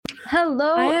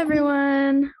Hello, Hi,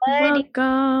 everyone. everybody.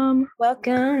 Welcome.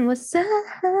 Welcome. What's up?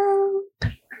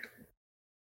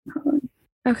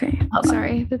 Okay.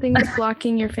 Sorry. The thing is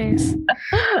blocking your face.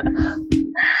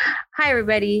 Hi,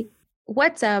 everybody.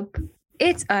 What's up?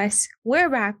 It's us. We're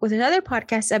back with another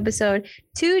podcast episode.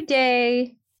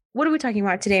 Today, what are we talking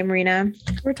about today, Marina?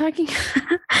 We're talking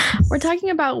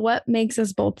about what makes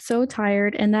us both so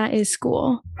tired, and that is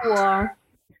school. Cool.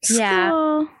 Yeah.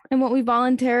 School, and what we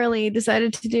voluntarily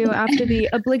decided to do after the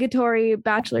obligatory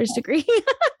bachelor's degree.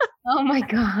 Oh my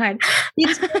God.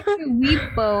 We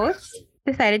both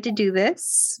decided to do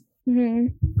this. Mm-hmm.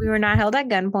 We were not held at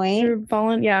gunpoint. We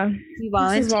volunteered.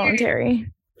 This is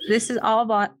voluntary. This is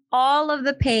all of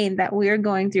the pain that we're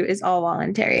going through is all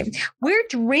voluntary. We're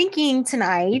drinking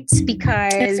tonight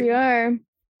because Yes, we are.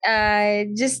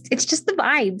 it's just the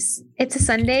vibes. It's a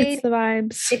Sunday. It's the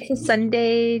vibes. It's a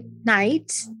Sunday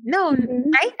night. No,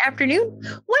 night, afternoon.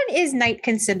 When is night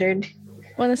considered?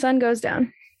 When the sun goes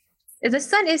down. The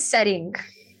sun is setting.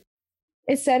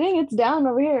 It's setting. It's down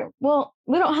over here. Well,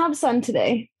 we don't have sun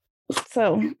today.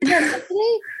 So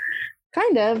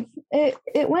kind of.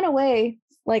 It went away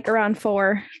like around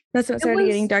 4. That's when it started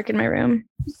getting dark in my room.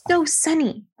 So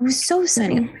sunny. It was so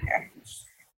sunny over there.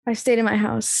 I stayed in my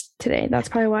house today. That's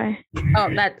probably why.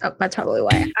 That's probably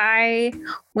why. I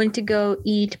went to go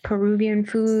eat Peruvian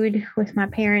food with my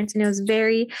parents, and it was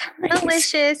very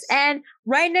delicious. And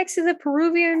right next to the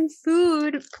Peruvian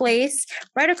food place,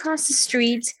 right across the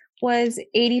street, was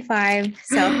 85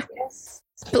 Celsius.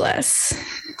 Bless.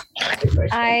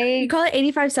 You call it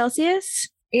 85 Celsius?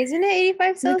 Isn't it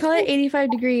 85 Celsius? We call it 85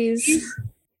 degrees.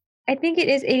 I think it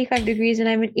is 85 degrees, and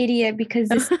I'm an idiot because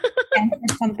this is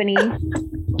a company.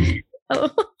 Oh,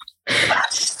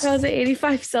 that was at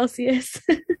 85 Celsius.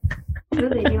 What do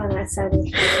they do on that side of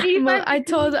the I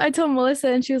told Melissa,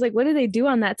 and she was like, "What do they do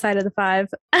on that side of the 5?"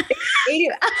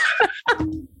 You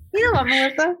know what,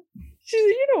 Melissa? She's like,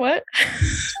 "You know what?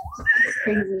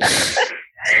 crazy.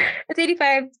 It's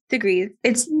 85 degrees.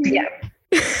 It's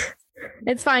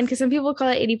It's fine because some people call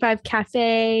it 85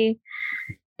 cafe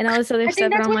and all this other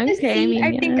stuff. And I'm like, okay,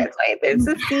 I think that's why there's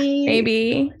a C.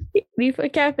 Maybe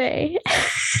 85 cafe.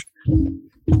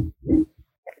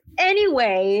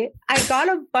 Anyway, I got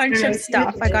a bunch of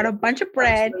stuff. I got a bunch of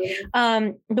bread.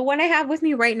 The one I have with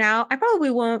me right now, I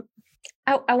probably won't.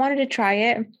 I wanted to try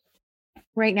it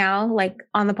right now, like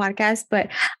on the podcast, but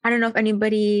I don't know if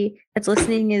anybody that's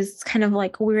listening is kind of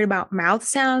like weird about mouth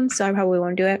sounds, so I probably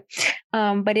won't do it.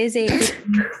 But is a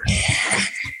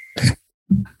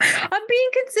I'm being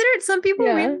considered. Some people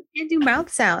really can't do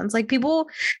mouth sounds. Like people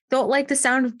don't like the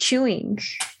sound of chewing.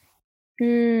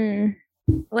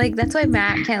 Like that's why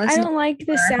Matt can't listen. I don't like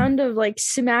the sound of like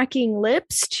smacking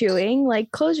lips chewing.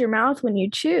 Like close your mouth when you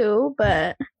chew,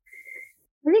 but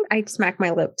I think I smack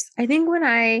my lips. I think when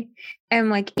I am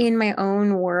like in my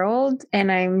own world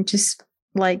and I'm just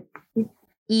like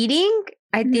eating,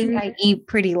 I think I eat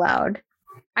pretty loud.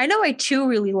 I know I chew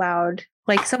really loud.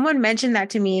 Like someone mentioned that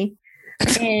to me.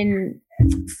 And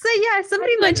so yeah,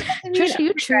 somebody mentioned that to me. Trish,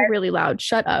 you chew really loud.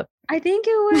 Shut up. I think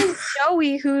it was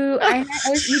Joey who I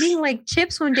was eating like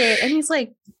chips one day, and he's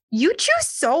like, "You chew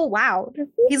so loud."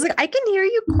 He's like, "I can hear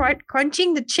you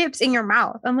crunching the chips in your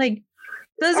mouth." I'm like,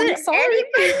 doesn't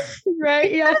anything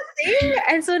right? Yeah.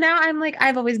 And so now I'm like,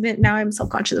 I'm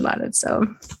self-conscious about it. So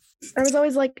I was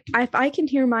always like, if I can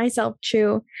hear myself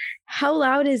chew, how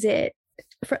loud is it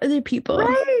for other people?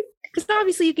 Right. Because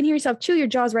obviously you can hear yourself chew, your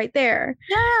jaw's right there.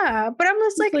 Yeah. But I'm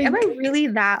just like, am I really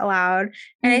that loud?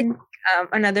 And I think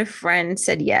another friend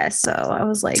said yes. So I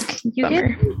was like,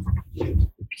 okay,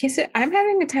 so I'm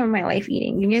having the time of my life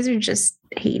eating. You guys are just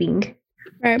hating.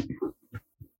 Right.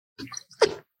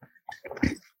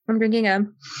 I'm drinking a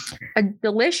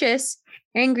delicious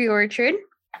Angry Orchard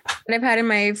that I've had in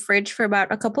my fridge for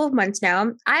about a couple of months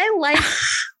now. I like.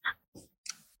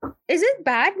 Is it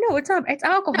bad? No, it's not. It's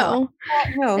alcohol.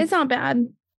 No, it's not bad.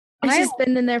 It's just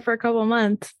been in there for a couple of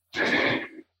months.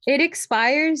 It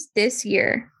expires this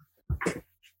year.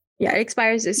 Yeah, it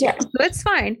expires this year. So it's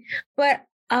fine. But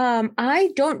I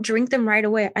don't drink them right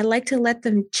away. I like to let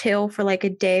them chill for like a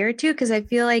day or two because I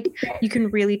feel like you can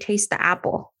really taste the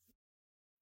apple.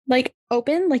 Like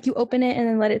you open it and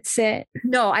then let it sit.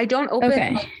 No, I don't open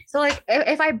it. So like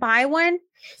if I buy one,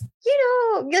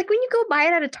 like when you go buy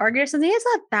it at a Target or something, it's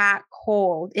not that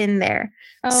cold in there.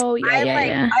 Oh, so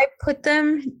I put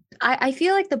them. I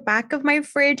feel like the back of my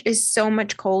fridge is so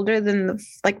much colder than the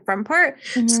like front part.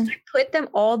 So I put them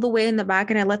all the way in the back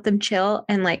and I let them chill.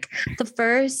 And like the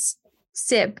first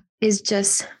sip is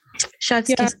just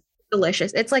chef's kiss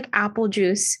delicious. It's like apple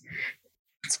juice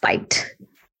spiked.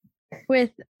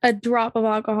 with a drop of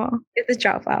alcohol. It's a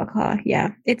drop of alcohol.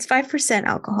 Yeah. It's 5%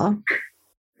 alcohol.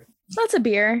 That's a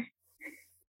beer.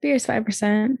 Beer is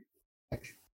 5%.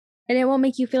 And it won't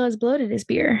make you feel as bloated as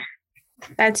beer.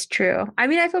 That's true. I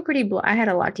mean, I feel pretty I had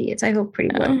a lot to eat, so I feel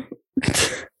pretty bloated.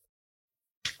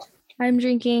 I'm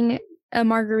drinking a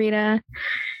margarita.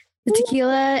 The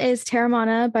tequila is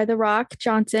Terramana by Dwayne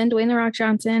The Rock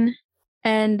Johnson.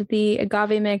 And the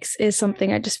agave mix is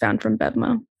something I just found from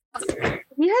Bevmo.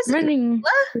 He has tequila?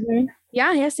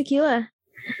 Yeah, he has tequila.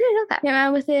 I didn't know that. Came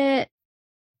out with it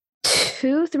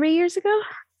 2-3 years ago.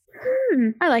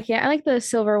 I like it. I like the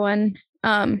silver one.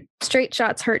 Straight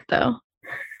shots hurt though.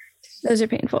 Those are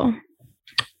painful.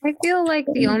 I feel like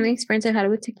the only experience I've had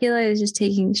with tequila is just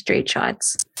taking straight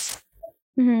shots.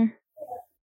 Mm-hmm.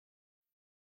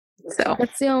 So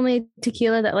that's the only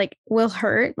tequila that like will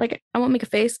hurt. Like I won't make a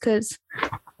face because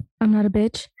I'm not a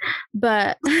bitch,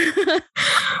 but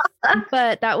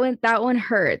but that one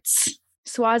hurts.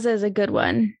 Swaza is a good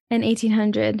one, and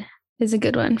 1800 is a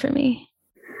good one for me.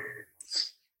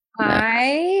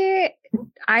 I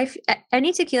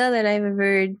any tequila that I've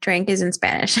ever drank is in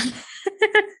Spanish.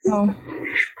 Oh.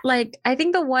 Like I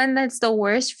think the one that's the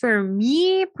worst for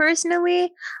me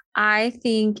personally, I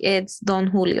think it's Don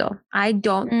Julio. I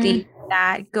don't think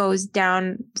that goes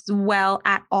down well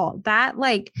at all. That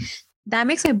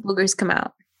makes my boogers come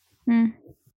out.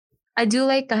 I do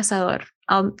like Cazador.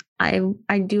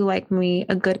 I do like me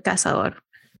a good Cazador.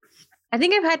 I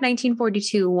think I've had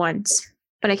 1942 once,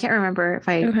 but I can't remember if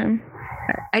I. Okay.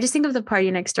 I just think of the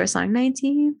Party Next Door song,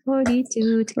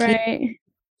 1942 tequila. Right.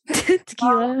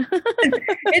 Tequila.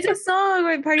 It's a song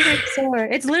by Party Next Door.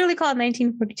 It's literally called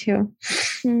 1942.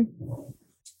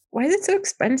 Why is it so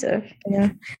expensive?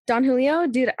 Yeah. Don Julio,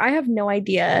 dude, I have no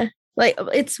idea. Like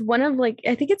it's one of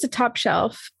I think it's a top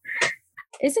shelf.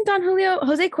 Isn't Don Julio?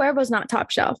 Jose Cuervo's not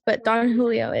top shelf, but Don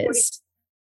Julio is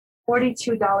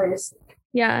 $42.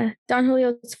 Yeah, Don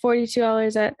Julio is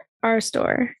 $42 at our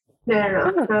store. No,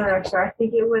 not our store. I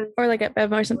think it was, or like at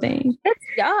Bevmo or something. It's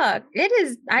yuck. It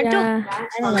is. I don't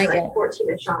like it.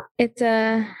 14 a shot.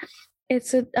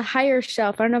 It's a higher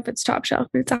shelf. I don't know if it's top shelf,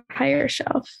 but it's a higher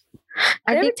shelf.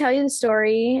 Did I ever tell you the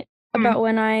story about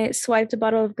when I swiped a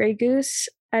bottle of Grey Goose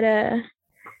at a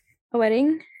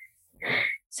wedding?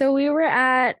 So we were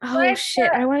at I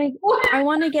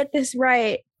want to get this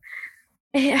right.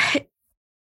 It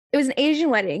was an Asian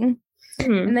wedding,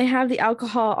 and they have the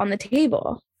alcohol on the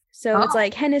table. So it's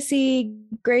like Hennessy,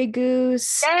 Grey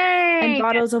Goose, and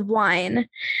bottles of wine.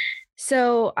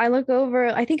 So I look over,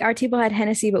 I think our table had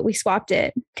Hennessy, but we swapped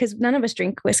it because none of us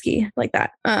drink whiskey like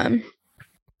that.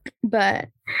 But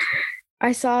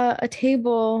I saw a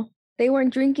table, they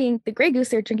weren't drinking the Grey Goose,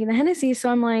 they were drinking the Hennessy. So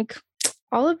I'm like,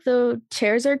 all of the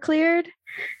chairs are cleared.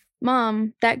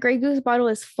 Mom, that Grey Goose bottle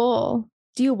is full.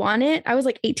 Do you want it? I was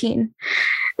like 18.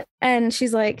 And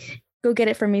she's like, go get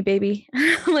it for me, baby.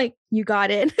 I'm like, you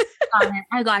got it.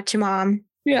 I got you, Mom.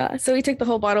 Yeah. So we took the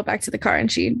whole bottle back to the car and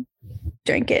she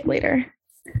drank it later.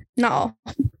 Not all.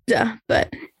 Yeah,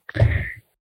 but I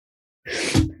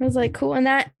was like, cool. And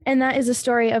that is a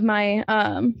story of my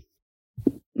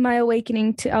my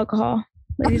awakening to alcohol,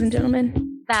 ladies and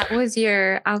gentlemen. That was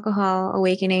your alcohol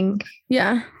awakening.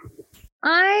 Yeah.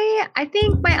 I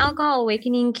think my alcohol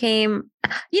awakening came,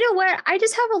 you know what? I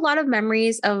just have a lot of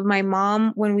memories of my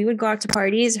mom when we would go out to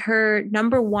parties. Her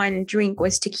number one drink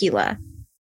was tequila.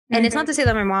 And it's not to say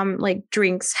that my mom like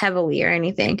drinks heavily or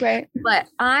anything. Right. But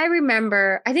I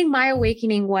remember, I think my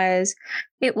awakening was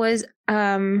at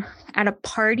a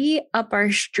party up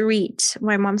our street.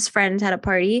 My mom's friends had a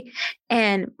party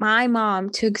and my mom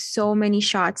took so many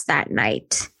shots that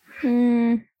night.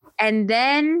 And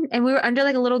we were under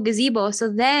like a little gazebo.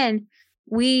 So then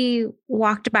we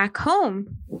walked back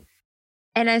home.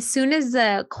 And as soon as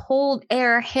the cold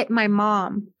air hit my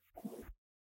mom,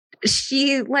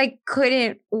 she like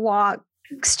couldn't walk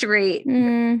straight.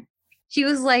 She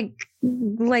was like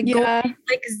going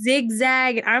like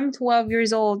zigzag. And I'm 12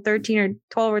 years old, 12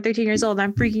 or 13 years old.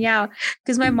 I'm freaking out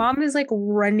because my mom is like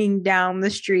running down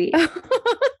the street.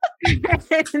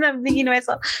 And I'm thinking to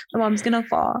myself, my mom's gonna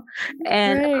fall,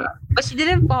 and but she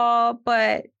didn't fall.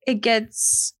 But it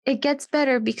gets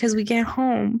better because we get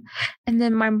home, and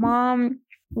then my mom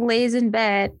lays in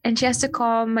bed, and she has to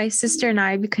call my sister and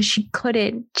I because she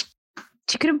couldn't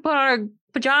put on her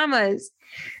pajamas.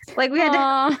 Like we had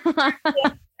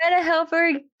to help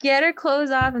her get her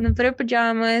clothes off and then put her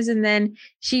pajamas, and then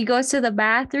she goes to the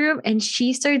bathroom and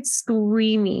she starts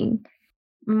screaming.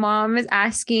 Mom is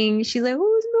asking, she's like,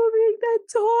 who's moving the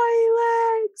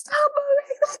toilet? Stop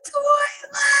moving the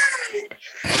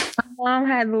toilet. My mom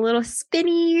had little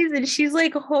spinnies and she's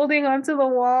like holding onto the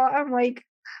wall. I'm like,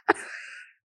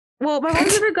 Well, my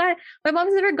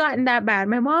mom's never gotten that bad.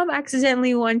 My mom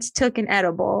accidentally once took an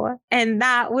edible, and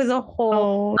that was a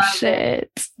whole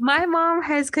shit. My mom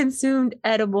has consumed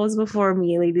edibles before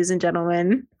me, ladies and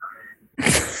gentlemen.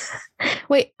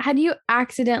 Wait, how do you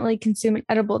accidentally consume an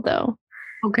edible though?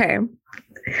 Okay.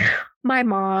 My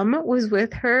mom was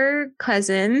with her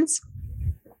cousins,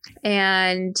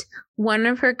 and one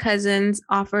of her cousins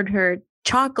offered her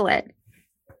chocolate.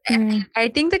 And I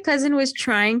think the cousin was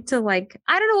trying to I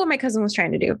don't know what my cousin was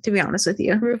trying to do, to be honest with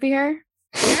you. Roofie her?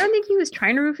 I don't think he was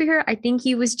trying to roofie her. I think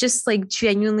he was just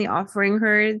genuinely offering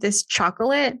her this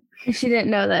chocolate. She didn't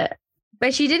know that.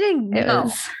 But she didn't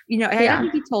know. I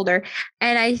don't think he told her.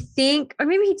 And I think, or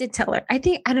maybe he did tell her. I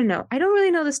don't know. I don't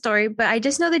really know the story, but I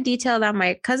just know the detail that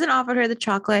my cousin offered her the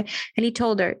chocolate and he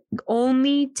told her,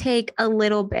 only take a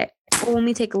little bit.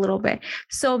 Only take a little bit.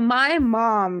 So my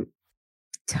mom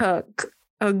took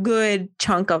a good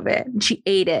chunk of it. She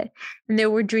ate it. And they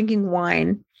were drinking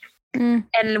wine. And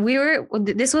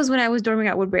this was when I was dorming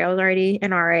at Woodbury. I was already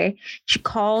an RA. She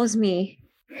calls me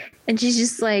and she's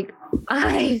just like,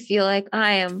 I feel like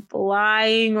I am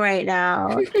flying right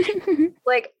now.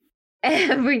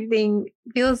 Everything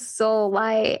feels so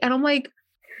light. And I'm like,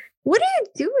 what are you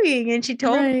doing? And she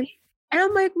told me. And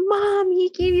I'm like, Mom, he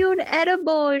gave you an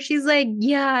edible. She's like,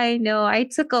 yeah, I know. I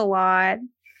took a lot.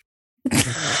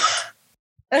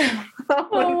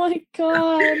 Oh my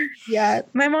God. Yeah.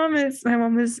 My mom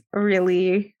is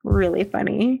really, really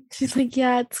funny. She's like,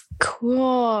 yeah, it's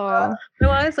cool. My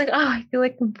mom is like, oh, I feel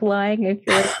like I'm flying. I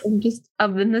feel like I'm just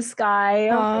up in the sky.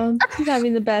 Oh, she's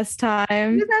having the best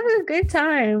time. She's having a good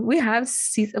time. We have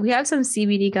some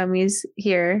CBD gummies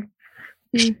here.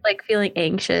 She's feeling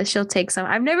anxious. She'll take some.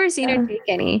 I've never seen her take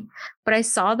any, but I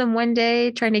saw them one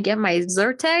day trying to get my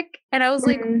Zyrtec, and I was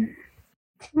like,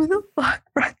 who the fuck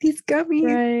brought these gummies?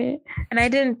 Right. And I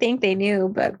didn't think they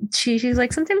knew, but she's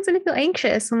like, sometimes I feel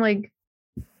anxious. I'm like,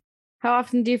 how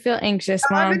often do you feel anxious,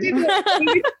 Mom? You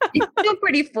feel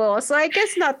pretty full, so I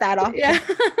guess not that often. Yeah.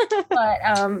 But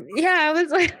I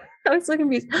was so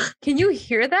confused. Can you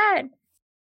hear that?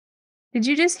 Did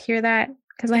you just hear that?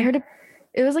 Because I heard it.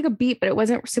 It was like a beep, but it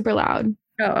wasn't super loud.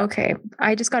 Oh, okay.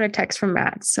 I just got a text from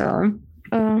Matt, so.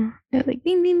 It was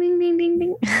ding, ding, ding, ding, ding,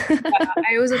 ding.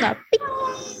 I was about.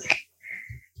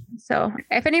 So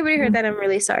if anybody heard that, I'm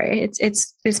really sorry.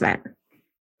 It's Matt.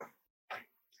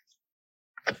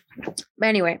 But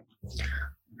anyway,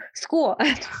 school.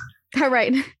 All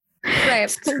right.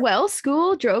 Right. Well,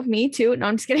 school drove me to. No,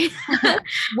 I'm just kidding. I'm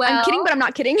kidding, but I'm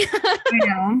not kidding. I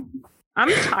know.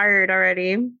 I'm tired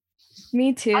already.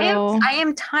 Me too. I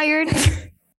am tired.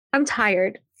 I'm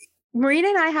tired. Marina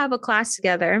and I have a class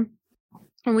together.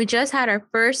 And we just had our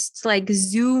first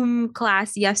Zoom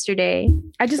class yesterday.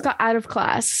 I just got out of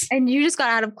class. And you just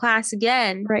got out of class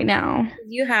again. Right now.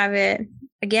 You have it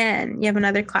again. You have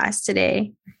another class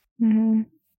today. Mm-hmm.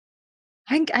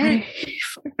 I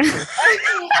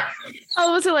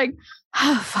was like,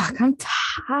 oh, fuck, I'm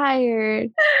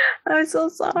tired. I'm so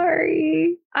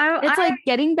sorry. It's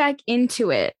getting back into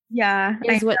it. Yeah.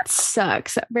 Is what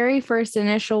sucks. That very first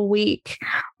initial week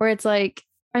where it's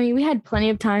we had plenty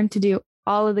of time to do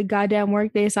all of the goddamn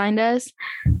work they assigned us.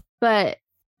 But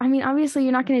obviously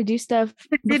you're not going to do stuff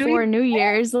before New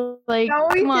Year's. No,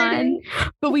 come on.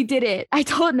 But we did it. I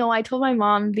told my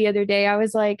mom the other day, I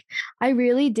was like, I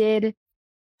really did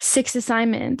 6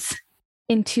 assignments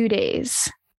in 2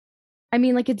 days.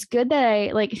 It's good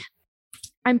that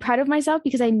I'm proud of myself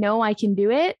because I know I can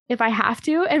do it if I have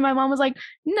to. And my mom was like,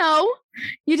 no,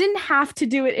 you didn't have to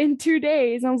do it in 2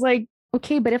 days. And I was like,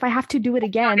 okay, but if I have to do it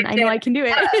again, I know I can do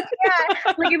it. Yeah.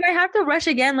 If I have to rush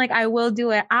again, I will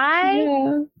do it.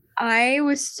 I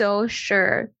was so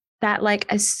sure that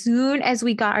as soon as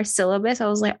we got our syllabus, I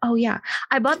was like, oh yeah,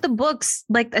 I bought the books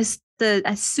as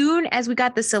soon as we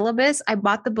got the syllabus, I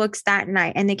bought the books that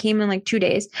night and they came in 2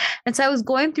 days. And so I was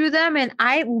going through them and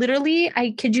I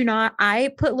kid you not,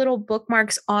 I put little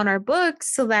bookmarks on our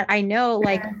books so that I know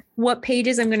what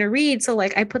pages I'm going to read. So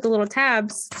I put the little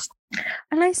tabs.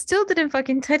 And I still didn't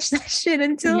fucking touch that shit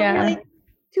until 2 weeks.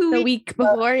 The week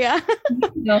before, yeah.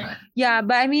 Yeah,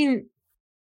 but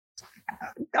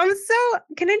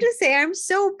can I just say, I'm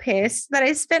so pissed that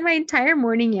I spent my entire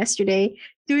morning yesterday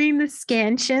doing the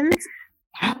scansions.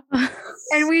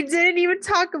 And we didn't even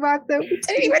talk about them.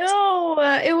 No,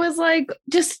 it was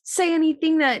just say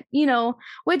anything that,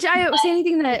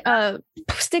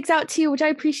 sticks out to you, which I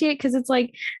appreciate because it's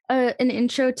an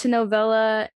intro to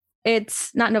novella. It's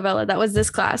not novella. That was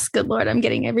this class. Good Lord, I'm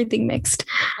getting everything mixed.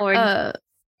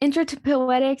 Intro to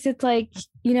poetics. It's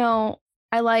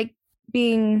I like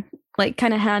being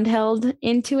kind of handheld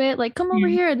into it. Come over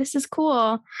here. This is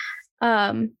cool.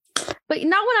 But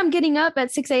not when I'm getting up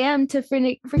at 6 a.m. to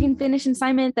freaking finish an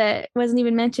assignment that wasn't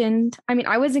even mentioned. I mean,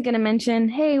 I wasn't going to mention,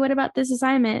 hey, what about this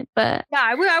assignment? But yeah,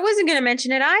 I wasn't going to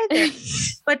mention it either.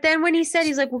 But then when he said,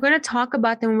 he's like, we're going to talk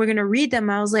about them, we're going to read them,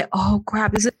 I was like, oh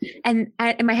crap. And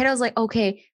in my head, I was like,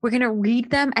 okay, we're going to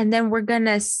read them and then we're going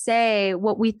to say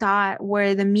what we thought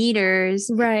were the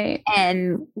meters. right.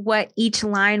 And what each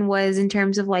line was in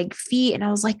terms of like feet. And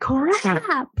I was like,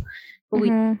 crap. But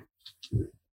Mhm.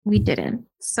 we didn't.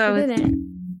 So I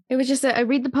didn't. It was just I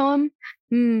read the poem.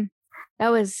 That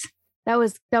was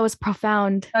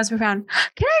profound. that was profound.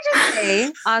 Can I just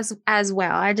say as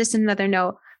well, I just another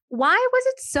note. Why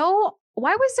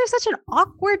was there such an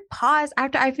awkward pause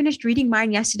after I finished reading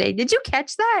mine yesterday? Did you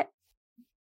catch that?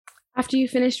 After you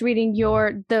finished reading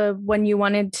the one you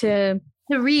wanted to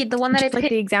read, the one that I like picked.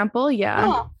 the example, yeah.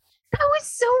 Oh, that was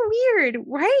so weird,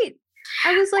 right?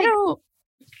 I was like,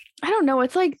 I don't know.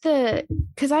 It's like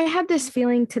because I had this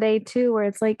feeling today too, where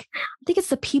it's like, I think it's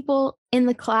the people in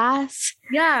the class.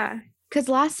 yeah. Because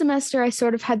last semester I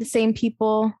sort of had the same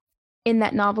people in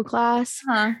that novel class,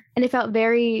 Huh. and it felt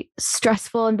very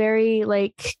stressful and very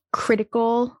like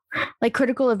critical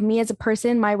of me as a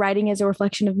person. My writing is a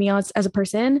reflection of me as a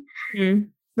person,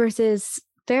 versus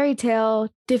Fairy Tale,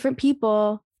 different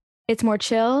people. It's more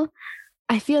chill.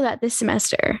 I feel that this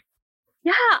semester.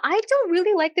 Yeah, I don't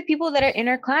really like the people that are in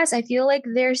our class. I feel like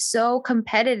they're so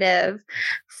competitive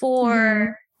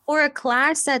for a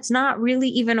class that's not really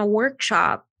even a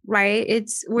workshop, right?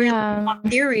 We're learning about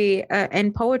theory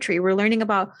and poetry. We're learning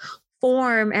about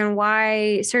form and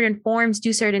why certain forms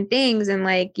do certain things, and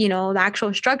like, you know, the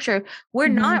actual structure. We're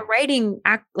not writing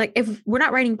if we're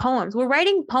not writing poems. We're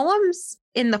writing poems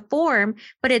in the form,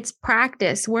 but it's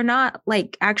practice. We're not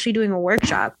like actually doing a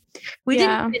workshop. We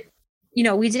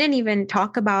didn't even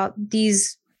talk about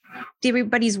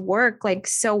everybody's work like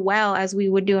so well as we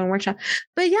would do in workshop.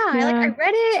 But I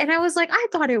read it and I was like, I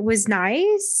thought it was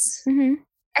nice.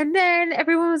 And then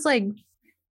everyone was like,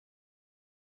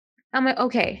 I'm like,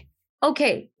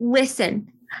 okay,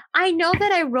 listen. I know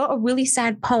that I wrote a really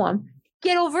sad poem.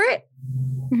 Get over it.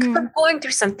 I'm going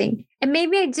through something. And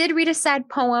maybe I did read a sad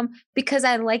poem because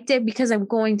I liked it because I'm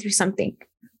going through something.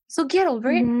 So get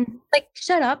over it. Like,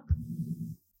 shut up.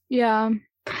 Yeah.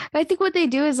 I think what they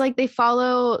do is like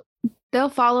they'll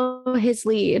follow his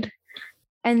lead.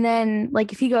 And then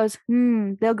like if he goes,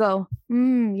 they'll go,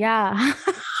 yeah.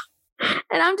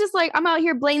 And I'm just like, I'm out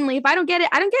here blatantly. If I don't get it,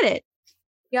 I don't get it.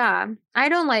 Yeah. I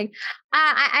don't like,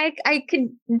 I could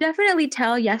definitely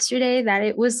tell yesterday that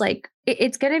it was like,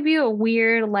 it's going to be a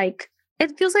weird, like,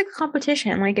 it feels like a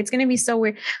competition. Like it's going to be so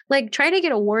weird. Like trying to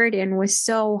get a word in was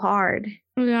so hard.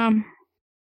 Yeah.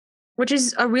 Which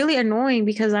is really annoying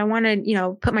because I want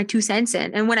to, put my 2 cents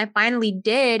in. And when I finally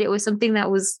did,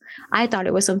 I thought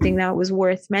it was something that was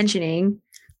worth mentioning.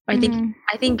 I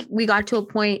think we got to a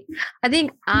point, I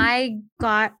think I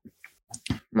got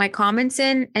my comments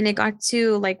in and it got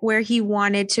to like where he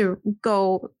wanted to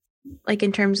go, like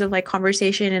in terms of like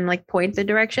conversation and like point the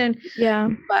direction. Yeah.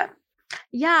 But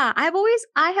yeah,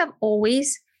 I have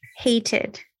always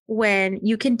hated when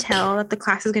you can tell that the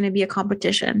class is going to be a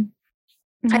competition.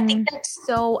 I think that's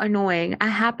so annoying.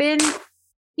 That happened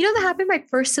my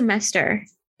first semester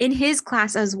in his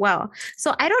class as well.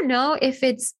 So I don't know if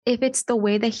it's the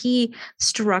way that he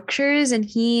structures and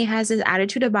he has his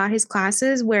attitude about his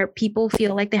classes where people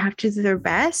feel like they have to do their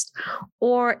best,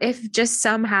 or if just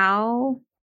somehow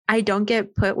I don't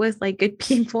get put with like good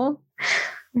people.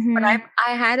 But I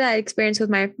had that experience with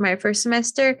my first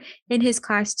semester in his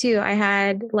class too. I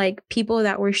had like people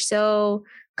that were so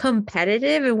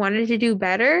competitive and wanted to do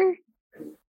better.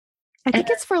 I think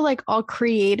it's for like all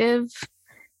creative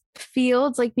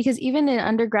fields, like because even in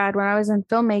undergrad when I was in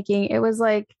filmmaking, it was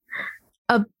like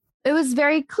it was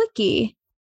very cliquey.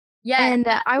 Yeah. And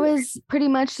I was pretty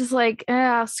much just like,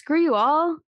 screw you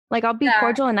all. Like I'll be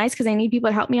cordial and nice because I need people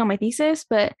to help me on my thesis,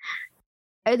 but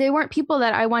they weren't people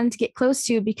that I wanted to get close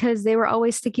to because they were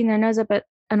always sticking their nose up at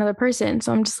another person.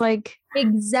 So I'm just like,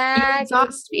 exactly.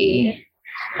 Exhaust me.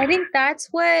 I think that's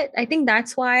why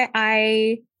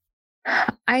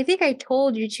I think I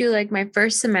told you too, like my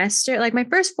first semester, like my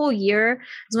first full year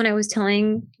is when I was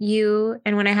telling you,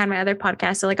 and when I had my other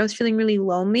podcast, so like I was feeling really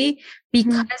lonely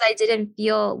because I didn't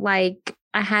feel like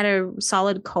I had a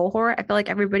solid cohort. I felt like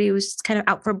everybody was just kind of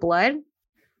out for blood.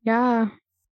 Yeah.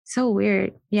 So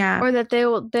weird. Yeah. Or that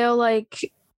they'll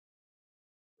like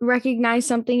recognize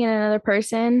something in another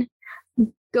person,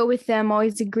 go with them,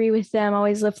 always agree with them,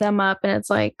 always lift them up. And it's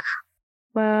like,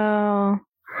 well,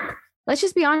 let's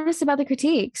just be honest about the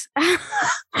critiques.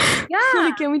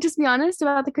 Yeah. Can we just be honest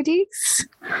about the critiques?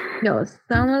 No,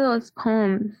 some of those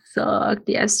poems sucked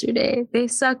yesterday. They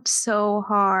sucked so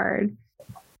hard.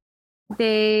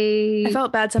 I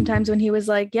felt bad sometimes when he was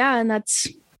like, yeah, and that's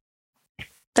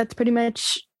pretty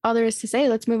much all there is to say.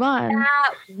 Let's move on.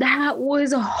 That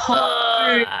was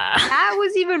hard. That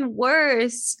was even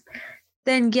worse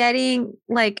than getting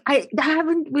like that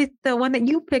happened with the one that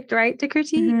you picked, right? To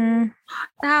critique. Mm-hmm.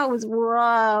 That was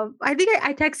rough. I think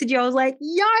I texted you. I was like,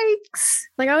 yikes.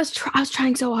 Like I was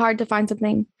trying so hard to find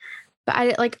something, but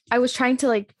I was trying to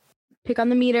like pick on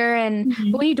the meter, and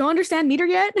when you don't understand meter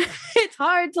yet, it's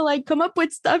hard to like come up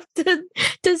with stuff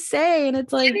to say, and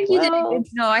it's like,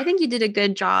 I think you did a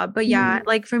good job, but yeah,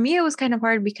 like for me it was kind of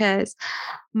hard because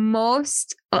I'm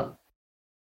gonna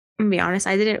be honest,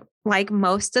 I didn't like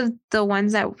most of the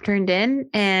ones that turned in,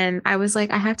 and I was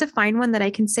like, I have to find one that I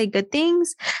can say good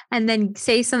things and then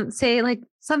say like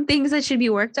some things that should be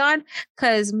worked on,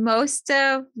 because most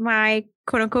of my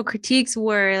quote unquote critiques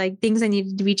were like things that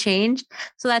needed to be changed.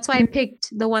 So that's why I picked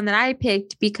the one that I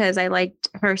picked, because I liked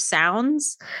her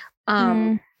sounds.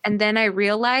 And then I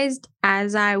realized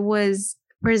as I was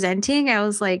presenting, I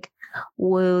was like,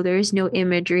 whoa, there's no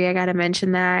imagery. I got to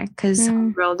mention that because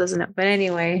girl doesn't know. But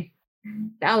anyway,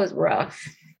 that was rough.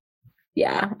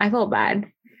 Yeah, I felt bad.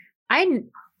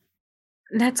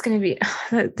 That's going to be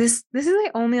this is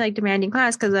my only like demanding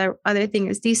class because the other thing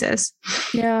is thesis.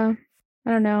 Yeah. I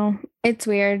don't know. It's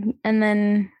weird. And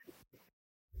then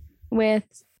with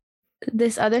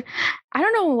this other, I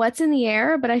don't know what's in the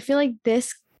air, but I feel like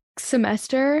this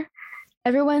semester,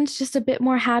 everyone's just a bit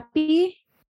more happy.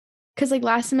 Cause like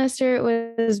last semester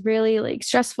it was really like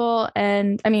stressful.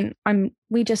 And I mean,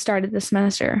 we just started this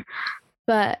semester,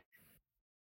 but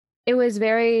it was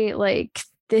very like,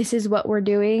 this is what we're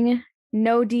doing.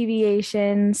 No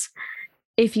deviations.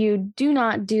 If you do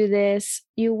not do this,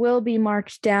 you will be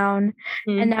marked down.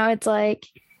 And now it's like,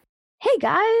 hey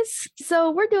guys,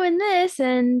 so we're doing this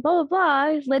and blah, blah,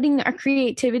 blah, letting our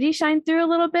creativity shine through a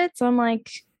little bit. So I'm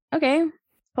like, okay,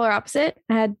 polar opposite.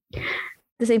 I had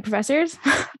the same professors,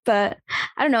 but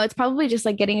I don't know. It's probably just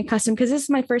like getting accustomed, because this is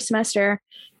my first semester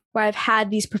where I've had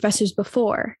these professors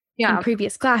before in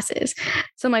previous classes.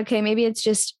 So I'm like, okay, maybe it's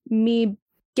just me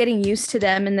getting used to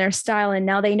them and their style, and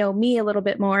now they know me a little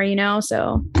bit more, you know?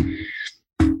 So I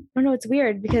don't know, it's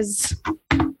weird because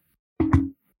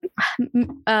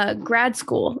grad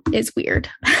school is weird.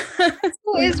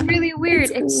 It's really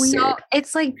weird.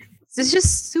 It's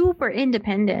just super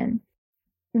independent.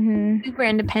 Super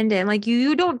independent. Like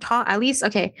you don't talk, at least,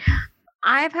 okay.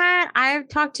 I've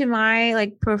talked to my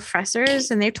like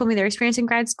professors and they've told me their experience in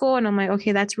grad school, and I'm like,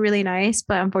 okay, that's really nice,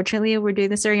 but unfortunately we're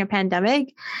doing this during a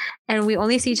pandemic and we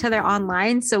only see each other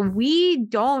online, so we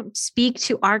don't speak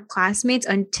to our classmates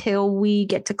until we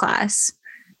get to class.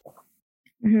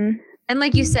 And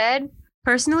like you said,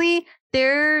 personally,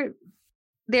 there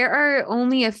are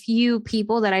only a few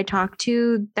people that I talk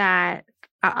to that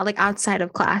like outside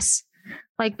of class.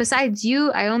 Like besides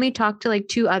you, I only talk to like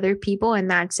 2 other people, and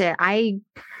that's it. I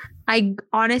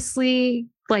honestly,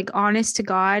 like honest to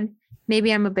God,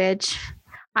 maybe I'm a bitch.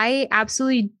 I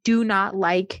absolutely do not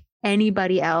like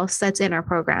anybody else that's in our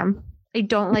program. I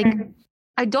don't like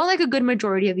a good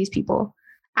majority of these people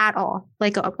at all.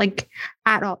 Like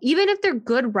at all. Even if they're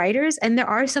good writers, and there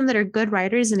are some that are good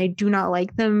writers and I do not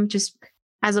like them just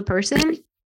as a person.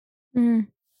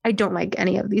 I don't like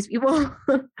any of these people.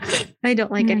 I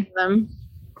don't like any of them.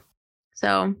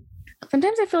 So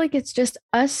sometimes I feel like it's just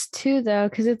us too, though,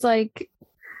 because it's like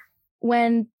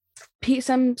when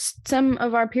some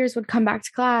of our peers would come back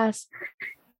to class,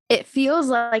 it feels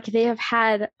like they have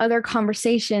had other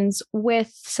conversations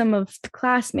with some of the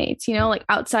classmates, you know, like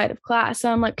outside of class.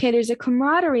 So I'm like, okay, there's a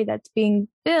camaraderie that's being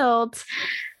built.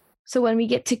 So when we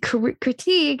get to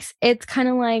critiques, it's kind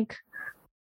of like,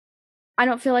 I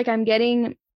don't feel like I'm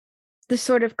getting the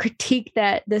sort of critique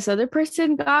that this other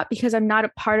person got because I'm not a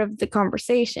part of the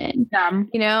conversation,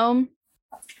 you know?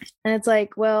 And it's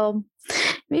like, well,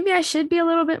 maybe I should be a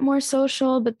little bit more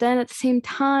social, but then at the same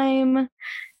time,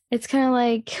 it's kind of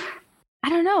like, I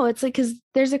don't know. It's like, because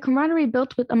there's a camaraderie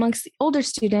built with amongst the older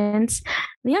students.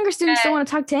 The younger students don't want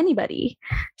to talk to anybody.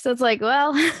 So it's like,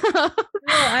 well. No,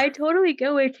 I totally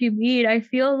get what you mean. I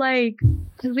feel like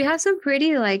we have some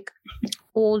pretty like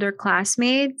older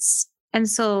classmates. And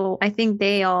so I think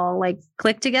they all like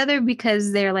click together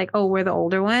because they're like, oh, we're the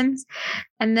older ones.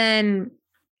 And then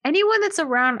anyone that's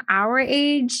around our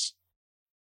age,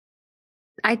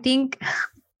 I think, I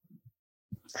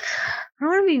don't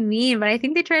want to be mean, but I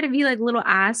think they try to be like little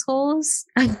assholes.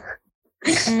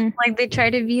 Like they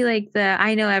try to be like the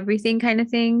I know everything kind of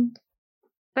thing.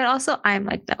 but also I'm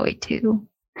like that way too.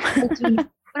 But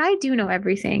I do know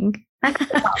everything. That's the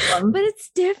problem. But it's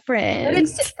different. But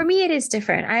for me, it is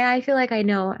different. I feel like I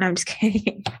know, and I'm just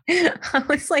kidding. I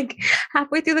was like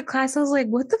halfway through the class, I was like,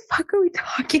 what the fuck are we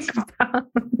talking about?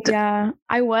 Yeah,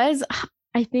 I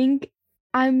think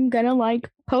I'm gonna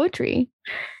like poetry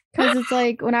because it's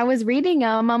like when I was reading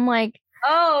them, I'm like,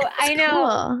 oh, I know.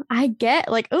 Cool.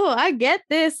 I get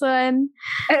this one.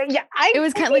 Yeah, it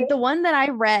was kind of like the one that I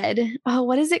read. Oh,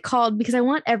 what is it called? Because I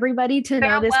want everybody to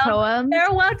know this poem.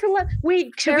 Farewell to Love.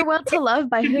 Wait, Farewell to Love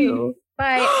by who?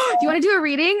 By do you want to do a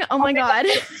reading? Oh my god.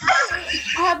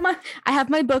 I have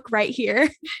my book right here.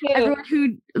 Everyone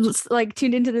who like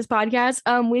tuned into this podcast,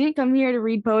 we didn't come here to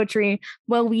read poetry.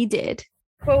 Well, we did.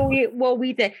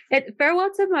 We did.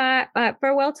 Farewell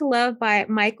to Love by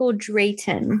Michael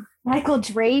Drayton. Michael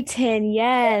Drayton,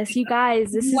 yes, you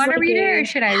guys. This is. Want to read it or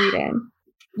should I read it?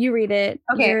 You read it.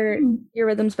 Okay, your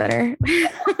rhythm's better. You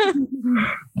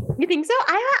think so?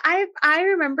 I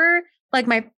remember like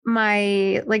my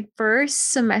like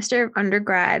first semester of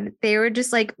undergrad. They were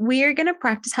just like, we are gonna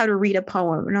practice how to read a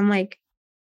poem, and I'm like,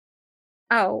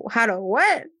 oh, how to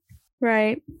what?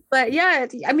 Right. But yeah,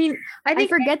 I mean, I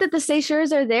forget that the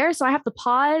stations are there, so I have to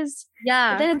pause.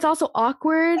 Yeah. But then it's also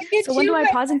awkward. So when do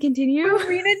I pause and continue?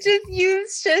 Marina just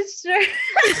used Shishra.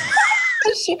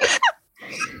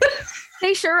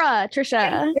 Say Shura,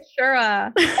 Trisha.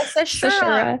 Shura.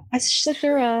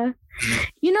 Shura.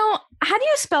 You know, how do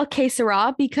you spell que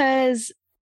sera? Because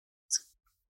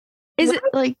it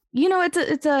like, you know, it's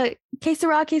a que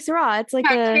sera. It's like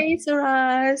a que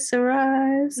sera.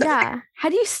 Yeah. How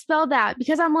do you spell that?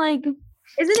 Because I'm like,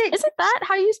 is it that?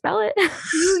 How do you spell it?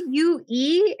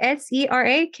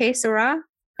 Uesera, que sera.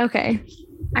 Okay.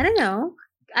 I don't know.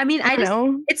 I mean, I just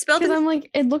know. It's spelled. I'm like,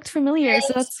 it looked familiar,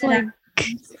 so that's like.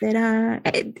 I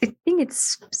think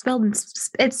it's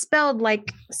spelled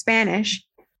like Spanish.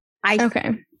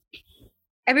 Okay.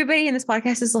 Everybody in this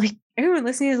podcast is like, everyone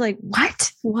listening is like,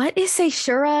 what? What is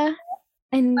Seychura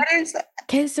and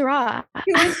que sera?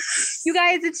 You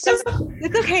guys, it's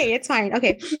okay. It's fine.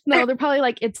 Okay. No, they're probably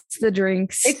like, it's the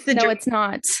drinks. It's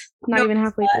not. Not even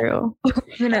halfway through.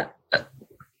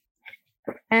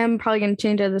 I'm probably going to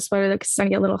change out of the sweater though, because it's going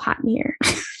to get a little hot in here.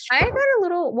 I got a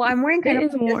little, well, I'm wearing kind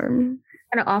of warm.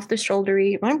 Kind of off the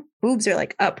shouldery. My boobs are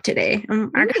like up today.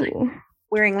 I'm actually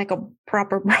wearing like a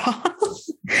proper bra.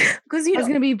 Because I was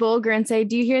going to be vulgar and say,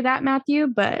 do you hear that, Matthew?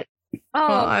 But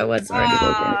I was already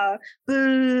vulgar.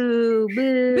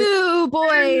 Boo,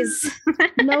 boys.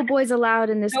 No boys allowed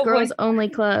in this girls only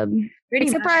club.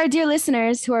 Except for our dear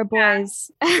listeners who are boys.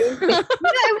 Yeah,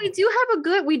 we do have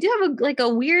a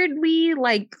weirdly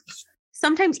like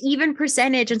sometimes even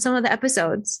percentage in some of the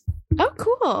episodes. Oh,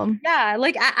 cool. Yeah,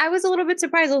 like I was a little bit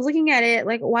surprised. I was looking at it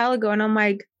like a while ago and I'm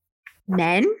like,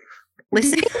 men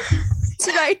listening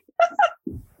tonight.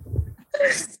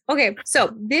 Okay,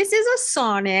 so this is a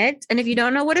sonnet, and if you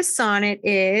don't know what a sonnet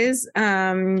is,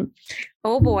 oh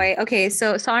boy. Okay,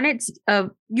 so sonnets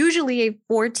usually a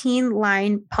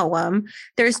 14-line poem.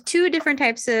 There's two different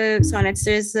types of sonnets.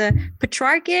 There's a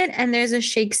Petrarchan and there's a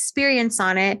Shakespearean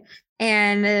sonnet,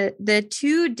 and the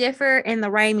two differ in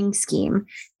the rhyming scheme.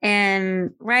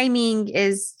 And rhyming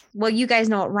is, well, you guys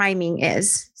know what rhyming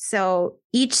is. So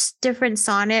each different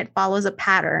sonnet follows a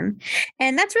pattern.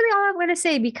 And that's really all I'm going to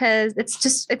say because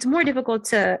it's more difficult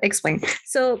to explain.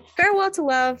 So Farewell to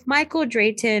Love, Michael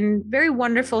Drayton, very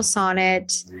wonderful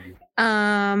sonnet.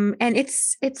 And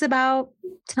it's about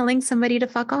telling somebody to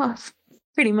fuck off,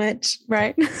 pretty much.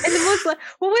 Right. And the most,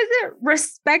 what was it?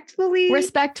 Respectfully,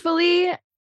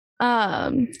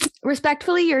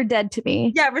 you're dead to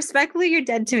me. Yeah, respectfully, you're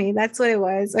dead to me. That's what it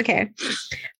was. Okay.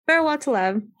 Farewell to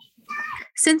Love.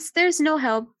 Since there's no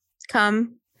help,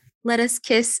 come, let us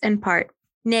kiss and part.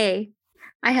 Nay,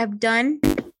 I have done,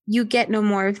 you get no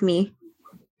more of me.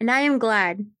 And I am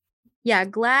glad,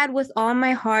 glad with all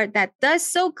my heart that thus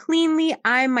so cleanly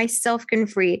I myself can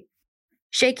free.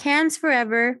 Shake hands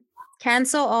forever,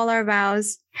 cancel all our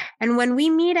vows, and when we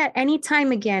meet at any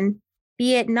time again,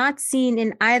 be it not seen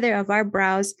in either of our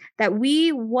brows that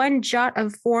we one jot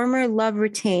of former love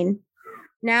retain.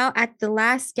 Now at the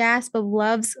last gasp of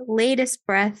love's latest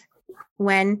breath,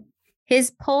 when his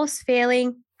pulse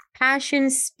failing, passion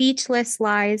speechless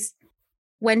lies,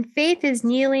 when faith is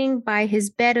kneeling by his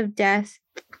bed of death,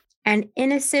 and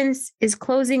innocence is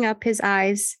closing up his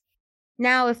eyes.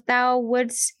 Now if thou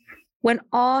wouldst, when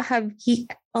all have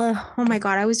oh my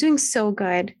God, I was doing so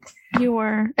good. You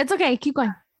were. It's okay. Keep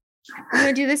going. I'm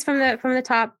going to do this from the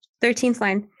top, 13th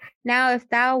line. Now if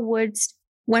thou wouldst,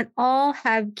 when all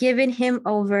have given him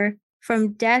over,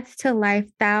 from death to life,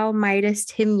 thou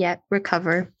mightest him yet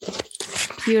recover.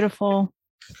 Beautiful.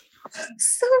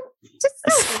 so just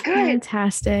so good.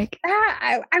 Fantastic.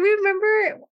 I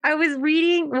remember I was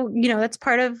reading, well, that's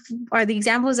part of the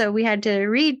examples that we had to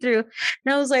read through.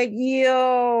 And I was like,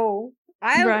 yo,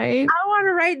 I want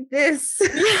to write this.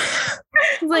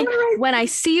 Like, when I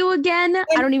see you again,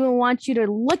 I don't even want you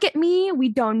to look at me. We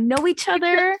don't know each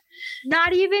other.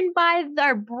 Not even by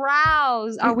our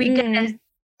brows are we going to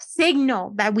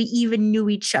signal that we even knew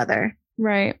each other.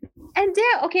 Right. And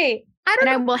okay.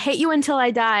 I will hate you until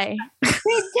I die.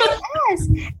 Yes.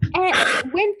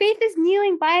 And when Faith is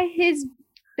kneeling by his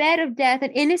bed of death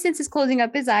and innocence is closing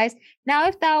up his eyes, now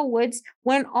if thou wouldst,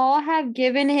 when all have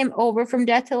given him over from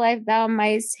death to life, thou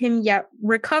mightst him yet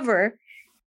recover.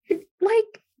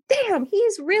 Like, damn,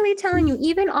 he's really telling you,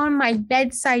 even on my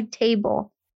bedside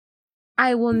table,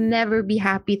 I will never be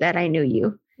happy that I knew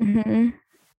you. Mm-hmm.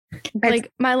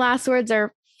 Like, my last words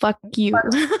are, fuck you.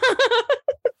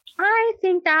 I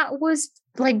think that was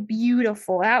like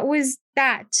beautiful. It's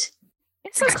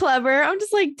so clever. I'm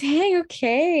just like, dang,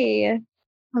 okay.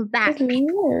 Well, that's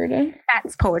weird.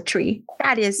 That's poetry.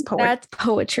 That is poetry. That's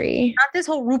poetry. Not this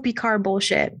whole rupee car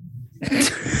bullshit.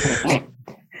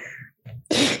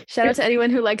 Shout out to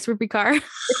anyone who likes rupee car.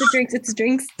 It's a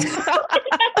drinks.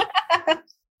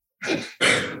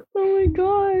 Oh my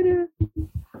God.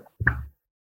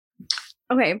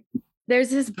 Okay.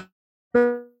 There's this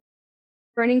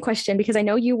burning question, because I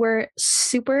know you were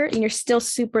super, and you're still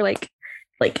super like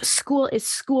school is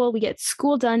school. We get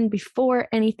school done before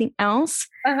anything else.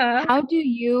 How do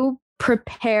you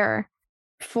prepare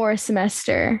for a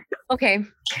semester? Okay.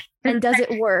 And does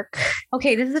it work?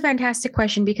 Okay, this is a fantastic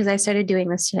question because I started doing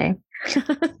this today.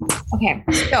 Okay,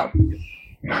 so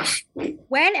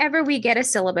whenever I get a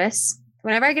syllabus,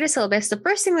 the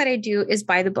first thing that I do is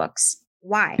buy the books.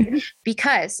 Why?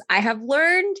 Because I have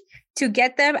learned to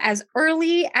get them as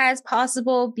early as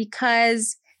possible,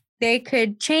 because they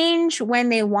could change when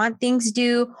they want things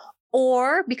due,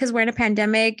 or because we're in a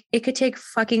pandemic, it could take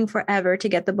fucking forever to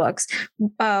get the books.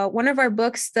 One of our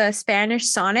books, the Spanish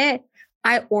sonnet,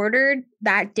 I ordered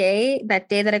that day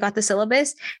that I got the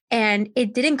syllabus, and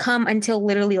it didn't come until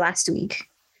literally last week.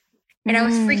 And I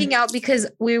was freaking out because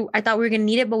I thought we were going to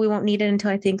need it, but we won't need it until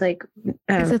I think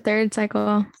it's the third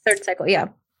cycle. Yeah.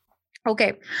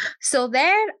 Okay. So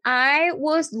then I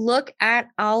will look at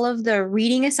all of the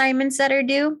reading assignments that are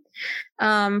due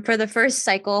for the first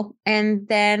cycle. And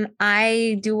then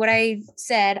I do what I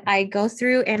said. I go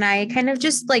through and I kind of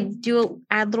just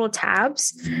add little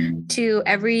tabs to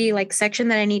every section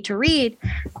that I need to read.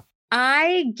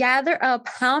 I gather up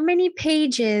how many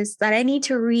pages that I need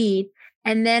to read,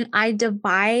 and then I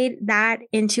divide that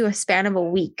into a span of a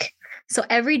week. So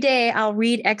every day I'll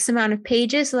read X amount of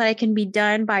pages so that I can be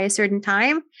done by a certain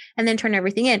time and then turn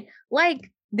everything in. Like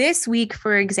this week,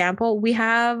 for example, we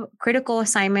have critical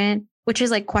assignment, which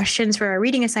is questions for our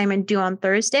reading assignment due on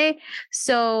Thursday.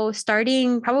 So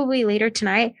starting probably later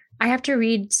tonight, I have to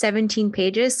read 17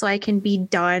 pages so I can be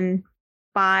done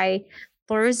by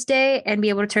Thursday and be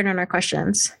able to turn on our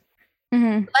questions.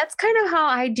 Mm-hmm. That's kind of how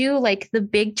I do the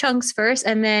big chunks first.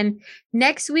 And then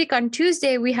next week on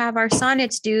Tuesday, we have our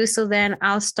sonnets due. So then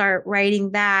I'll start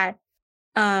writing that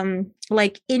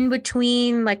in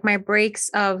between my breaks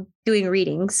of doing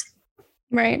readings.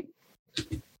 Right.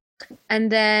 And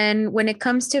then when it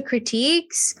comes to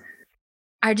critiques,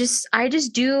 I just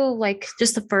do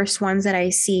just the first ones that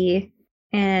I see.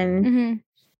 And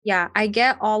yeah, I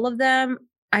get all of them.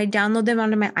 I download them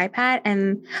onto my iPad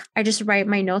and I just write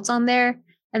my notes on there.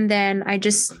 And then I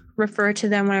just refer to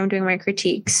them when I'm doing my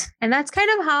critiques. And that's kind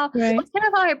of how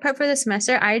I prep for the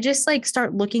semester. I just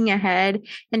start looking ahead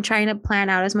and trying to plan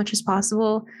out as much as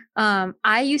possible.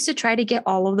 I used to try to get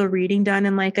all of the reading done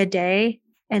in a day,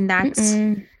 and that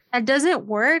doesn't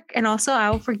work. And also I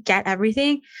will forget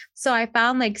everything. So I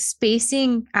found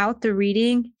spacing out the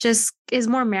reading just is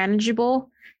more manageable.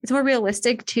 It's more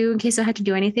realistic too, in case I had to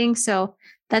do anything. So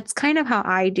that's kind of how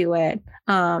I do it.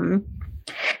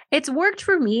 It's worked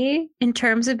for me in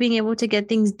terms of being able to get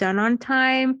things done on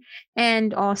time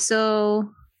and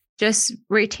also just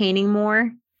retaining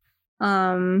more.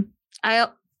 I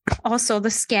also the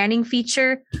scanning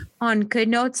feature on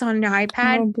GoodNotes on the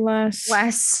iPad. Oh,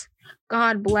 bless.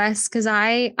 God bless, because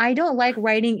I don't like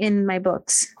writing in my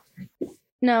books.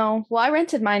 No. Well, I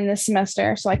rented mine this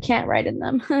semester, so I can't write in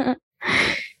them.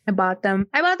 I bought them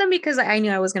because I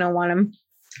knew I was going to want them.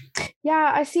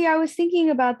 Yeah, I was thinking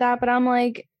about that, but I'm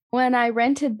when I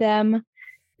rented them,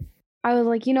 I was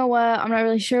like, you know what? I'm not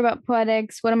really sure about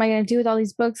poetics. What am I going to do with all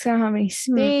these books? I don't have any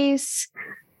space.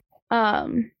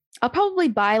 I'll probably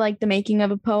buy The Making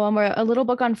of a Poem or a little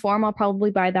book on form. I'll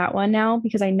probably buy that one now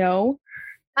because I know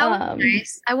Oh,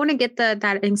 nice. I want to get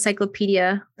that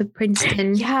encyclopedia, the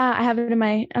Princeton. Yeah, I have it in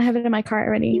my cart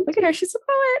already. Look at her, she's a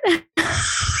poet.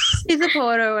 She's a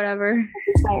poet or whatever.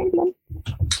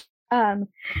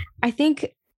 I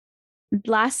think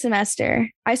last semester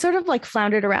I sort of like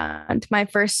floundered around my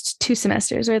first 2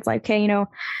 semesters where it's like, okay,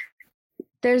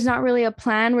 there's not really a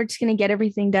plan. We're just going to get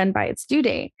everything done by its due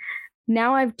date.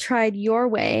 Now I've tried your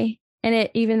way, and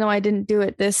even though I didn't do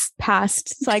it this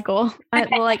past cycle,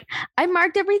 I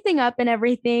marked everything up and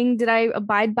everything. Did I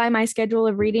abide by my schedule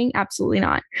of reading? Absolutely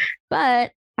not.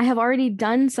 But I have already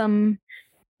done some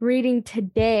reading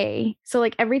today. So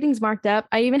like everything's marked up.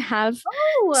 I even have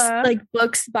like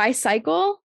books by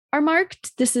cycle are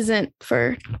marked. This isn't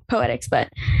for poetics, but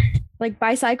like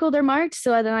by cycle they're marked.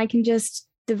 So then I can just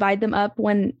divide them up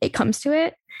when it comes to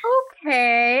it.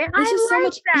 Okay. It's just so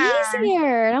much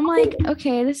easier. And I'm like,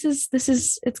 okay, this is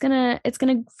it's gonna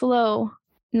flow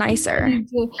nicer. I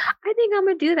think I'm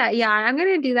gonna do that. Yeah, I'm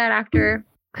gonna do that after,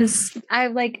 because I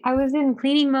was in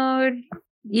cleaning mode,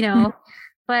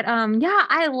 But yeah,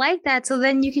 I like that. So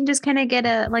then you can just kind of get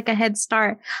a head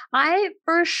start. I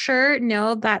for sure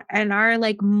know that in our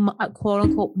quote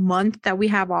unquote month that we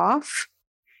have off,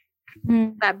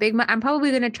 that big month, I'm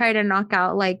probably gonna try to knock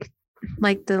out like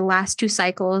the last 2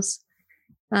 cycles.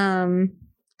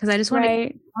 Because I just want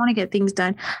to get things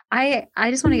done. I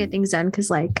just want to get things done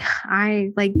because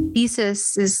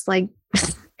thesis is like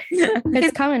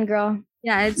it's coming, girl.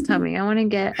 Yeah, it's coming. I want to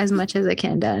get as much as I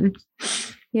can done.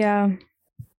 Yeah.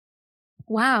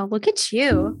 Wow, look at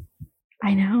you.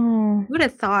 I know. Who would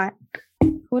have thought?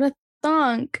 Would have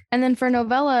thunk. And then for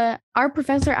novella, our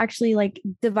professor actually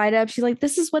divided up. She's like,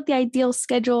 this is what the ideal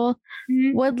schedule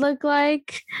would look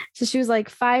like. So she was like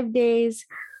 5 days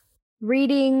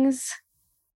readings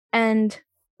and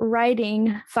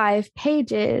writing 5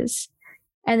 pages.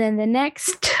 And then the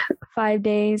next 5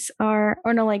 days are,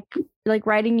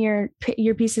 writing your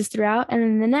pieces throughout. And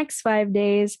then the next 5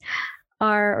 days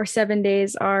or 7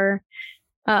 days are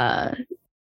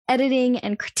editing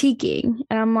and critiquing.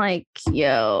 And I'm like,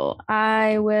 yo,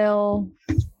 I will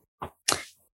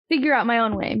figure out my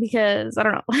own way because I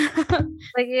don't know.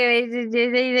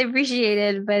 They appreciate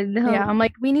it, but no. Yeah, I'm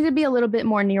like, we need to be a little bit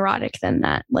more neurotic than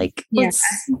that. Like, let's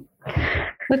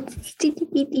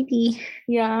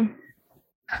yeah.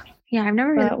 Yeah, I've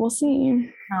never but we'll see.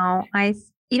 No,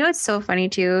 what's so funny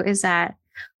too is that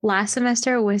last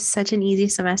semester was such an easy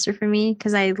semester for me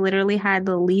because I literally had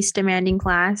the least demanding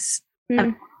class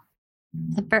ever.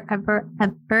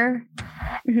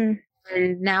 Mm-hmm.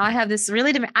 And now I have this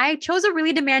really I chose a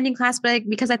really demanding class, but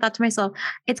because I thought to myself,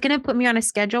 it's going to put me on a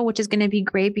schedule, which is going to be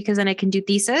great because then I can do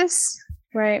thesis.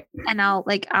 Right. And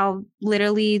I'll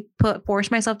literally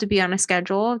force myself to be on a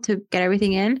schedule to get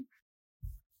everything in.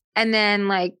 And then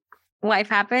life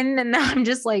happened. And now I'm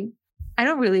just like,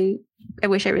 I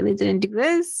wish I really didn't do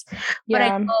this.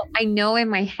 Yeah. But I know in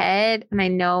my head and I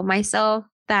know myself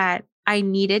that I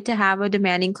needed to have a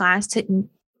demanding class to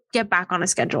get back on a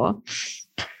schedule.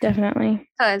 Definitely.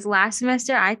 Because last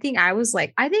semester, I think I was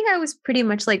pretty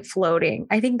much floating.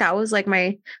 I think that was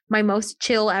my most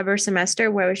chill ever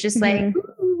semester where it was just I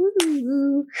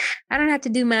don't have to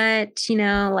do much,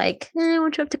 I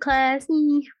won't show up to class.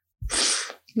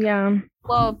 Yeah.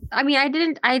 Well, I mean,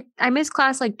 I missed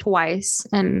class twice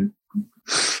and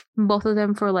both of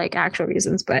them for actual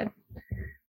reasons, but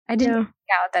I didn't think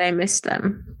out that I missed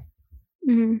them.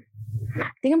 Mm-hmm.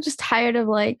 I think I'm just tired of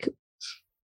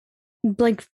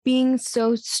being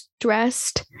so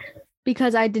stressed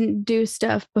because I didn't do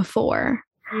stuff before.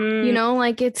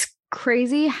 It's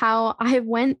crazy how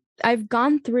I've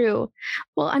gone through.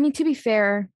 Well, I mean, to be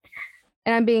fair,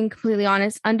 and I'm being completely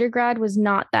honest, undergrad was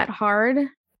not that hard.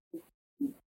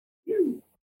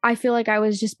 I feel like I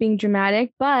was just being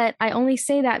dramatic, but I only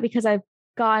say that because I've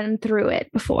gone through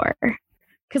it before.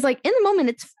 Because in the moment,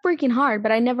 it's freaking hard,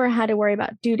 but I never had to worry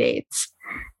about due dates.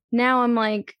 Now I'm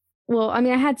like, well, I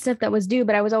mean, I had stuff that was due,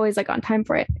 but I was always on time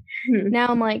for it. Now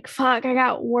I'm like, fuck, I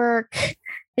got work.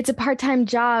 It's a part-time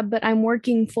job, but I'm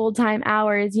working full-time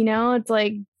hours, It's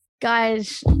like,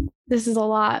 guys, this is a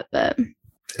lot, but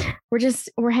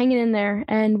we're hanging in there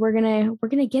and we're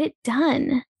gonna get it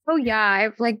done. Oh yeah.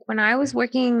 When I was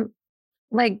working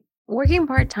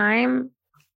part-time,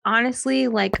 honestly,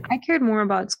 I cared more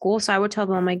about school. So I would tell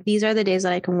them these are the days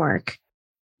that I can work.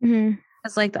 Mm-hmm.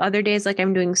 It's the other days,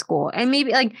 I'm doing school and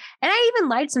maybe and I even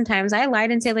lied sometimes. I lied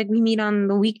and say we meet on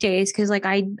the weekdays. Cause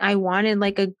I wanted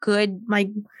a good,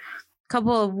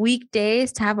 couple of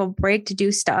weekdays to have a break to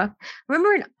do stuff.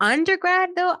 Remember in undergrad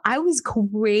though, I was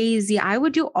crazy. I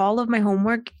would do all of my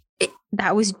homework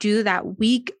that was due that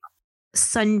week,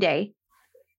 Sunday,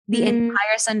 the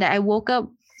entire Sunday. I woke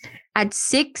up at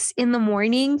 6 in the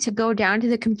morning to go down to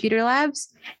the computer labs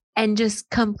and just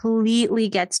completely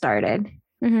get started.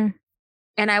 Mm-hmm.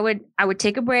 And I would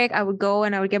take a break. I would go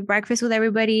and I would get breakfast with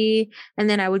everybody. And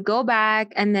then I would go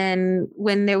back. And then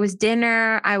when there was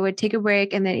dinner, I would take a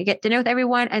break and then get dinner with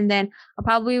everyone. And then I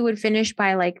probably would finish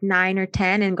by like 9 or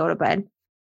 10 and go to bed.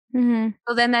 Mm-hmm.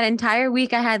 So then that entire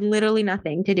week, I had literally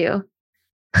nothing to do.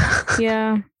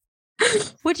 Yeah.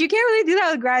 Which you can't really do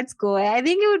that with grad school. I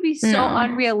think it would be so No.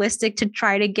 unrealistic to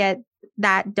try to get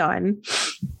that done.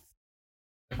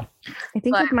 I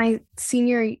think with my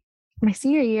senior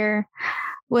year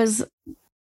was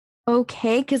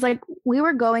okay because like we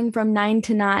were going from 9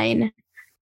 to 9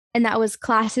 and that was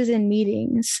classes and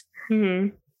meetings.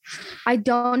 Mm-hmm. I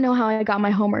don't know how I got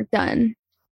my homework done,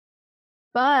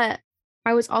 but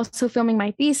I was also filming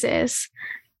my thesis.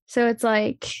 So it's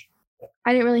like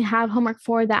I didn't really have homework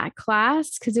for that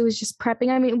class because it was just prepping.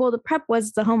 I mean, well, the prep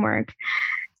was the homework.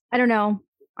 I don't know.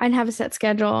 I didn't have a set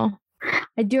schedule.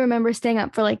 I do remember staying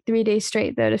up for like 3 days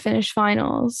straight though to finish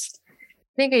finals.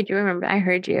 I think I do remember. I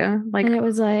heard you. Like, and it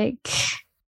was like,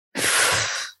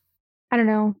 I don't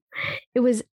know. It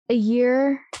was a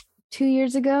year, 2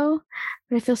 years ago,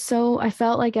 but I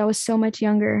felt like I was so much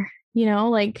younger, you know,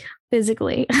 like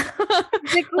physically.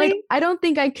 Like, I don't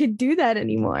think I could do that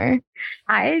anymore.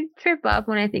 I trip up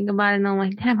when I think about it and I'm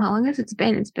like, damn, how long has it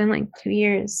been? It's been like 2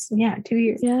 years. Yeah, 2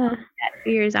 years. Yeah.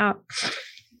 2 years out.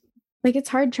 Like it's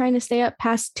hard trying to stay up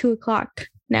past 2 o'clock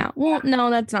now. Well, no,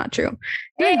 that's not true.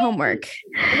 Doing homework.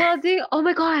 Well, dude, oh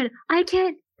my God. I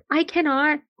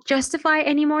cannot justify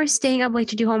anymore staying up late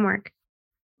to do homework.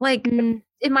 Like in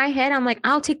my head, I'm like,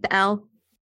 I'll take the L.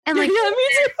 And like, Yeah, me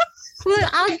too.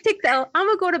 Look, I'll take the L. I'm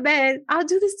gonna go to bed. I'll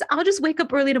do this. I'll just wake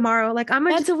up early tomorrow. Like I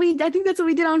think that's what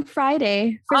we did on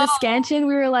Friday for the scansion.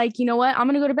 We were like, you know what? I'm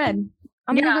gonna go to bed.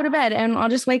 I'm gonna go to bed and I'll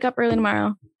just wake up early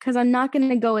tomorrow because I'm not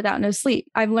gonna go without no sleep.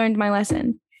 I've learned my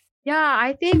lesson. Yeah,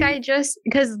 I think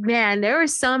because man, there were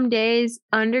some days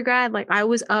undergrad, like I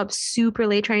was up super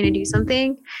late trying to do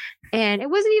something and it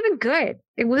wasn't even good.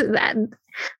 It was that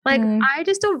like,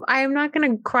 I'm not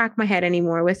going to crack my head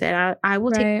anymore with it. I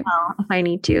will take it out if I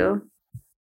need to.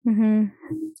 Mm-hmm.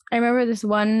 I remember this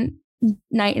one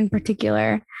night in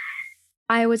particular,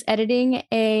 I was editing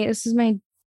at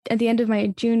the end of my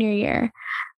junior year,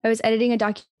 I was editing a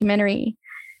documentary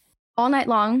all night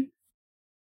long.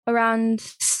 Around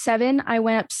 7 a.m. I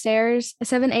went upstairs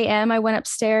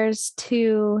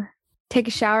to take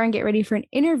a shower and get ready for an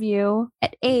interview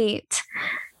at 8.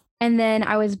 And then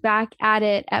I was back at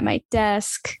it at my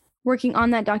desk working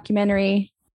on that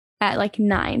documentary at like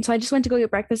 9. So I just went to go get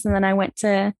breakfast and then I went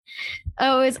to, it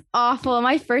was awful.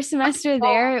 My first semester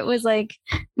there, it was like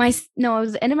it was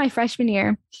the end of my freshman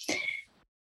year.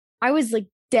 I was like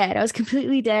dead. I was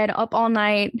completely dead, up all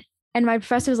night. And my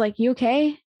professor was like, "You okay?"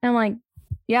 And I'm like,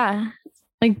 "Yeah,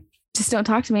 like just don't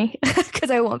talk to me because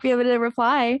I won't be able to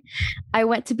reply." I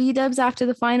went to B-dubs after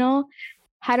the final,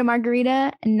 had a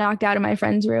margarita, and knocked out of my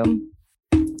friend's room.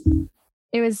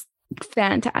 It was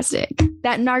fantastic.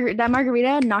 That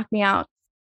margarita knocked me out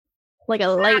like a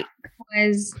light.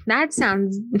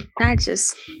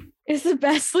 It's the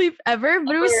best sleep ever,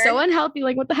 but it was so unhealthy.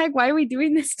 Like, what the heck? Why are we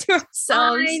doing this to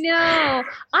ourselves? I know.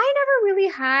 I never really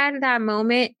had that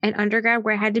moment in undergrad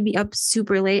where I had to be up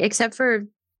super late, except for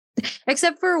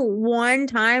one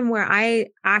time where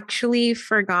I actually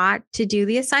forgot to do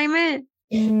the assignment.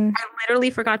 I literally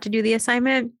forgot to do the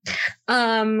assignment.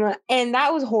 And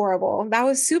that was horrible. That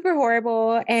was super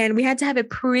horrible. And we had to have it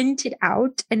printed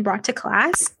out and brought to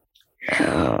class.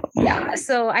 Oh. Yeah.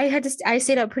 So I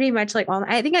stayed up pretty much like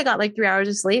I think I got like 3 hours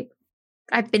of sleep.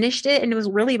 I finished it and it was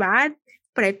really bad,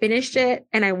 but I finished it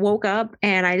and I woke up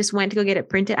and I just went to go get it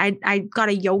printed. I got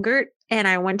a yogurt and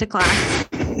I went to class.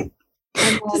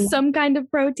 Some kind of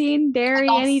protein, dairy,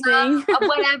 anything.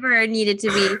 Whatever it needed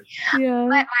to be. Yeah.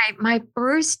 But my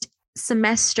first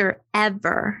semester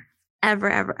ever.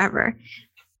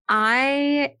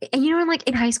 And you know, like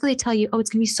in high school, they tell you, "Oh, it's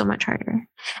gonna be so much harder,"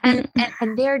 and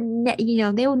they'll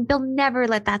never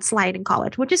let that slide in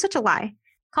college, which is such a lie.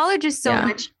 College is so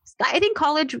much. I think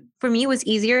college for me was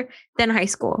easier than high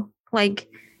school. Like,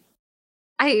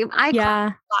 I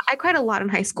cried a lot in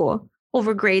high school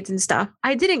over grades and stuff.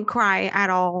 I didn't cry at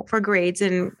all for grades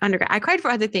in undergrad. I cried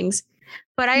for other things,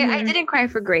 but I didn't cry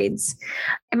for grades.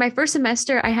 In my first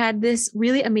semester, I had this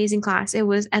really amazing class. It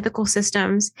was ethical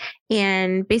systems.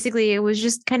 And basically it was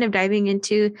just kind of diving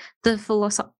into the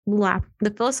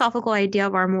philosophical idea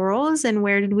of our morals and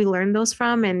where did we learn those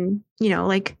from? And, you know,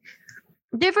 like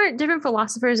different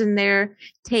philosophers and their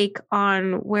take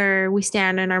on where we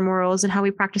stand in our morals and how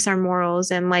we practice our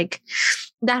morals. And like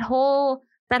that whole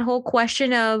that whole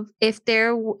question of if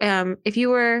you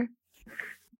were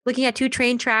looking at two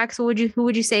train tracks, who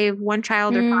would you save, one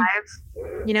child or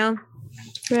five? You know?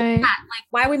 Right. Yeah, like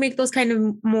why we make those kind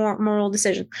of more moral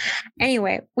decisions.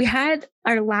 Anyway, we had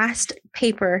our last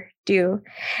paper due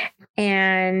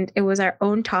and it was our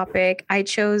own topic. I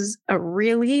chose a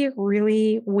really,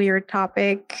 really weird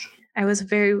topic. I'm a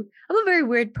very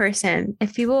weird person. I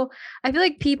feel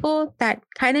like people that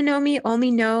kind of know me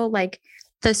only know like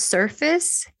the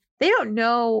surface. They don't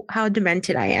know how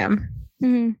demented I am.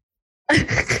 Mm-hmm.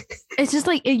 It's just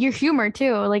like your humor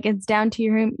too. Like it's down to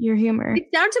your humor. It's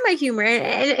down to my humor,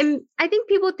 and I think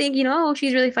people think, you know, oh,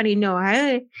 she's really funny. No,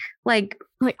 I like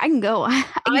I can go. I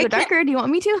can go darker. Do you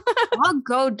want me to? I'll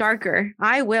go darker.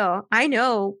 I will. I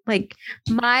know. Like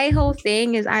my whole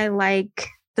thing is I like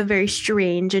the very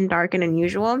strange and dark and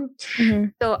unusual. Mm-hmm.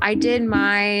 So I did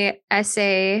my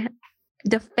essay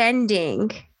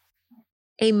defending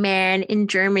a man in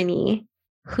Germany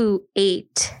who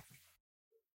ate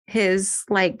his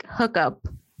like hookup.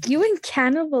 You and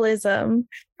cannibalism.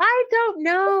 I don't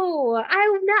know.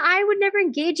 I would never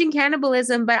engage in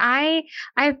cannibalism, but I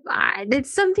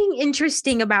it's something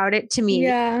interesting about it to me.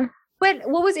 Yeah. But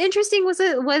what was interesting was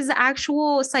the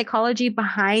actual psychology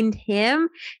behind him,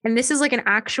 and this is like an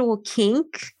actual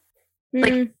kink.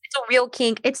 Like it's a real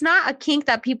kink. It's not a kink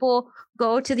that people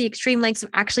go to the extreme lengths of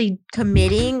actually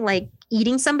committing, like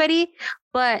eating somebody,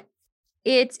 but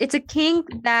it's a kink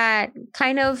that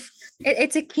kind of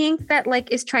it's a kink that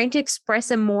like is trying to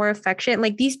express a more affection.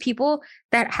 Like these people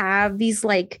that have these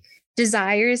like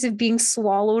desires of being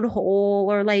swallowed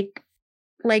whole or like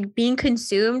being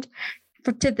consumed,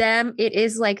 to them it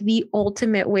is like the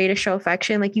ultimate way to show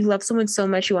affection. Like you love someone so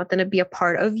much you want them to be a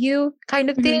part of you, kind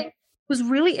of thing. It was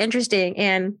really interesting,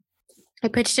 and I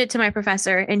pitched it to my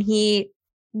professor, and he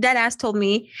dead ass told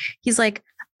me, he's like,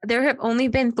 there have only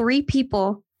been 3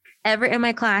 people ever in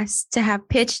my class to have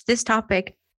pitched this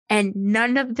topic, and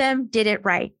none of them did it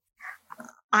right.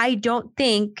 I don't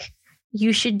think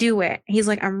you should do it. He's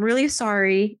like, I'm really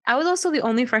sorry. I was also the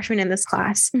only freshman in this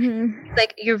class. Mm-hmm.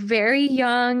 Like, you're very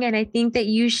young, and I think that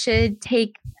you should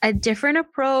take a different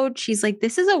approach. He's like,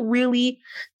 this is a really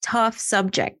tough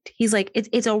subject. He's like,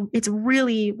 it's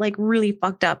really like really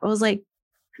fucked up. I was like,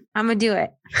 I'm gonna do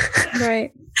it.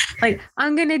 Right. Like,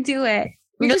 I'm gonna do it.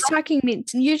 You're just talking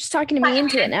to me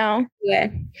into it now. Yeah.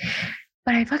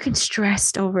 But I fucking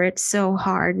stressed over it so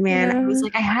hard, man. Yeah. I was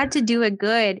like, I had to do it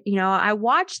good. You know, I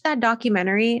watched that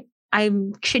documentary, I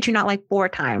shit you not, like 4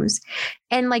 times,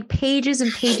 and like pages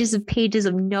and pages and pages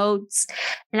of notes.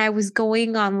 And I was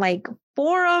going on like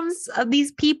forums of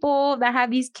these people that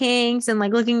have these kinks and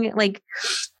like looking at like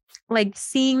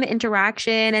seeing the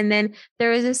interaction. And then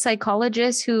there is a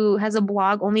psychologist who has a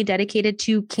blog only dedicated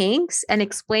to kinks and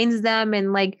explains them.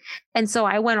 And so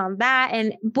I went on that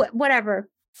and whatever.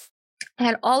 I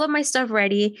had all of my stuff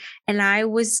ready, and I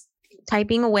was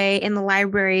typing away in the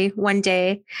library one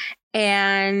day,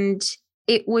 and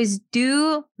it was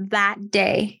due that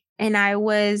day. And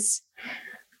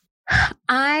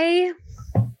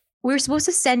we were supposed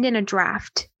to send in a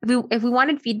draft. If we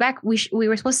wanted feedback, we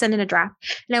were supposed to send in a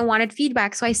draft, and I wanted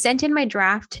feedback. So I sent in my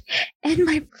draft, and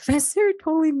my professor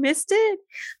totally missed it.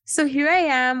 So here I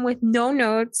am with no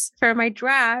notes for my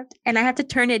draft, and I had to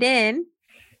turn it in.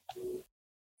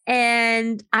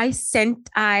 And I sent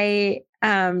him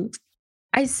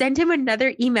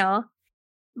another email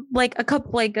like a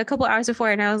couple hours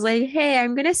before, and I was like, hey,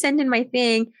 I'm going to send in my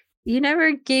thing. You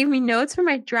never gave me notes for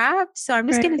my draft, so I'm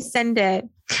just going to send it.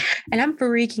 And I'm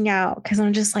freaking out because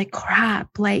I'm just like,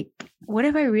 crap, like, what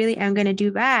if I really am going to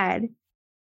do bad?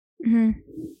 Mm-hmm.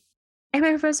 And my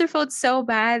professor felt so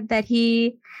bad that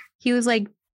he was like,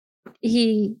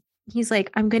 he's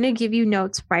like, I'm going to give you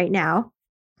notes right now.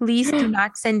 Please do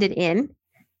not send it in.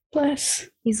 Bless.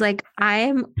 He's like, I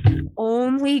am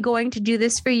only going to do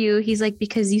this for you. He's like,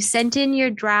 because you sent in your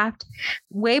draft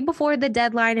way before the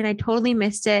deadline and I totally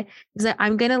missed it. He's like,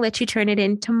 I'm going to let you turn it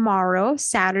in tomorrow,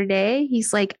 Saturday.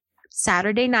 He's like,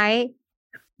 Saturday night.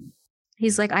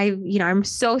 He's like, I'm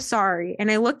so sorry. And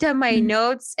I looked at my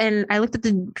notes, and I looked at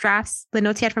the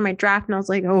notes he had for my draft, and I was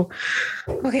like, oh,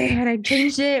 okay. And I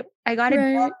changed it. I got it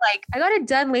done, I got it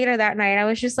done later that night. I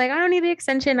was just like, I don't need the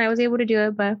extension. I was able to do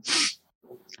it, but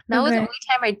that was the only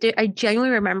time I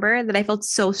genuinely remember that I felt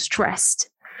so stressed,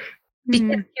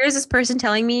 because here's this person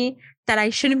telling me that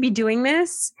I shouldn't be doing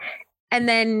this, and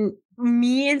then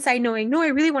me inside knowing, no, I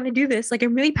really want to do this. Like,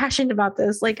 I'm really passionate about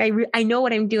this. Like, I know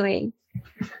what I'm doing.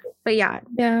 But yeah.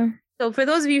 So for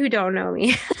those of you who don't know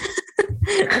me,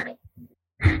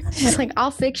 it's like,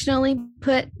 I'll fictionally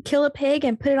kill a pig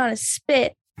and put it on a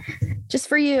spit just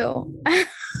for you.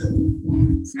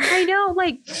 I know,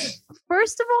 like,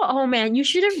 first of all, oh man, you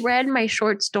should have read my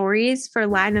short stories for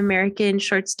Latin American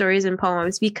short stories and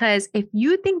poems, because if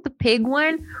you think the pig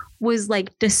one was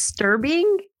like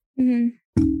disturbing,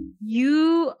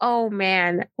 oh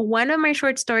man, one of my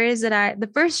short stories the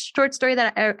first short story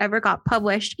that I ever got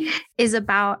published is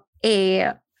about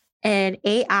an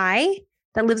AI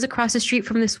that lives across the street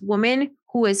from this woman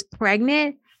who is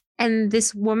pregnant. And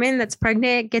this woman that's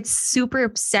pregnant gets super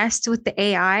obsessed with the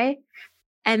AI.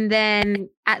 And then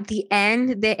at the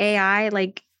end, the AI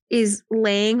like is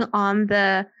laying on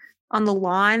the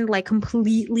lawn, like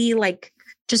completely like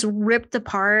just ripped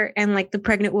apart. And like the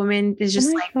pregnant woman is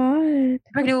just the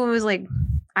pregnant woman was like,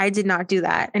 I did not do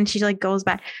that. And she like goes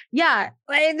back. Yeah.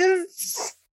 Like,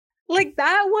 like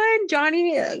that one,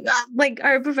 Johnny, like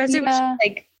our professor was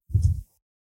like,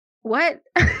 what?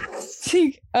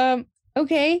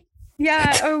 Okay.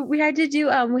 Yeah, or we had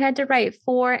to write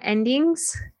 4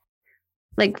 endings,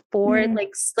 like 4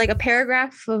 like a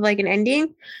paragraph of like an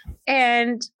ending.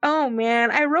 And oh man,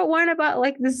 I wrote one about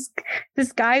like this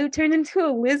guy who turned into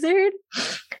a lizard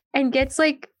and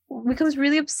becomes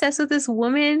really obsessed with this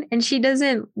woman, and she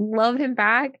doesn't love him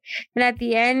back. And at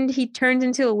the end, he turns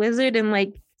into a lizard and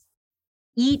like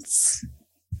eats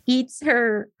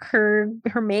her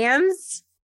mans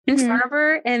in front of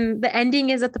her. And the ending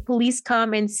is that the police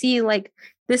come and see like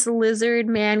this lizard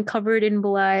man covered in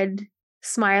blood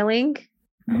smiling.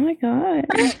 Oh my god.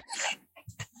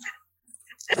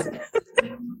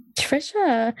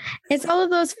 Trisha, it's all of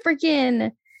those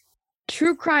freaking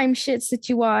true crime shits that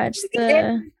you watch.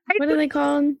 What are they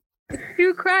called?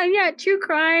 True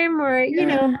crime, or you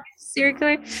know, serial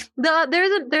killer.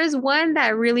 There's one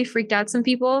that really freaked out some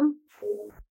people.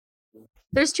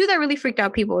 There's 2 that really freaked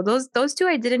out people. Those 2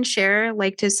 I didn't share,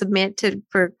 like to submit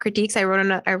for critiques. I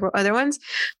wrote other ones,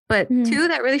 but 2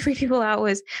 that really freaked people out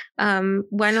was one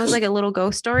was like a little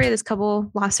ghost story. This couple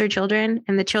lost their children,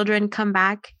 and the children come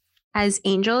back as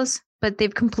angels, but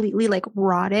they've completely like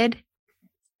rotted.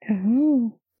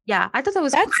 Oh. Yeah, I thought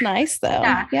that's cool. Nice though.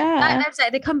 Yeah.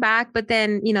 They come back, but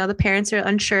then you know the parents are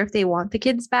unsure if they want the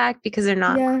kids back because they're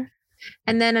not. Yeah.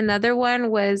 And then another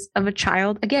one was of a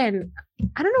child. Again,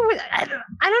 I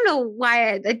don't know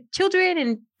why children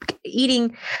and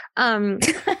eating. But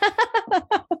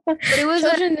it was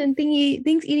children and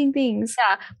things eating things.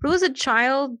 Yeah, but it was a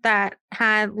child that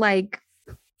had like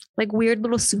weird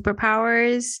little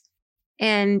superpowers,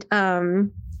 and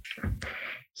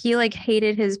he like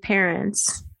hated his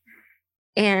parents,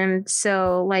 and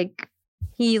so like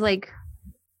he like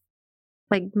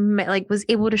was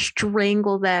able to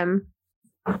strangle them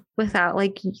without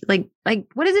like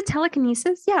what is it,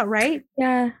 telekinesis? Yeah, right?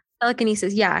 Yeah,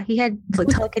 telekinesis. Yeah, he had like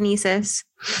telekinesis.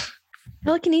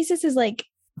 Telekinesis is like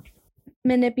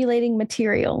manipulating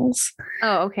materials.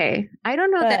 Oh, okay. I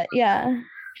don't know that. Yeah,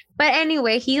 but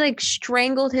anyway, he like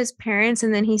strangled his parents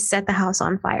and then he set the house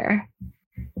on fire.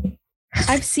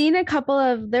 I've seen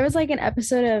there was like an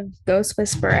episode of Ghost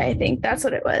Whisperer. I think that's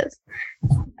what it was.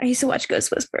 I used to watch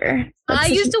Ghost Whisperer. I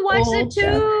used to watch it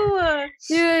too.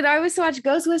 Dude, I used to watch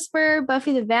Ghost Whisperer,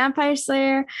 Buffy the Vampire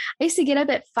Slayer. I used to get up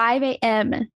at 5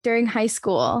 a.m. during high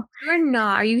school. You're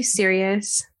not. Are you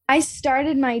serious? I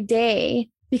started my day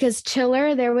because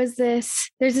Chiller, there's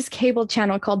this cable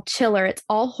channel called Chiller. It's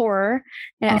all horror.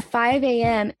 And at 5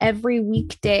 a.m. every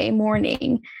weekday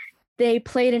morning, they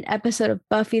played an episode of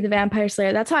Buffy the Vampire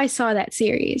Slayer. That's how I saw that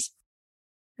series.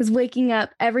 I was waking up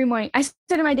every morning. I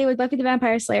started my day with Buffy the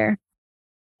Vampire Slayer.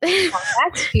 Oh,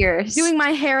 that's fierce. Doing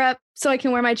my hair up so I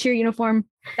can wear my cheer uniform.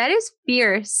 That is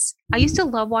fierce. I used to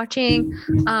love watching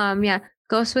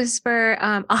Ghost Whisperer,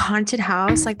 A Haunted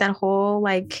House, like that whole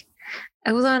like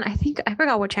it was on, I think I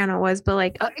forgot what channel it was, but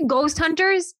like Ghost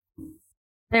Hunters. I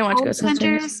didn't watch Ghost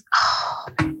Hunters. Oh.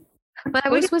 But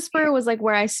Ghost Whisperer was like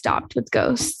where I stopped with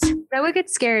ghosts. I would get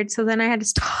scared, so then I had to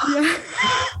stop.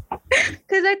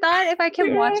 Because I thought if I kept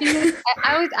watching this,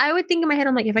 I would think in my head,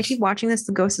 I'm like, if I keep watching this,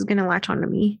 the ghost is gonna latch onto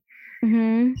me.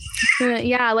 Mm-hmm.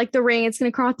 Yeah, like The Ring, it's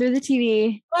gonna crawl through the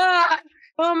TV.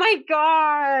 Oh my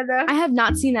god! I have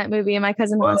not seen that movie, and my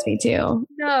cousin wants me to.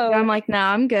 No, I'm like, no,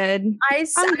 I'm good.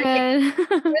 I'm good.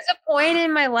 There's a point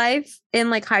in my life in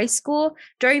like high school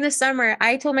during the summer.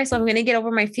 I told myself I'm gonna get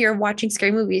over my fear of watching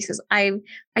scary movies because I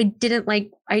don't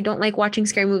like watching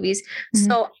scary movies. Mm-hmm.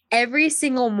 So every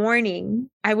single morning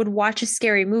I would watch a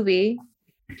scary movie.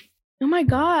 Oh my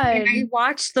god! And I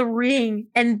watched The Ring,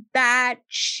 and that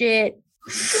shit.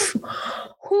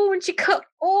 When she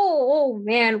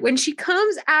when she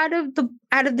comes out of the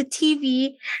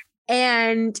TV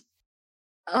and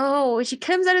she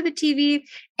comes out of the TV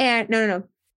and no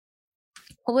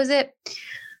what was it?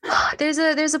 There's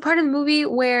a part of the movie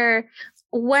where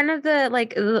one of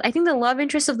the I think the love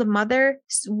interest of the mother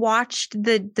watched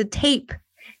the tape,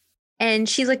 and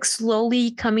she's like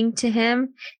slowly coming to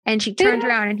him, and she turns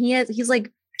around and he's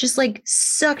like just like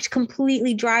sucked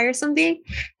completely dry or something,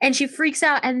 and she freaks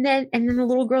out, and then the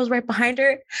little girl's right behind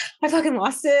her. I fucking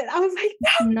lost it. I was like,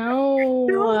 no.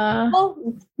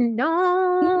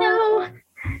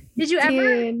 Did you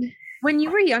ever, when you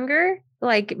were younger,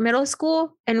 like middle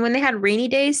school, and when they had rainy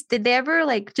days, did they ever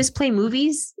like just play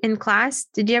movies in class?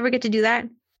 Did you ever get to do that?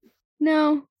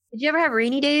 No. Did you ever have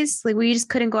rainy days like where you just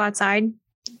couldn't go outside?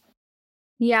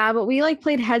 Yeah, but we like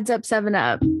played Heads Up 7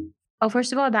 Up. Oh,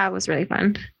 first of all, that was really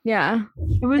fun. Yeah.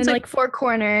 It was like 4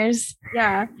 corners.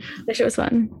 Yeah. That shit was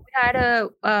fun. We had a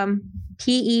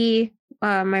PE,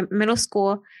 my middle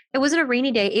school. It wasn't a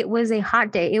rainy day. It was a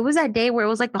hot day. It was that day where it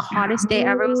was like the hottest day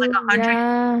ever. It was like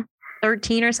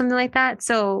 113 or something like that.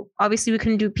 So obviously we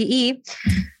couldn't do PE.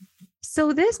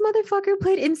 So this motherfucker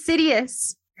played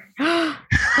Insidious. But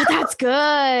that's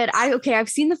good. I've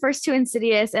seen the first 2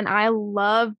 Insidious and I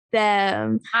love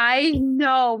them. I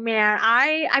know, man.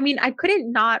 I mean, I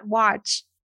couldn't not watch.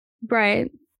 Right.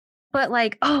 But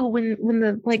like, oh, when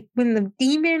the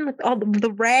demon with all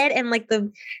the red and like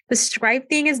the stripe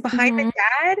thing is behind the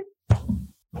dad,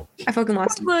 I fucking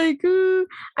lost him. Like,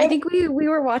 I think we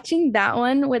were watching that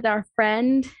one with our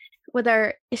friend,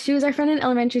 she was our friend in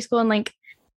elementary school, and like,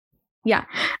 yeah,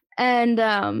 and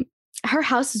her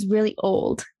house is really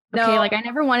old. Okay, like I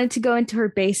never wanted to go into her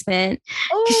basement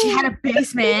because she had a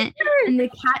basement and the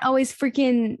cat always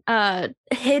freaking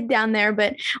hid down there.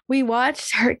 But we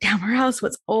watched her. Damn, her house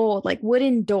was old, like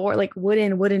wooden doors.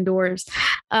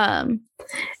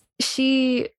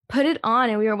 She put it on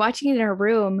and we were watching it in her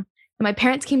room. And my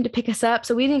parents came to pick us up,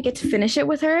 so we didn't get to finish it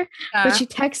with her. But she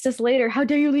texted us later, "How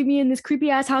dare you leave me in this creepy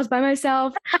ass house by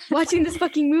myself watching this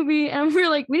fucking movie?" And we were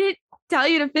like, "We didn't tell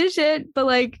you to finish it, but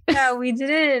like, yeah, we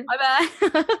didn't." My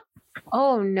bad.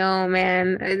 Oh no,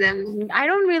 man! I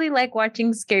don't really like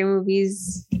watching scary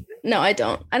movies. No, I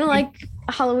don't. I don't like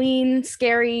Halloween,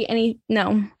 scary,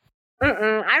 no.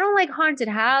 I don't like haunted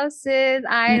houses.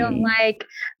 I don't like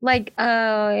it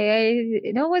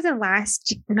wasn't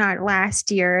not last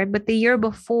year, but the year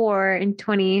before in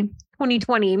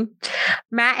 2020,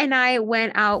 Matt and I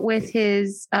went out with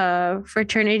his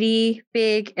fraternity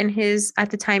big and his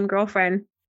at the time girlfriend.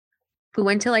 We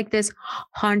went to like this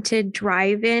haunted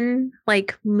drive-in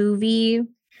like movie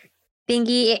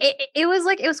thingy. It was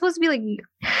supposed to be like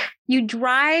you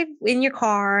drive in your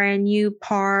car and you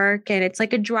park and it's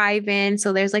like a drive-in.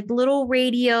 So there's like little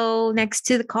radio next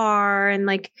to the car and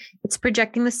like it's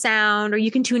projecting the sound, or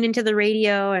you can tune into the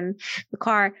radio and the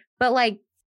car. But like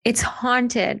it's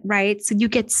haunted, right? So you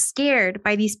get scared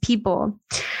by these people.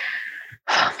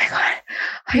 Oh my God.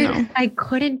 I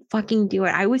couldn't fucking do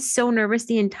it. I was so nervous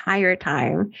the entire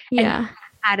time. Yeah. And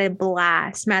had a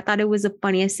blast. Matt thought it was the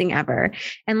funniest thing ever.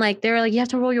 And like, they were like, you have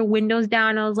to roll your windows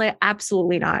down. I was like,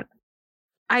 absolutely not.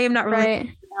 I am not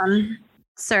rolling down,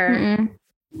 sir.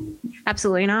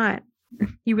 Absolutely not.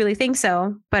 You really think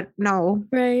so? But no.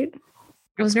 Right.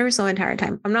 I was nervous the entire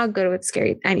time. I'm not good with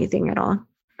scary anything at all.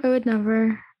 I would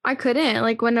never. I couldn't.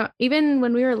 Like even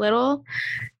when we were little,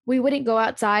 we wouldn't go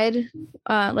outside.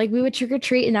 Like we would trick or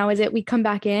treat and that was it. We'd come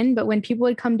back in. But when people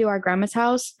would come to our grandma's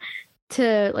house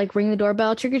to like ring the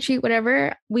doorbell, trick or treat,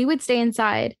 whatever, we would stay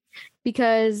inside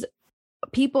because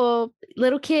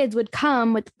little kids would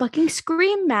come with fucking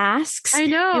scream masks. I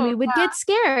know. And we would get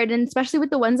scared. And especially with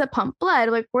the ones that pump blood.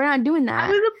 Like, we're not doing that. I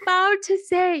was about to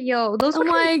say, yo, those were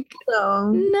like,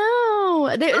 cool.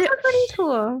 No. Those were pretty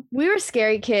cool. We were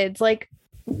scary kids. Like,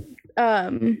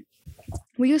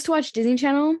 we used to watch Disney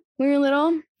Channel when we were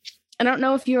little. I don't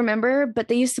know if you remember, but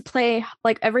they used to play,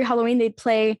 like every Halloween, they'd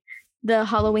play the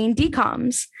Halloween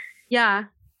DComs. Yeah.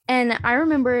 And I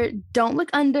remember Don't Look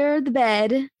Under the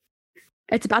Bed.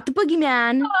 It's about the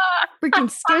boogeyman.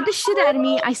 Freaking scared the shit out of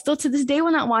me. I still to this day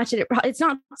will not watch it. It's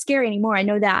not scary anymore. I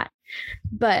know that.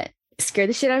 But it scared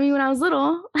the shit out of me when I was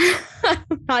little.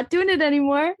 I'm not doing it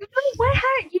anymore.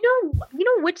 You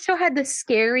know which show had the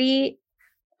scary,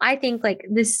 I think like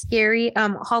the scary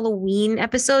Halloween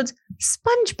episodes?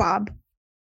 SpongeBob.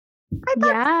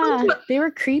 Yeah, they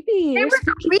were creepy. They were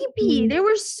creepy. They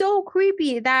were so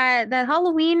creepy. That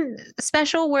Halloween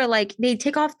special where like they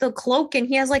take off the cloak and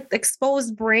he has like the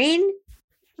exposed brain.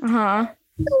 So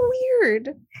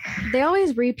weird. They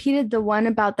always repeated the one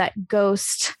about that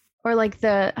ghost or like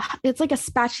it's like a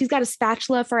spatula. She's got a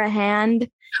spatula for a hand.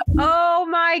 Oh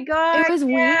my God. It was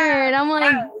weird. I'm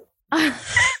like,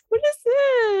 what is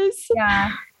this?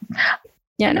 Yeah.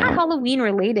 Yeah, not Halloween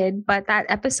related, but that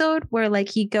episode where like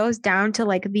he goes down to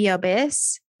like the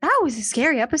abyss, that was a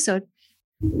scary episode.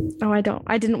 Oh, I don't.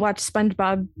 I didn't watch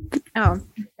SpongeBob Oh,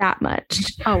 that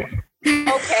much. oh,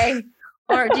 okay.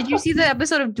 Or did you see the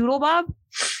episode of Doodle Bob?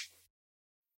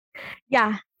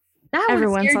 Yeah, That one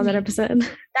everyone scared saw that me. episode.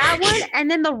 That one,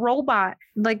 and then the robot,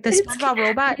 like the SpongeBob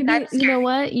robot. Maybe, you know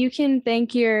what? You can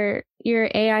thank your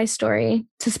AI story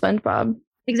to SpongeBob.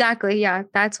 Exactly. Yeah,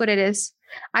 that's what it is.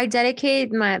 I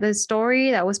dedicate the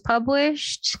story that was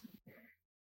published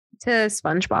to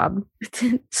SpongeBob.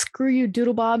 Screw you,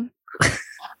 Doodle Bob.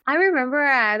 I remember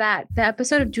that the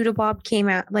episode of Doodle Bob came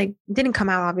out, like didn't come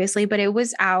out obviously, but it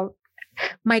was out.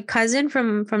 My cousin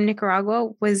from Nicaragua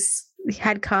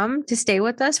had come to stay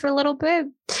with us for a little bit,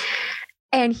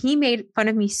 and he made fun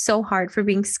of me so hard for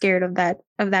being scared of that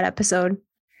episode.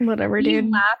 Whatever, He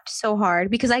dude. laughed so hard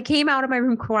because I came out of my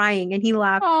room crying, and he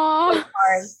laughed so Aw,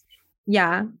 hard.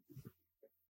 Yeah,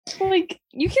 like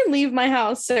you can leave my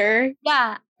house, sir.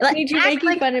 yeah. Like Need you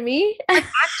making fun of me?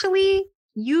 actually,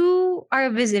 you are a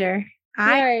visitor.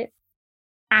 I Right.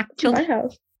 actually, My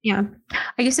house. yeah.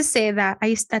 I used to say that.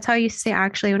 That's how I used to say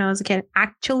actually when I was a kid.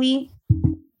 Actually,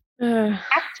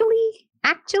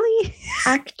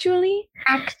 Actually,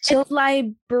 it's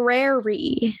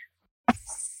library.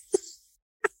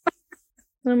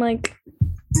 I'm like,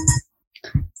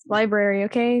 library,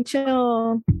 okay?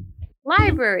 Chill.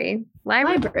 library.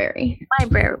 Library.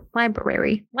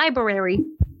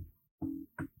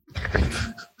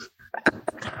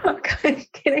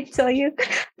 Can I tell you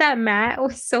that Matt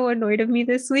was so annoyed of me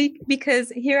this week because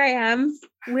here I am,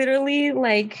 literally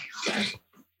like,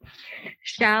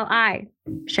 shall I?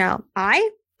 I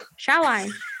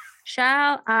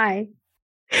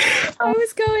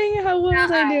was going, what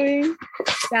was I doing?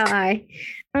 Shall I?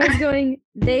 I was going,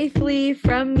 they flee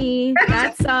from me.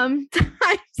 That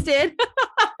sometimes did.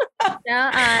 Shall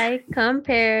I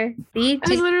compare the I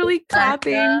was literally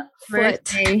clapping foot.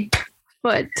 birthday?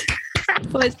 Foot.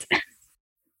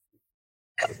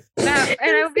 And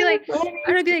I would be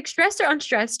like, stressed or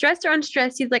unstressed? Stressed or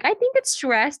unstressed? He's like, I think it's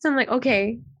stressed. I'm like,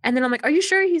 okay. And then I'm like, are you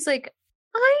sure? He's like,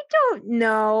 I don't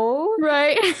know.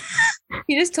 Right.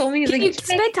 He just told me, he's Can like, you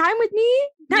spend time with me?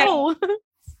 No.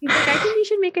 he's like, I think you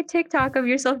should make a TikTok of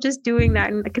yourself just doing that.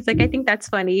 And because like, I think that's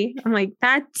funny. I'm like,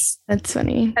 that's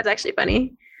funny. That's actually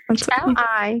funny. That's funny.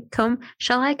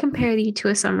 Shall I compare thee to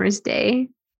a summer's day?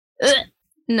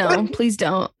 No, please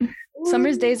don't.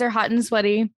 Summer's days are hot and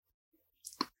sweaty.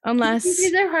 Unless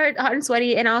These are hot and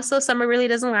sweaty, and also summer really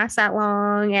doesn't last that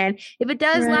long. And if it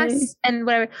does last, and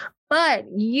whatever, but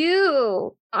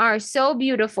you are so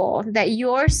beautiful that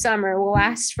your summer will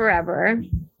last forever.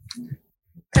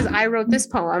 Because I wrote this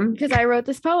poem.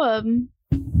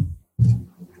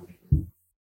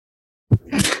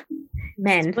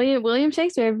 Men. William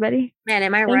Shakespeare, everybody. Man,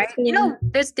 am I Thanks, right? You William. know,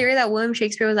 there's theory that William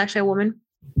Shakespeare was actually a woman.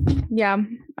 Yeah,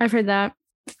 I've heard that.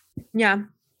 Yeah.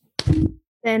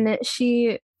 And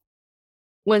she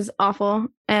was awful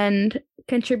and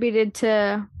contributed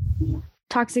to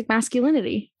toxic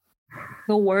masculinity.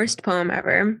 The worst poem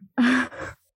ever.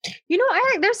 You know,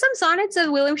 there's some sonnets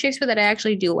of William Shakespeare that I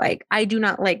actually do like. I do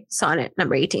not like sonnet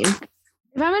number 18. If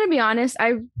I'm going to be honest,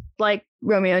 I like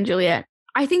Romeo and Juliet.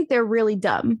 I think they're really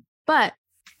dumb, but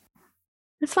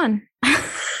it's fun.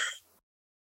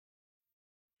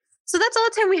 So that's all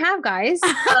the time we have, guys.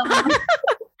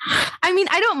 I mean,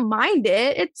 I don't mind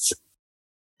it. It's,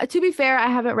 to be fair, I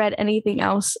haven't read anything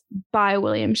else by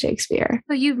William Shakespeare.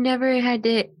 So you've never had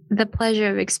the pleasure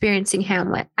of experiencing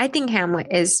Hamlet. I think Hamlet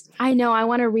is. I know. I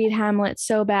want to read Hamlet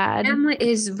so bad. Hamlet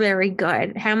is very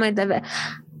good. Hamlet, the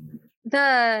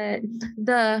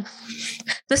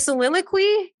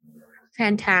soliloquy,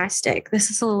 fantastic.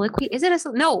 This is soliloquy. Is it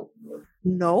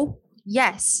no?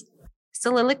 Yes,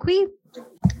 soliloquy.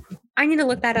 I need to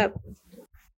look that up.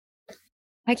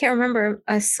 I can't remember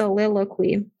a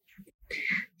soliloquy.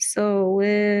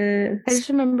 I just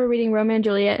remember reading Romeo and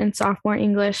Juliet in sophomore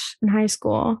English in high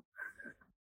school.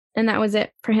 And that was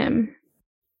it for him.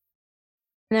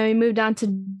 And then we moved on to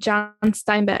John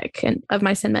Steinbeck and Of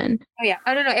Mice and Men. Oh yeah.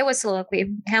 Oh no, it was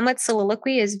soliloquy. Hamlet's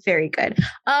soliloquy is very good.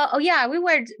 Oh yeah, we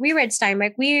read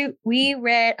Steinbeck. We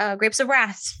read Grapes of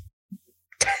Wrath.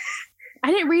 I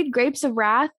didn't read Grapes of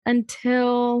Wrath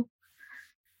until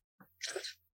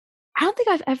I don't think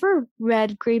I've ever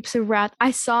read Grapes of Wrath.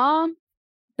 I saw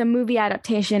the movie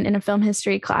adaptation in a film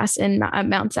history class in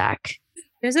Mount Sac.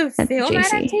 There's a film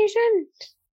adaptation?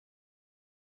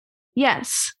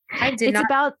 Yes. I did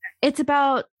not. It's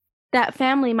about that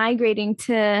family migrating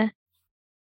to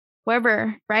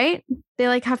wherever, right? They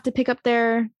like have to pick up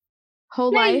their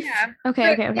whole life. Yeah.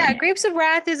 Okay. Yeah, Grapes of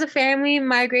Wrath is a family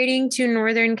migrating to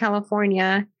Northern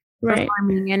California for right.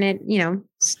 farming, and it,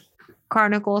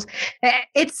 Chronicles.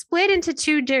 It's split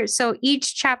into so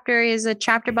each chapter is a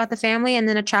chapter about the family and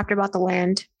then a chapter about the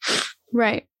land.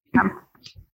 Right.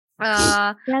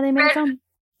 Yeah, they made a film.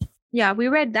 Yeah, we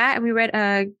read that and we read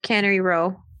Cannery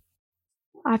Row.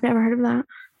 I've never heard of that.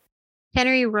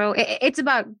 Cannery Row. It's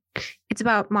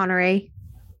about Monterey,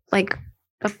 like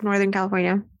up Northern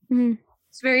California. Mm-hmm.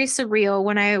 It's very surreal.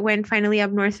 When I went finally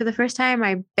up north for the first time,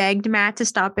 I begged Matt to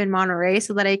stop in Monterey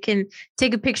so that I can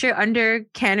take a picture under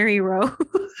Cannery Row.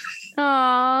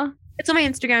 Aww. It's on my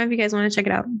Instagram if you guys want to check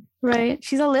it out. Right.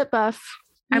 She's a lip buff.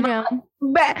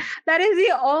 But that is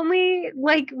the only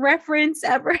like reference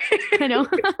ever. I know.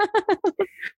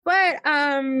 But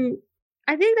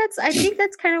I think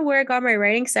that's kind of where I got my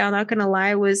writing style. Not gonna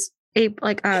lie, was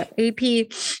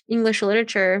AP English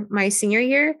literature my senior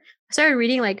year. I started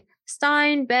reading like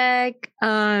Steinbeck,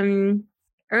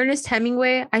 Ernest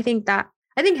Hemingway. I think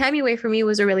Hemingway for me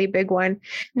was a really big one.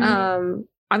 Mm-hmm.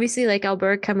 Obviously like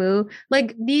Albert Camus,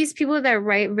 like these people that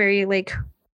write very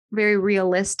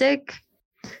realistic.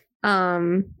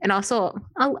 And also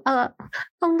a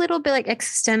little bit like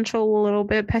existential, a little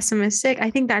bit pessimistic. I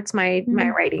think that's my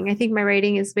writing. I think my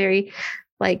writing is very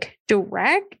like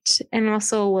direct and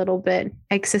also a little bit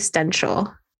existential.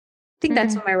 I think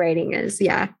that's what my writing is.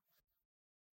 Yeah.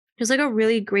 There's like a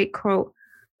really great quote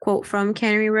from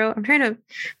Cannery Row. I'm trying to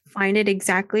find it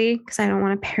exactly because I don't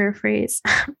want to paraphrase.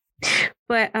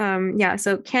 But yeah,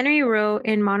 so Cannery Row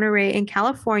in Monterey in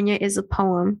California is a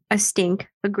poem, a stink,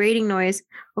 a grating noise,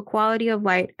 a quality of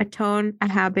light, a tone, a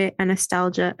habit, a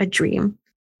nostalgia, a dream.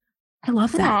 I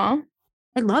love that. Aww.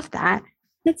 I love that.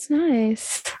 That's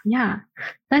nice. Yeah,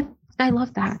 I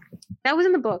love that. That was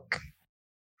in the book.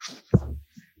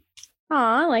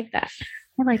 I like that.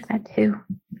 I like that too.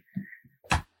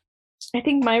 I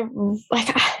think my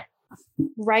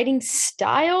writing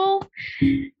style,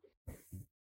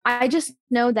 I just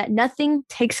know that nothing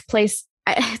takes place.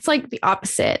 It's like the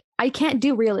opposite. I can't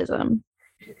do realism.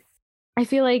 I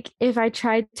feel like if I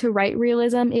try to write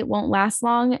realism, it won't last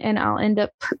long and I'll end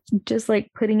up just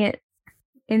like putting it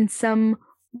in some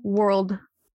world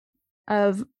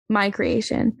of my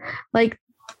creation. Like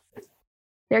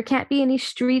there can't be any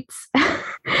streets.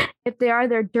 If there are,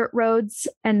 they're dirt roads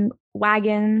and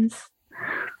wagons.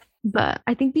 But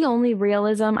I think the only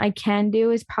realism I can do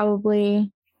is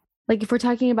probably like if we're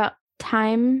talking about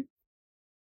time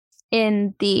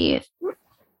in the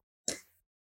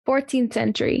 14th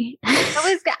century. How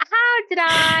did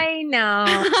I know?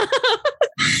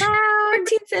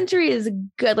 14th century is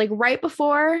good. Like right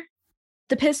before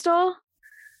the pistol.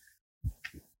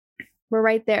 We're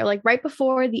right there. Like right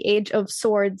before the age of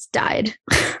swords died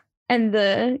and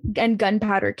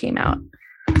gunpowder came out.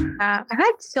 I've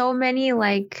had so many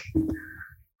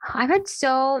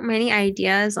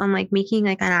ideas on like making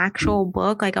like an actual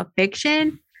book, like a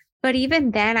fiction. But even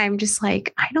then I'm just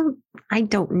like, I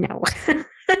don't know.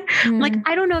 Like,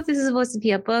 I don't know if this is supposed to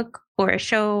be a book or a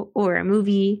show or a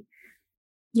movie.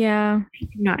 Yeah. I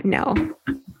do not know.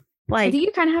 Like, I think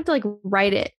you kind of have to like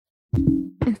write it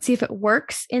and see if it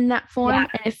works in that form. Yeah.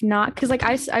 And if not, because like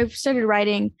I've started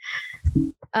writing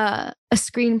a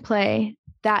screenplay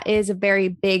that is a very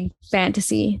big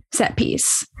fantasy set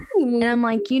piece. And I'm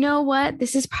like, you know what?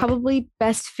 This is probably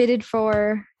best fitted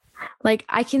for, like,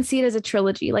 I can see it as a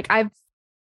trilogy. Like I've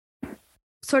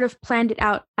sort of planned it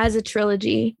out as a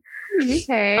trilogy.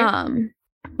 Okay.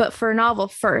 But for a novel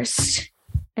first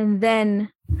and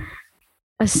then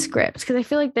a script. Because I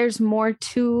feel like there's more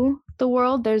to the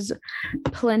world. There's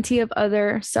plenty of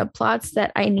other subplots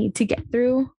that I need to get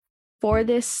through for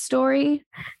this story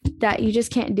that you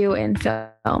just can't do in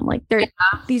film. Like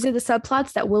these are the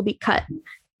subplots that will be cut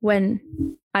when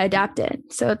I adapt it.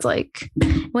 So it's like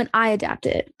when I adapt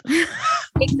it.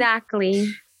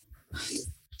 Exactly.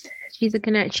 She's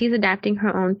adapting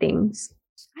her own things.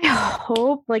 I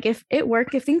hope like if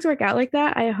things work out like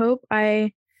that, I hope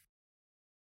I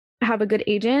have a good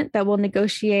agent that will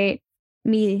negotiate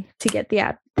me to get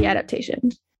the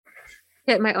adaptation.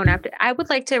 Get my own I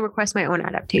would like to request my own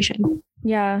adaptation.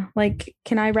 Yeah, like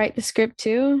can I write the script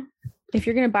too? If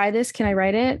you're gonna buy this, can I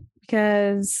write it?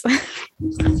 Because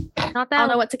not that I don't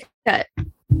know what to cut.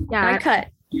 Yeah, and I cut.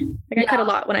 Like I cut a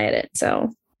lot when I edit,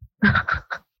 so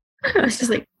it's just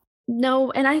like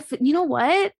no. And you know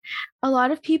what? A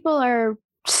lot of people are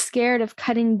scared of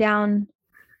cutting down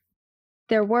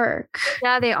their work.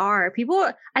 Yeah, they are.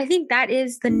 People, I think that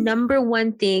is the number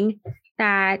one thing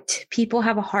that people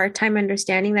have a hard time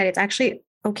understanding, that it's actually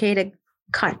okay to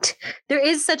cut. There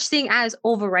is such thing as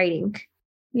overwriting.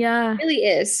 Yeah. It really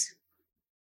is.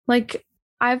 Like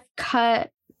I've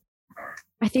cut,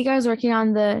 I think I was working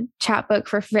on the chapbook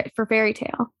for Fairy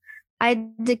Tale, I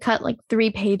had to cut like 3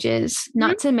 pages,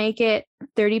 not to make it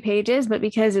 30 pages, but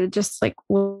because it just like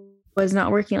was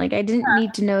not working. Like I didn't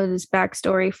need to know this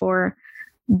backstory for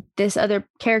this other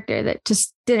character that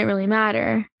just didn't really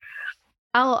matter.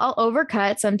 I'll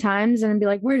overcut sometimes and be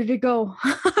like, where did it go?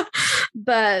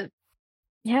 But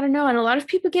yeah, I don't know. And a lot of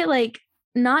people get like,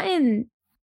 not in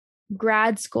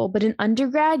grad school, but in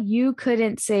undergrad, you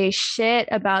couldn't say shit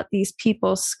about these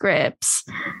people's scripts.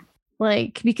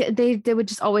 Like, because they would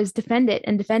just always defend it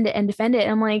and defend it and defend it.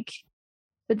 And I'm like,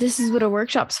 but this is what a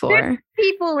workshop's for. There's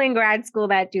people in grad school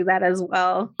that do that as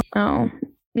well. Oh,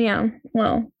 yeah.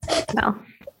 Well, no.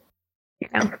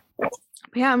 Yeah.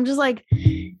 Yeah, I'm just like,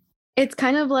 it's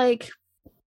kind of like,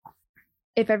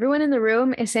 if everyone in the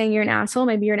room is saying you're an asshole,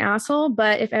 maybe you're an asshole.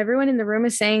 But if everyone in the room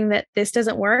is saying that this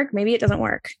doesn't work, maybe it doesn't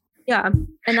work. Yeah.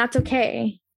 And that's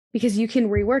okay, because you can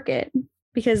rework it,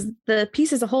 because the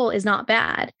piece as a whole is not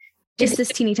bad. Just this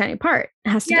teeny tiny part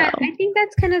has to go. I think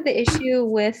that's kind of the issue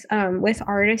with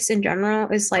artists in general,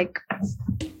 is like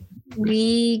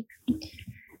we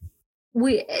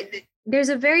there's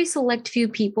a very select few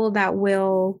people that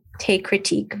will take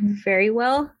critique very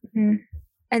well. Mm-hmm.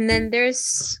 And then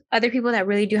there's other people that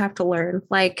really do have to learn.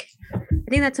 Like, I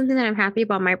think that's something that I'm happy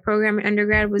about my program in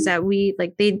undergrad, was that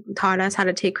they taught us how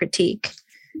to take critique,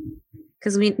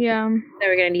 because we were going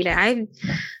to need it. I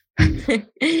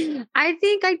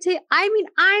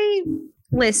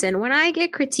listen, when I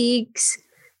get critiques,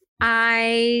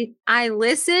 I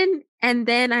listen, and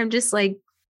then I'm just like,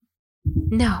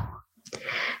 no.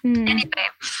 Anyway,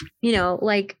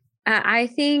 I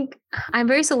think I'm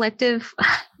very selective.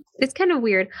 It's kind of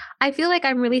weird. I feel like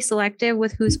I'm really selective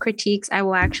with whose critiques I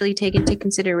will actually take into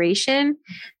consideration,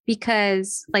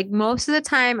 because like most of the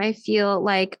time I feel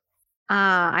like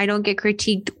I don't get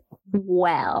critiqued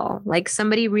well. Like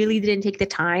somebody really didn't take the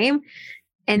time.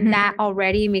 And that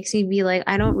already makes me be like,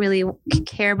 I don't really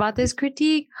care about this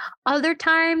critique. Other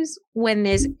times when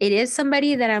it is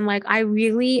somebody that I'm like, I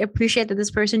really appreciate that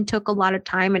this person took a lot of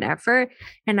time and effort,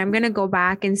 and I'm going to go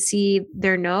back and see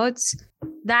their notes,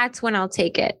 that's when I'll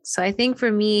take it. So I think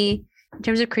for me, in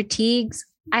terms of critiques,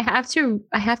 I have to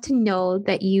know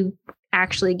that you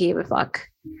actually gave a fuck.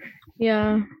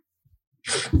 Yeah.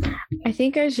 I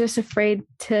think I was just afraid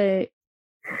to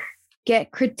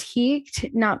get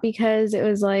critiqued, not because it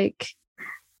was like,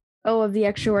 oh, of the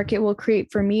extra work it will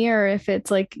create for me, or if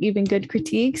it's like even good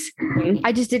critiques. Mm-hmm.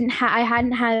 I just I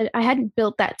hadn't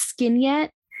built that skin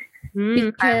yet,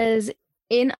 because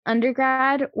in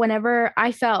undergrad, whenever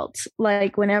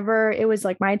it was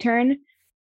like my turn,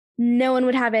 no one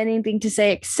would have anything to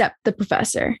say except the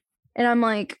professor. And I'm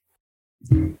like,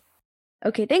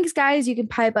 okay, thanks guys. You can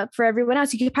pipe up for everyone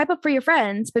else. You can pipe up for your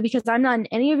friends, but because I'm not in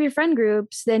any of your friend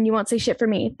groups, then you won't say shit for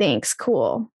me. Thanks.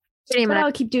 Cool. But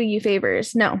I'll keep doing you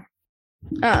favors. No.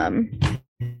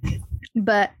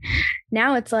 But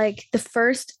now it's like the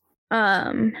first,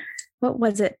 what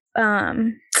was it?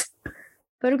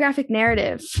 Photographic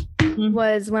narrative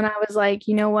was when I was like,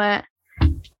 you know what?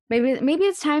 Maybe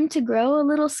it's time to grow a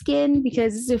little skin,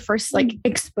 because this is the first like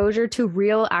exposure to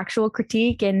real actual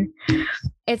critique, and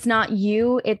it's not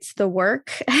you, it's the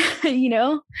work, you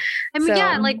know? I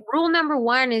mean, like rule number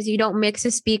 1 is you don't mix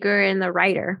a speaker and the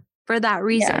writer for that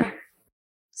reason. Yeah.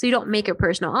 So you don't make it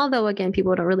personal. Although again,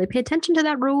 people don't really pay attention to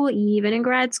that rule, even in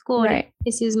grad school. Right. It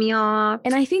pisses me off.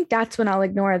 And I think that's when I'll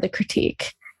ignore the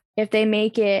critique. If they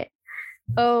make it,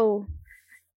 oh,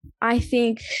 I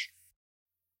think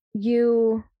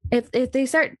you... If they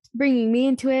start bringing me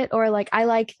into it, or like, I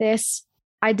like this,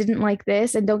 I didn't like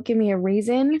this, and don't give me a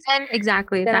reason. And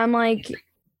exactly. Then I'm like,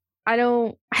 I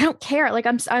don't care. Like,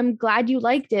 I'm glad you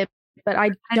liked it, but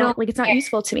I don't like, it's not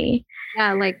useful to me.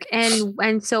 Yeah. Like,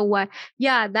 and so what?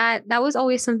 Yeah. That was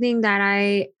always something that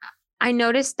I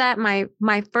noticed that my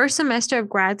first semester of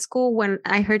grad school, when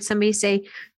I heard somebody say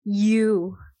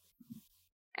you,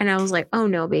 and I was like, oh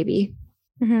no, baby.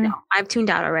 Mm-hmm. No, I've tuned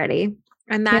out already.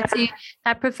 And that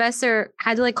professor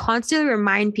had to like constantly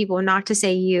remind people not to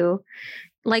say you.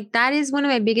 Like, that is one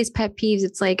of my biggest pet peeves.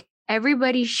 It's like,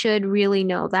 everybody should really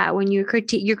know that when you're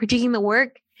critiquing the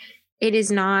work, it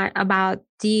is not about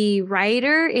the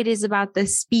writer. It is about the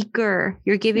speaker.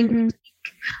 You're giving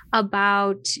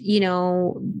about,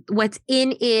 what's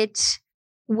in it,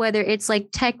 whether it's like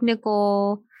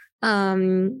technical,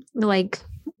 like,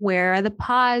 where are the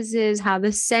pauses, how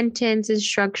the sentence is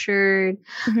structured,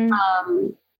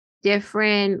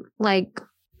 different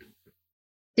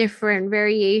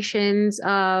variations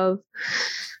of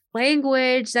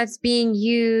language that's being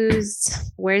used,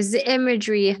 where's the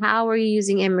imagery, how are you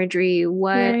using imagery,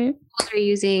 what are you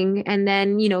using, and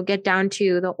then get down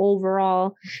to the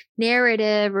overall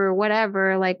narrative or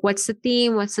whatever, like what's the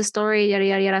theme, what's the story, yada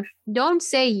yada yada. Don't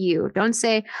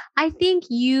say I think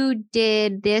you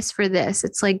did this for this.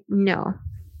 It's like, no.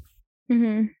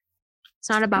 It's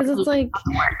not about, it's like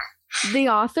the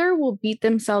author will beat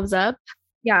themselves up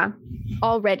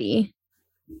already.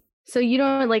 So you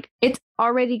don't like, it's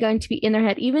already going to be in their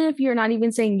head. Even if you're not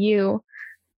even saying you,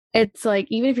 it's like,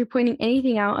 even if you're pointing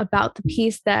anything out about the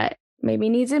piece that maybe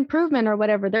needs improvement or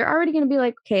whatever, they're already going to be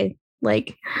like, okay,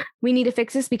 like we need to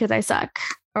fix this because I suck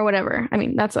or whatever. I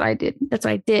mean, that's what I did. That's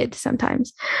what I did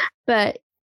sometimes. But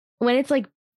when it's like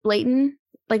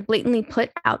blatantly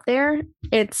put out there,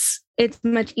 it's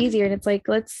much easier. And it's like,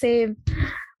 let's save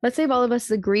all of us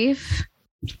the grief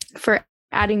for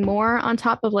adding more on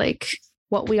top of like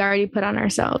what we already put on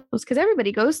ourselves, because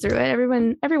everybody goes through it.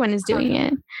 Everyone is doing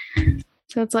it.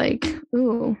 So it's like,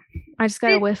 ooh, I just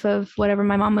got a whiff of whatever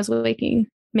my mom was making,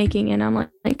 and I'm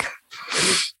like,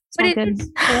 but it's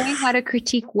knowing how to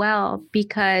critique well,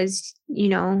 because you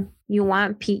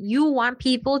want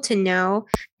people to know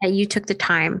that you took the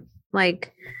time.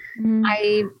 Like,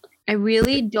 I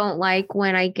really don't like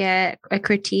when I get a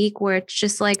critique where it's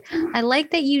just like, I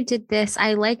like that you did this.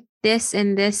 I like this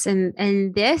and this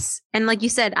and this. And like you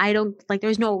said, I don't like,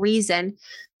 there's no reason.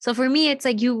 So for me, it's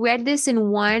like you read this in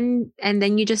one and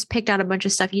then you just picked out a bunch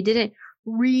of stuff. You didn't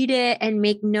read it and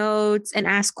make notes and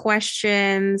ask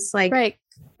questions. Like, right.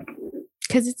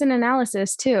 Because it's an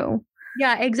analysis too.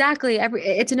 Yeah, exactly.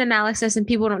 It's an analysis and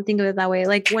people don't think of it that way.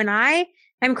 Like when I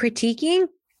am critiquing,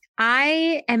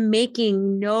 I am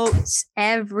making notes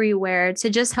everywhere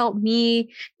to just help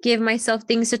me give myself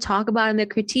things to talk about in the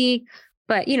critique.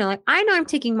 But, like I know I'm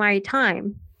taking my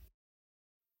time.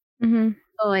 So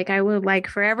like I would like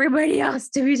for everybody else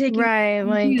to be taking right.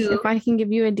 Like if I can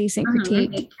give you a decent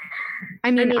critique.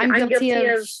 I mean, I'm guilty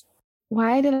of.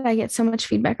 Why did I get so much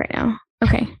feedback right now?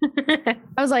 Okay.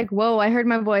 I was like, whoa, I heard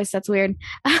my voice. That's weird.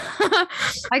 I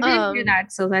didn't hear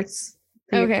that. So that's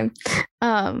weird.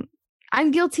 Okay.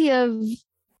 I'm guilty of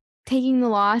taking the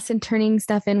loss and turning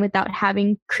stuff in without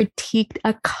having critiqued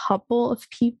a couple of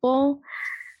people,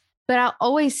 but I'll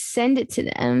always send it to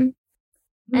them.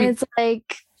 And it's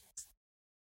like,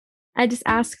 I just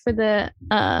ask for the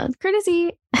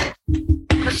courtesy of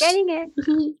getting it.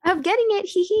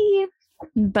 Hee hee.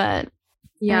 But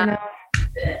yeah,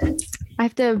 I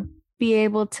have to be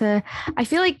able to, I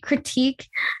feel like critique,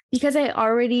 because I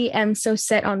already am so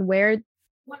set on where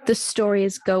the story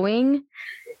is going.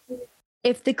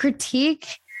 If the critique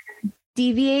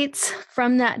deviates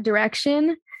from that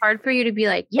direction, hard for you to be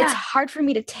like, yeah, it's hard for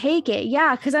me to take it.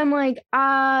 Yeah. Cause I'm like,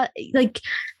 I'm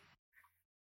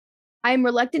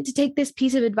reluctant to take this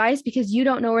piece of advice because you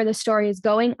don't know where the story is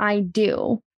going. I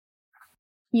do,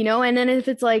 and then if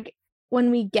it's like,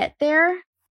 when we get there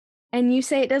and you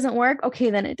say it doesn't work,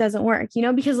 okay, then it doesn't work,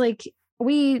 because like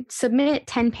we submit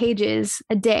 10 pages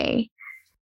a day.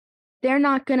 They're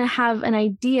not going to have an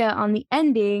idea on the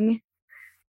ending,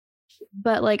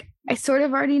 but like, I sort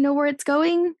of already know where it's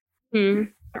going. I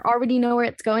already know where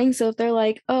it's going. So if they're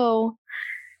like, oh,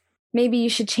 maybe you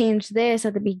should change this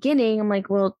at the beginning, I'm like,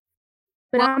 well,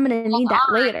 I'm going to need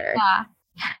that later.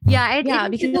 Yeah.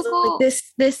 Because like,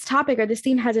 this topic or this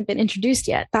theme hasn't been introduced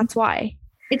yet. That's why.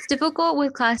 It's difficult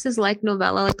with classes like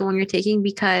novella, like the one you're taking,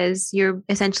 because you're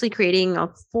essentially creating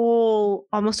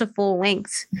almost a full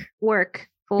length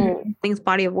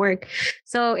body of work.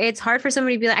 So it's hard for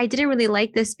somebody to be like, I didn't really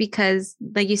like this because,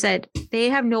 like you said, they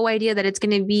have no idea that it's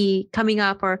going to be coming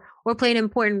up or play an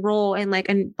important role in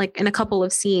in a couple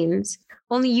of scenes.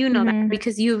 Only you know that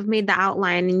because you've made the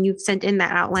outline and you've sent in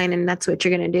that outline and that's what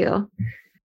you're going to do.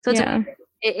 So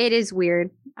it is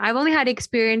weird. I've only had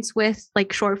experience with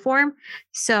like short form.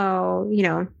 So,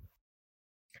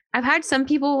 I've had some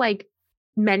people like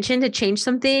mention to change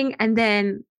something and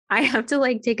then I have to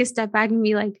like take a step back and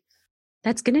be like,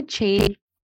 that's going to change.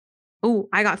 Oh,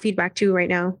 I got feedback too right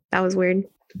now. That was weird.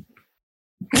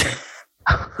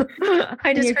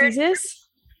 I just heard this.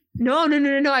 No.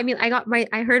 I mean,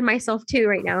 I heard myself too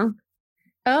right now.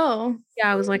 Oh,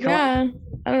 yeah. I was like, yeah,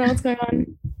 I don't know what's going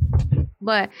on.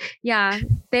 But yeah,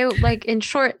 they like in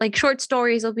short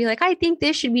stories, they'll be like, I think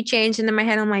this should be changed. And in my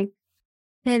head, I'm like,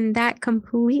 then that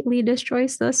completely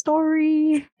destroys the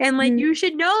story. And like, you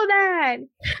should know that.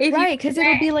 Right. Because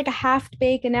it'll be like a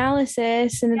half-baked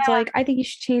analysis. And it's like, I think you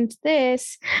should change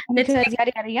this. And because like,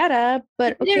 yada, yada, yada.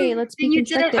 But okay, let's be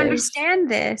constructive. You didn't understand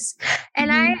this.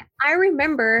 And I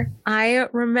remember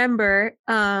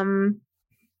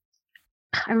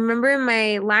I remember in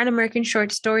my Latin American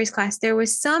short stories class, there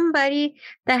was somebody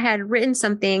that had written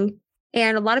something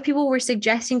and a lot of people were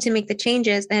suggesting to make the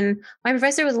changes. And my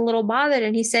professor was a little bothered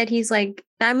and he said, he's like,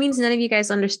 that means none of you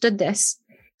guys understood this.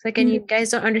 It's like, and you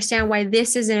guys don't understand why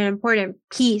this is an important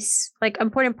piece, like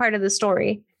important part of the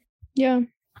story. Yeah.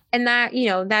 And that, you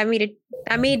know, that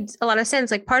made a lot of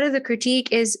sense. Like part of the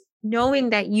critique is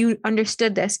knowing that you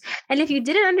understood this. And if you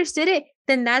didn't understand it,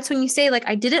 then that's when you say like,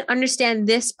 I didn't understand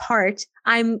this part.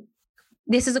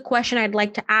 This is a question I'd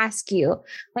like to ask you.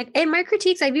 Like in my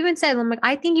critiques, I've even said, I'm like,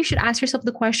 I think you should ask yourself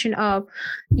the question of,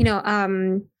 you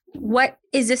know, what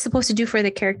is this supposed to do for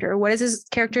the character? What is this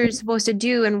character supposed to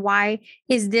do? And why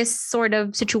is this sort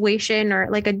of situation or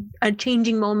like a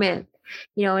changing moment?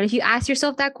 You know, and if you ask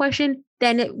yourself that question,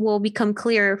 then it will become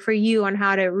clear for you on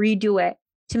how to redo it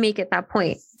to make it that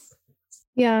point.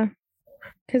 Yeah.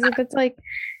 Because if it's like,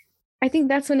 I think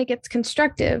that's when it gets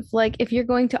constructive. Like if you're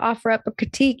going to offer up a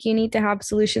critique, you need to have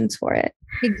solutions for it.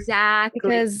 Exactly.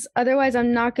 Because otherwise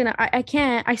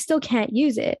I still can't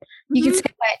use it. You can say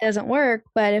why it doesn't work,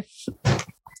 but if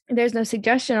there's no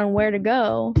suggestion on where to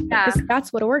go,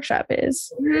 that's what a workshop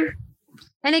is. Mm-hmm.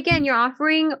 And again, you're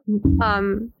offering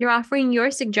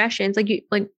your suggestions,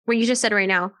 like what you just said right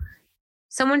now.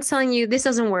 Someone's telling you this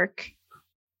doesn't work.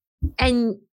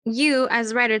 And you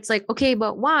as a writer, it's like, okay,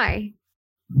 but why?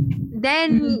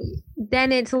 Then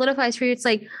it solidifies for you. It's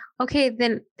like, okay,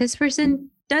 then this person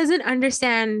doesn't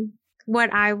understand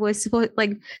what I was supposed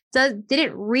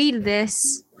didn't read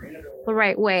this the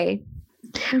right way.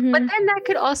 Mm-hmm. But then that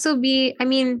could also be, I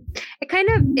mean,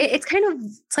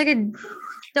 it's like a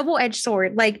double-edged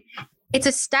sword. Like it's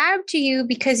a stab to you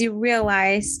because you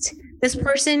realized this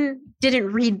person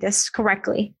didn't read this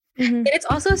correctly. Mm-hmm. And it's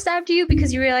also a stab to you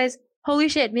because you realize, holy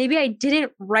shit, maybe I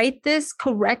didn't write this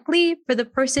correctly for the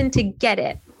person to get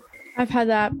it. I've had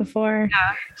that before.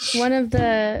 Yeah. One of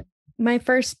my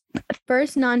first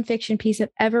nonfiction piece I've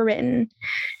ever written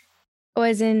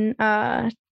was in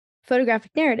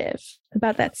photographic narrative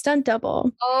about that stunt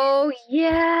double. Oh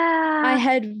yeah.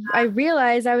 I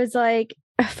realized I was like,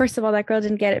 first of all, that girl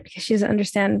didn't get it because she doesn't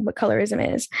understand what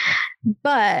colorism is.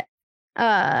 But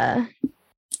there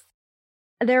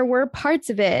were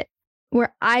parts of it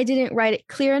where I didn't write it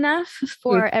clear enough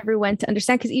for everyone to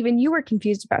understand, because even you were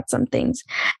confused about some things.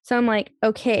 So I'm like,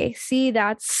 okay, see,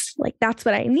 that's what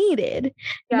I needed.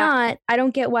 Yeah. Not, I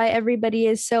don't get why everybody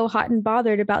is so hot and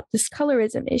bothered about this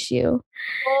colorism issue.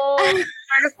 Oh,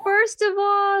 first of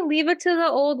all, leave it to the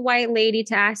old white lady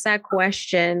to ask that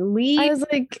question. I was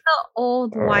like, the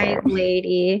old white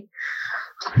lady.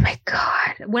 Oh my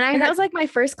God. That was like my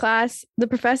first class, the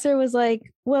professor was like,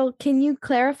 well, can you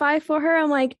clarify for her?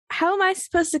 I'm like, how am I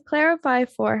supposed to clarify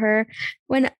for her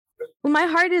when my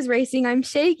heart is racing? I'm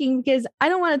shaking because I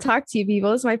don't want to talk to you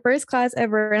people. It's my first class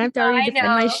ever and I have to already defend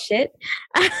my shit.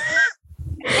 That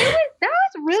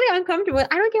was really uncomfortable.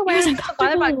 I don't get why I'm so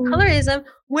bothered about colorism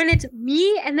when it's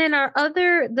me and then our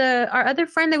other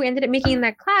friend that we ended up making in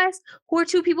that class who are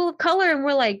two people of color, and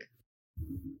we're like,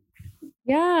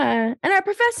 yeah, and our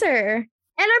professor,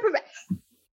 who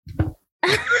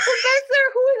is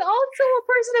also a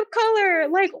person of color.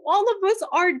 Like all of us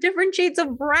are different shades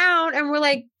of brown, and we're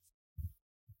like,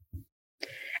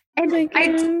 and like I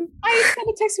sent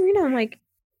a text to Rena. I'm like,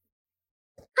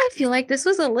 I feel like this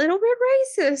was a little bit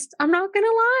racist. I'm not gonna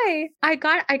lie. I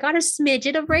got a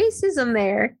smidget of racism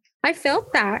there. I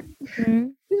felt that. Mm-hmm.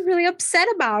 I was really upset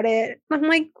about it. I'm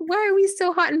like, why are we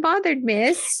so hot and bothered,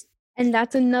 miss? And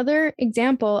that's another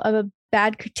example of a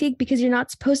bad critique, because you're not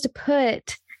supposed to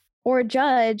put or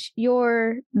judge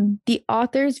the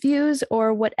author's views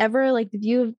or whatever, like the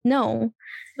view of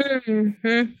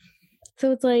Mm-hmm.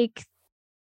 So it's like,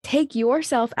 take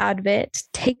yourself out of it,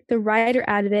 take the writer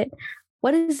out of it.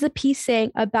 What is the piece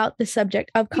saying about the subject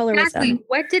of colorism? Exactly.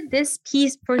 What did this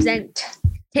piece present?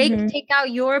 Take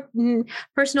out your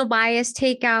personal bias,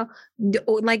 take out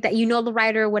like that, the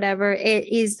writer or whatever. It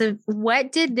is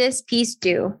what did this piece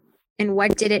do and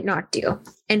what did it not do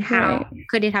and how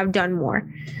could it have done more?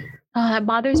 That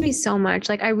bothers me so much.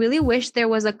 Like I really wish there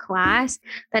was a class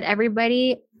that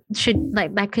everybody should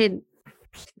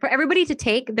for everybody to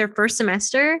take their first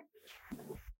semester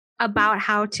about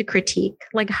how to critique,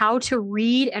 like how to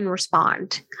read and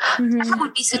respond. Mm-hmm. That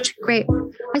would be such a great,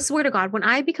 I swear to God, when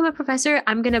I become a professor,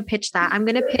 I'm going to pitch that. I'm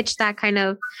going to pitch that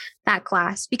that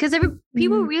class, because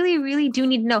people really, really do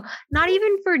need to know, not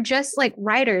even for just like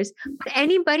writers, but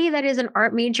anybody that is an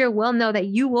art major will know that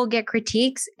you will get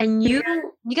critiques and you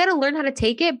got to learn how to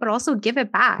take it, but also give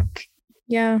it back.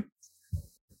 Yeah.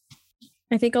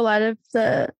 I think I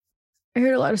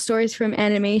heard a lot of stories from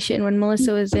animation when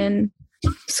Melissa was in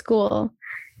school,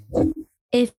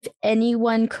 if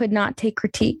anyone could not take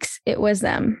critiques, it was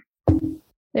them.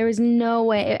 There was no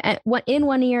way. In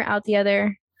one ear, out the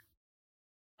other.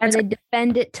 And they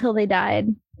defend it till they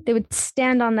died. They would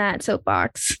stand on that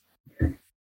soapbox. And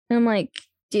I'm like,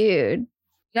 dude.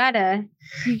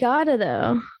 You gotta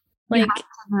though. Like, you have to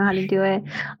know how to do it.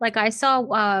 Like I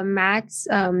saw Matt's,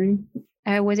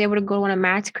 I was able to go to one of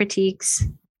Matt's critiques.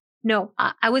 No,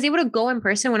 I was able to go in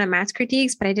person one of Matt's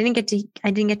critiques, but I didn't get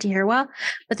to hear well.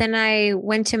 But then I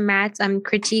went to Matt's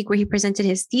critique where he presented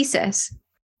his thesis.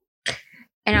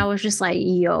 And I was just like,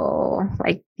 yo,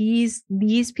 like these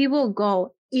people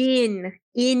go in.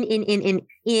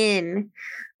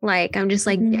 Like, I'm just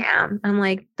like, damn. I'm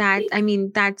like that. I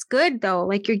mean, that's good though.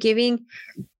 Like you're giving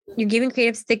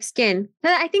creatives thick skin.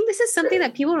 But I think this is something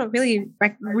that people don't really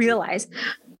realize.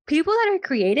 People that are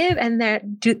creative and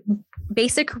that do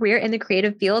base their career in the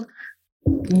creative field,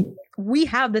 we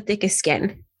have the thickest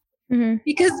skin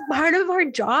because part of our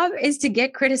job is to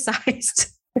get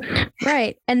criticized.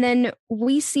 Right. And then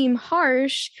we seem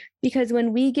harsh because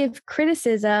when we give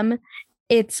criticism,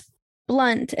 it's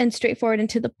blunt and straightforward and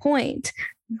to the point.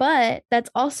 But that's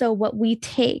also what we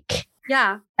take.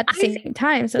 Yeah. At the same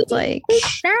time. So it's like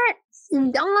that's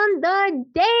on the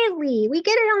daily. We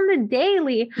get it on the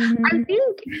daily. I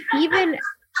think even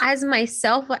as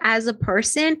myself, as a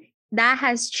person, that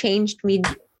has changed me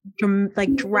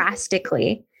like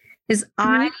drastically. Is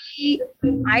I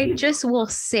just will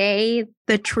say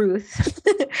the truth.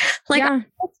 Like I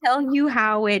will tell you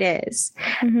how it is.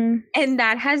 And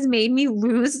that has made me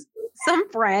lose some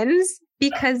friends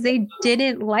because they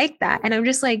didn't like that. And I'm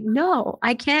just like, no,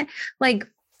 I can't. Like,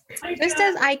 just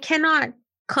as I cannot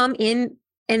come in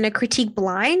a critique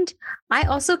blind, I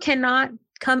also cannot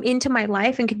come into my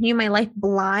life and continue my life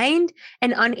blind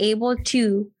and unable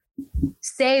to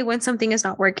say when something is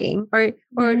not working or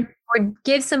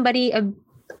give somebody an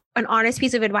honest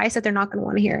piece of advice that they're not going to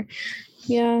want to hear.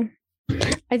 Yeah.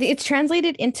 I think it's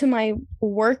translated into my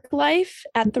work life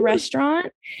at the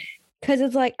restaurant because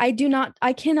it's like, I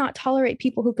cannot tolerate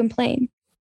people who complain.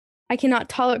 I cannot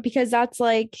tolerate because that's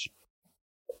like,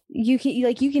 you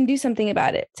can do something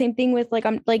about it. Same thing with like,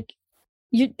 I'm like,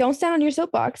 you don't stand on your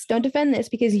soapbox. Don't defend this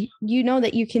because you know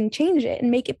that you can change it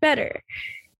and make it better.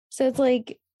 So it's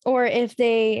like, or if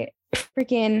they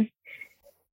freaking,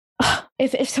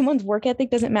 if someone's work ethic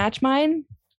doesn't match mine,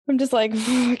 I'm just like,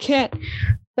 I can't.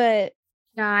 But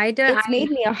yeah, it's made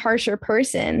me a harsher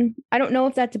person. I don't know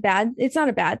if that's it's not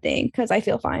a bad thing because I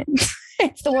feel fine.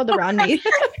 It's the world around me.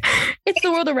 It's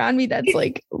the world around me that's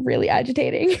like really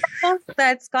agitating.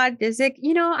 That Scott Disick,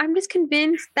 I'm just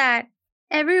convinced that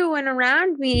everyone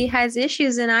around me has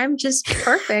issues and I'm just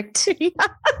perfect.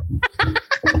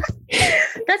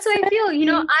 That's what I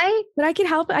feel. But I can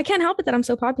help it. I can't help it that I'm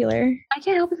so popular. I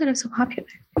can't help it that I'm so popular.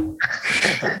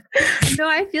 No,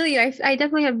 I feel you. I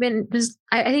definitely have been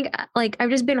I think like I've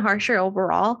just been harsher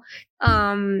overall.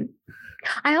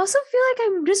 I also feel like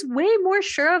I'm just way more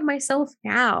sure of myself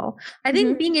now. I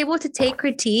think being able to take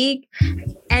critique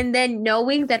and then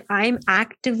knowing that I'm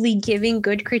actively giving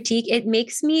good critique, it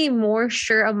makes me more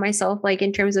sure of myself, like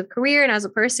in terms of career and as a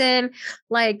person.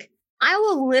 Like I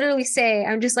will literally say,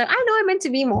 I'm just like, I know I'm meant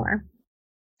to be more.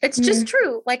 It's just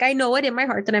true. Like I know it in my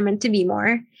heart that I'm meant to be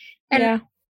more. And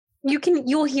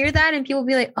you'll hear that and people will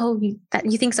be like, oh, you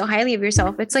think so highly of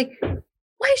yourself. It's like,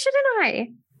 why shouldn't I?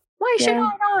 Why should I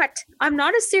not? I'm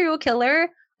not a serial killer.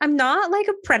 I'm not like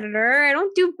a predator. I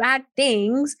don't do bad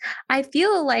things. I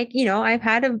feel like, I've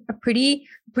had a pretty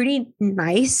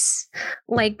nice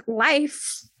like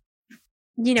life,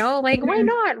 like why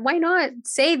not? Why not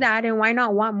say that? And why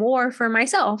not want more for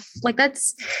myself? Like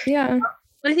that's, But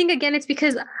I think again, it's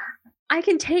because I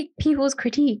can take people's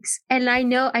critiques and I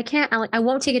know I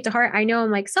won't take it to heart. I know I'm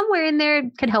like somewhere in there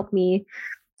can help me.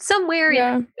 Somewhere in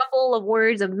a couple of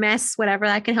words of mess, whatever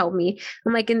that can help me.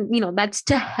 I'm like, and that's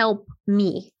to help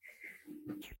me.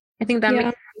 I think that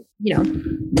makes,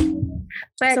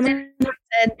 but someone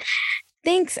said,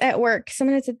 thanks at work.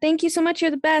 Someone had said, thank you so much. You're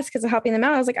the best because of helping them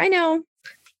out. I was like, I know.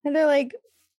 And they're like,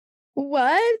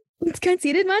 what? It's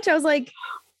conceited much? I was like,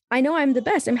 I know I'm the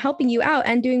best. I'm helping you out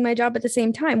and doing my job at the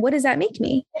same time. What does that make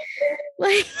me?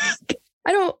 Like,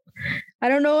 I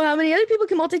don't know how many other people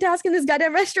can multitask in this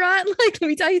goddamn restaurant. Like, let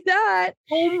me tell you that.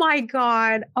 Oh my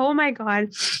God,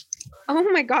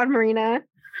 Marina.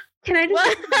 Can I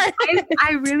just,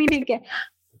 I really need to get,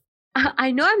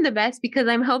 I know I'm the best because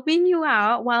I'm helping you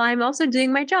out while I'm also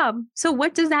doing my job. So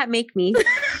what does that make me?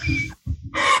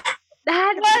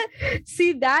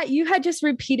 See that you had just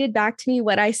repeated back to me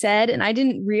what I said. And I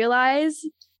didn't realize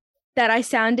that I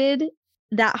sounded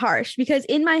that harsh because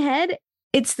in my head,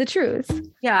 it's the truth.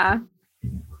 Yeah.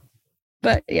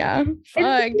 But yeah,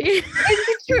 fuck, dude.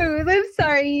 It's the truth. I'm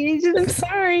sorry. I'm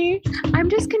sorry. I'm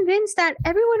just convinced that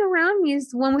everyone around me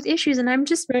is the one with issues, and I'm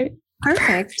just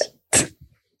perfect.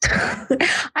 I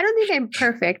don't think I'm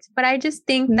perfect, but I just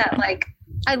think that like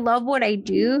I love what I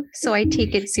do, so I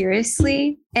take it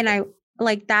seriously, and I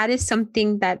like that is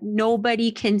something that nobody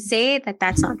can say that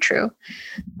that's not true.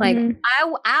 Like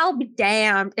I'll be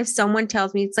damned if someone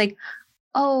tells me it's like,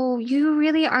 oh, you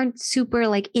really aren't super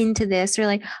like into this, or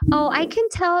like, oh, I can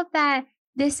tell that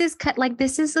this is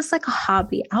this is just like a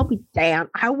hobby. I'll be damned.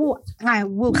 I will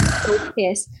be so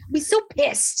pissed. I'll be so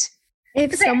pissed.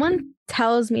 If someone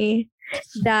tells me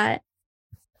that,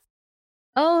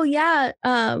 oh yeah,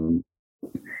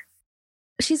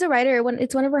 she's a writer, when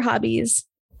it's one of her hobbies,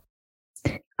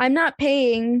 I'm not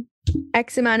paying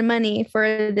X amount of money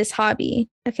for this hobby.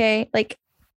 Okay. Like,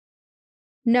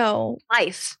 no.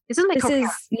 Life. Isn't like this is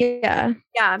yeah.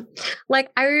 Yeah.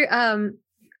 Like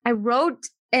I wrote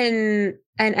an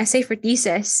essay for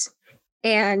thesis,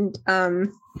 and oh,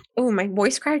 my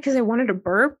voice cracked because I wanted to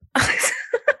burp.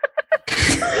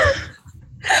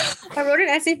 I wrote an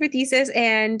essay for thesis,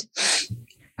 and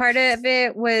part of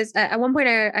it was at one point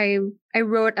I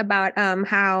wrote about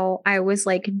how I was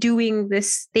like doing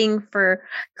this thing for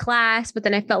class, but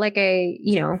then I felt like I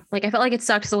felt like it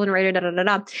sucked, so I wasn't writing, And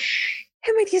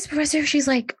my thesis professor, she's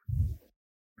like,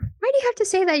 why do you have to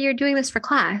say that you're doing this for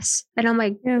class? And I'm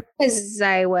like, because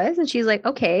I was. And she's like,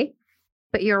 okay,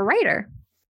 but you're a writer.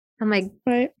 I'm like,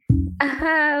 right.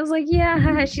 I was like,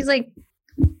 yeah. She's like,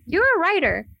 you're a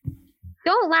writer.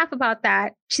 Don't laugh about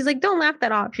that. She's like, don't laugh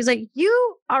that off. She's like,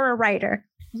 you are a writer.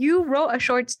 You wrote a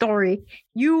short story.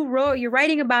 You're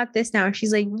writing about this now.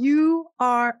 She's like, you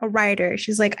are a writer.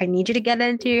 She's like, I need you to get that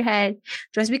into your head.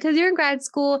 Just because you're in grad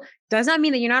school does not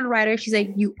mean that you're not a writer. She's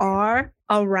like, you are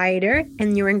a writer,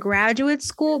 and you're in graduate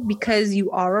school because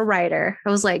you are a writer. I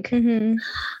was like, I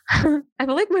feel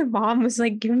like my mom was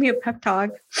like giving me a pep talk.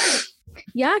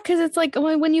 Yeah, because it's like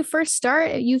when you first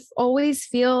start, you always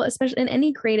feel, especially in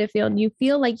any creative field, you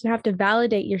feel like you have to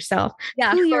validate yourself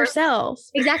to yourself.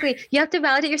 Exactly. You have to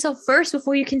validate yourself first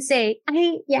before you can say,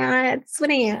 that's what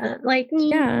I am. Like,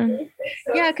 yeah.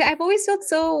 I've always felt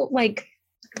so like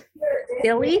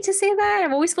silly to say that.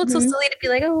 I've always felt so silly to be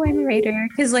like, oh, I'm a writer.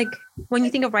 Because like when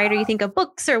you think of writer, you think of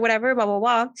books or whatever, blah, blah,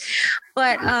 blah.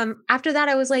 But after that,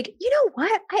 I was like, you know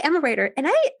what? I am a writer. And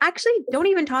I actually don't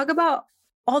even talk about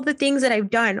all the things that I've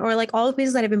done or like all the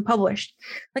places that have been published.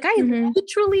 Like I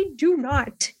literally do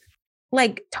not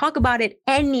like talk about it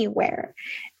anywhere.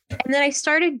 And then I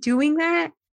started doing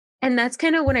that. And that's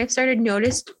kind of when I started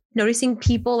noticing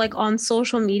people like on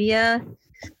social media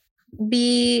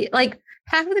be like,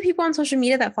 half of the people on social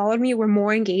media that followed me were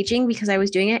more engaging because I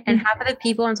was doing it. And half of the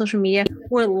people on social media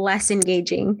were less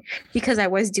engaging because I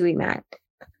was doing that.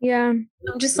 Yeah.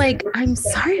 I'm just like, I'm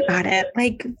sorry about it.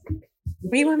 Like,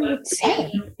 what do you want me to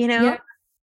say? You know,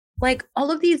 like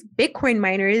all of these Bitcoin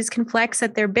miners can flex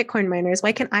that they're Bitcoin miners.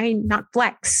 Why can I not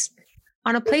flex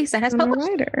on a place that has published?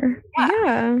 Writer?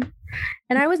 Yeah.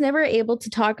 And I was never able to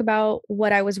talk about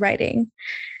what I was writing.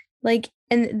 Like,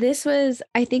 and this was,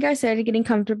 I think I started getting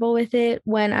comfortable with it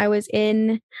when I was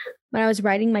writing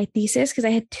my thesis, because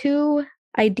I had two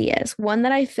ideas, one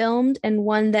that I filmed and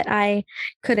one that I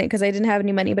couldn't because I didn't have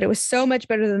any money, but it was so much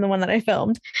better than the one that I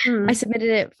filmed. I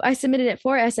submitted it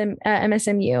for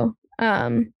MSMU.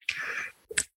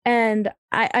 And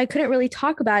I couldn't really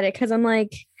talk about it because I'm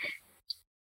like,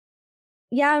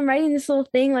 yeah, I'm writing this little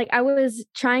thing. Like I was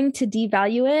trying to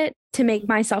devalue it to make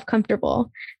myself comfortable.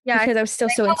 Yeah. Because I was still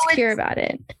so insecure about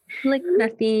it. Like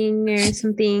nothing or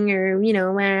something, or, you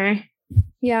know,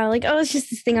 yeah, like, oh, it's just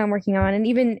this thing I'm working on. And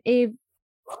even if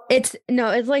it's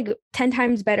like 10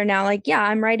 times better now. Like, yeah,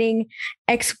 I'm writing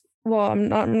I'm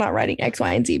not writing X,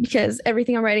 Y, and Z because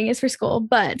everything I'm writing is for school,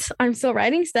 but I'm still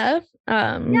writing stuff.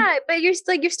 Yeah, but you're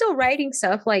still writing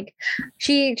stuff. Like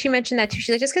she mentioned that too.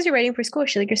 She's like, just because you're writing for school,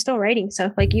 she's like, you're still writing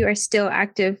stuff. Like you are still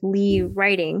actively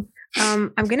writing.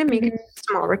 I'm gonna make a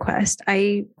small request.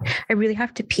 I really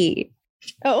have to pee.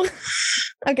 Oh,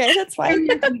 okay, that's fine. I'm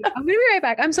gonna be right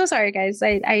back. I'm so sorry, guys.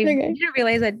 I didn't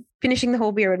realize that finishing the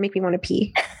whole beer would make me want to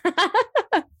pee.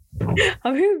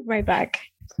 I'll be right back.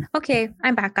 Okay,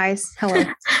 I'm back, guys. Hello.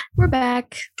 We're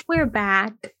back.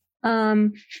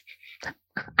 I'm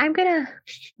gonna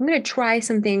try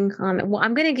something.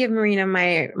 I'm gonna give Marina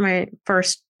my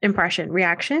first impression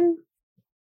reaction.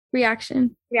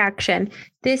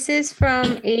 This is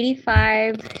from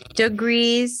 85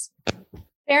 degrees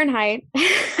Fahrenheit.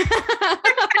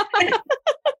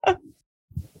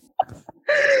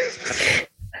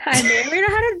 I never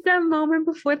had a dumb moment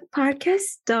before the podcast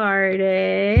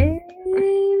started.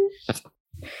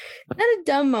 Not a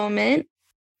dumb moment.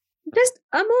 Just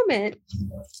a moment.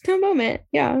 A moment.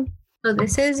 Yeah. So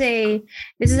this is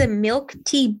a milk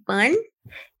tea bun,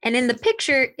 and in the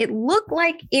picture, it looked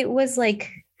like it was like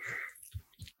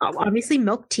obviously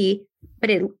milk tea, but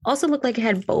it also looked like it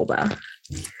had boba.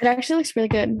 It actually looks really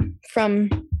good from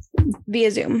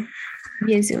via Zoom.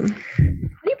 Via Zoom. How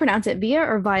do you pronounce it? Via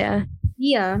or via?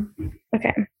 Yeah.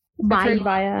 Okay. Via. I've heard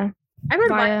via. I've heard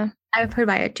Via. via. I've heard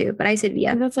via too, but I said I via.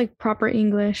 think that's like proper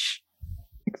English.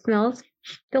 It smells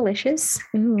delicious.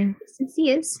 Ooh.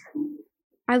 Consistency is.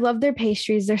 I love their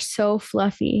pastries. They're so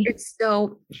fluffy. It's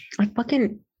so I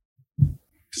fucking.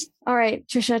 All right,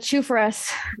 Trisha, chew for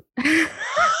us.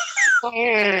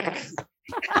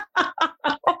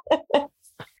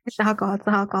 It's the alcohol. It's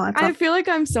the alcohol. It's I feel like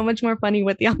I'm so much more funny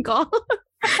with the alcohol.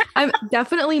 I'm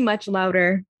definitely much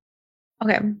louder.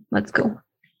 okay, let's go.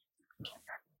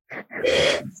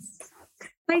 I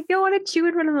don't want to chew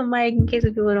in front of the mic in case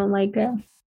people don't like it.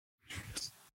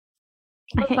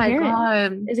 I can't hear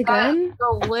it. Is it good?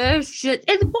 Delicious.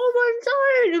 It's boba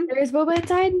inside. There is boba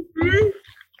inside. Mhm.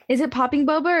 Is it popping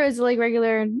boba or is it like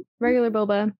regular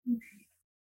boba?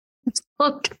 It's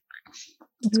cooked.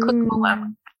 It's cooked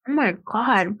boba. Oh my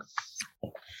god.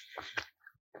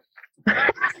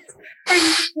 Are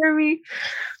you hear me?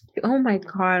 Oh my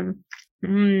god.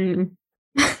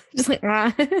 Just like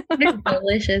It's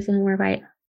delicious. One more bite.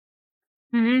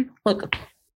 Look.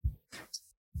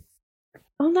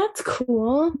 Oh, that's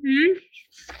cool.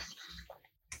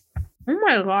 Oh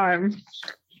my god.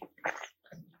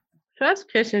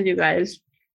 Just kisses, you guys.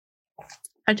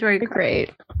 That's very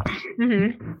Great.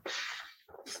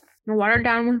 Water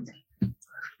down with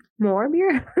more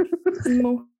beer.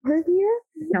 More beer?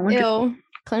 No, we're just- Ew.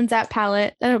 Cleanse that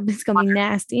palate. It's gonna be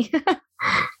nasty.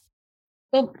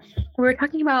 well, we were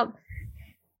talking about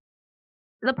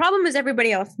the problem is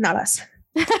everybody else, not us.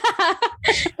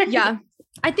 Yeah.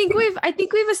 I think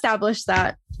we've established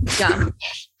that. Yeah.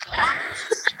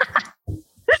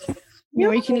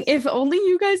 No, you can. If only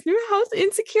you guys knew how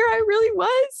insecure I really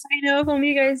was. I know, if only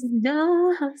you guys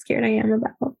know how scared I am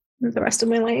about the rest of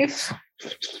my life.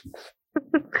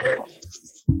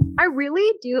 I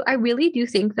really do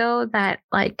think though that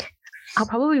like I'll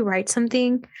probably write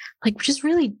something like just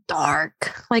really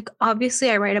dark. Like obviously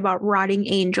I write about rotting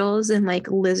angels and like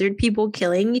lizard people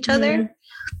killing each other.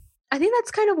 I think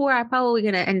that's kind of where I'm probably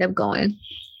gonna end up going.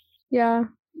 Yeah.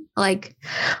 Like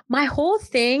my whole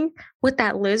thing with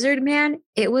that lizard man,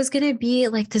 it was gonna be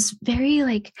like this very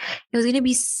like it was gonna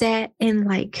be set in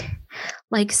like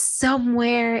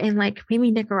somewhere in like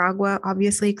maybe Nicaragua,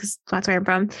 obviously, because that's where I'm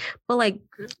from, but like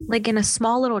in a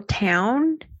small little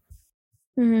town.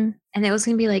 And it was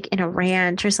gonna be like in a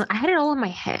ranch or something. I had it all in my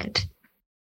head.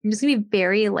 It was gonna be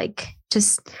very like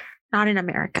just not in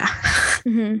America.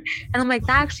 And I'm like,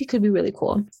 that actually could be really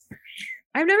cool.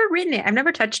 I've never written it. I've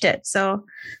never touched it. So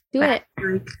Do it.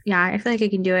 like, yeah, I feel like I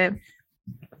can do it.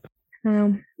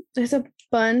 There's a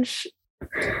bunch.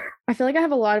 I feel like I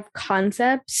have a lot of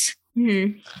concepts,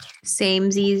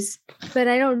 Samesies. but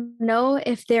I don't know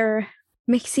if they're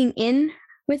mixing in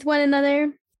with one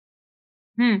another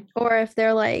or if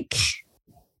they're like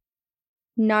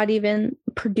not even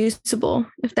producible,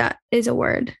 if that is a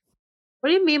word. What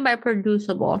do you mean by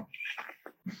producible?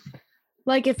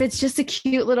 Like if it's just a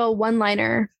cute little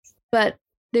one-liner, but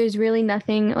there's really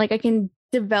nothing, like I can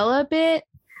develop it.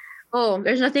 Oh,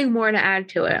 there's nothing more to add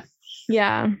to it.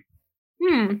 Yeah.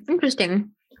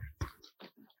 Interesting.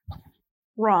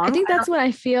 Wrong. I think that's what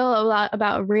I feel a lot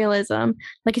about realism.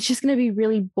 Like it's just going to be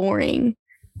really boring.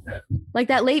 Like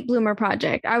that Late Bloomer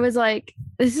project. I was like,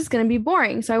 this is going to be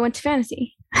boring. So I went to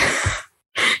fantasy. I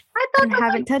thought and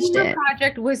haven't touched it.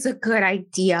 Project was a good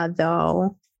idea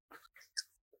though.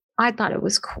 I thought it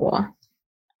was cool.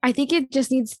 I think it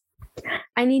just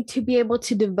I need to be able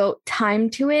to devote time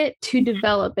to it to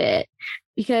develop it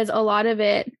because a lot of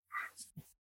it.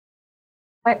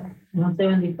 What?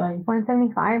 175.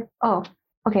 175? Oh,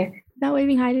 okay. Not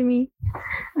waving hi to me.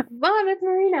 Mom, it's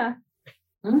Marina.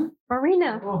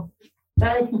 Marina. Oh.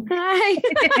 Hi.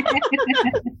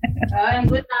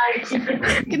 Good night.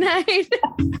 Good night.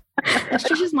 That's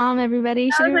Trisha's mom,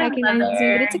 everybody. She didn't recognize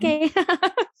me, but it's okay.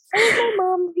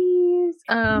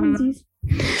 Momsies.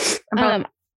 About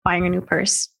buying a new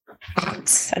purse.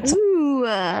 Ooh.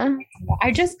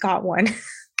 I just got one.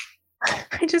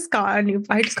 I just got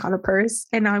a purse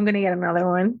and now I'm gonna get another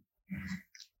one.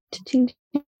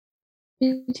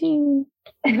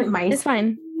 It's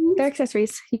fine. They're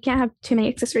accessories. You can't have too many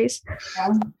accessories.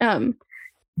 But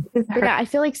yeah, I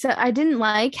feel like I didn't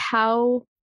like how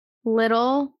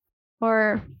little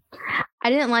or I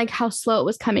didn't like how slow it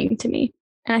was coming to me.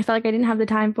 And I felt like I didn't have the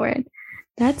time for it.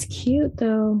 That's cute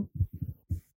though.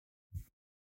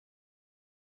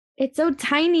 It's so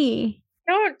tiny.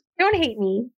 Don't hate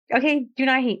me. Okay, do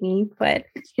not hate me, but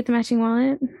Get the matching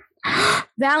wallet.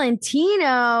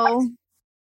 Valentino.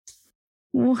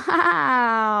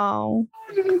 Wow.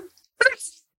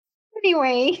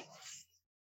 anyway.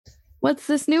 What's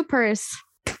this new purse?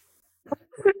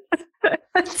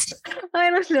 I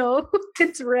don't know.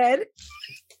 It's red.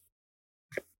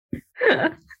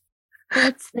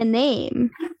 What's the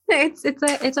name?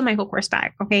 It's a Michael Kors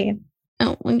bag, okay?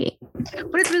 Oh, okay.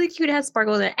 But it's really cute. It has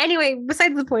sparkles in it. Anyway,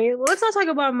 besides the point, let's not talk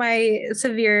about my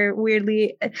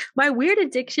weird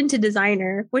addiction to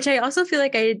designer, which I also feel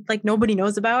like nobody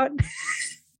knows about.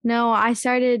 No, I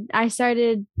started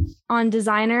on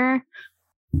designer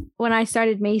when I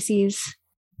started Macy's.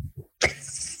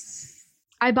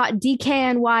 I bought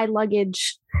DKNY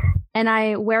luggage and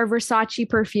I wear Versace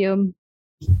perfume.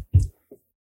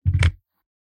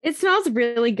 It smells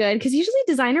really good because usually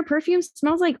designer perfume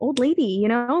smells like old lady, you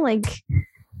know, like,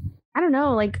 I don't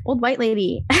know, like old white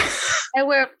lady. I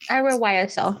wear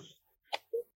YSL.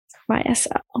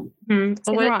 YSL. Mm-hmm.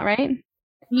 Saint Laurent, right?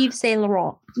 Yves Saint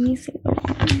Laurent. Yves Saint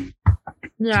Laurent.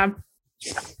 Yeah.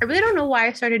 I really don't know why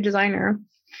I started designer.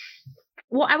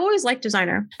 Well, I've always liked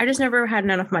designer. I just never had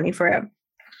enough money for it.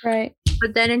 Right.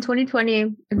 But then in 2020, at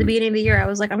the beginning of the year, I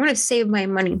was like, I'm going to save my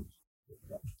money.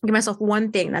 Give myself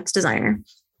one thing that's designer.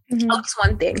 Mm-hmm. At least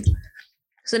one thing.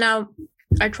 So now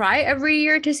I try every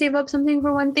year to save up something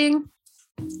for one thing.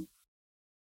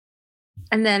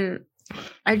 And then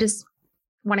I just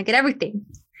want to get everything.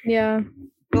 Yeah.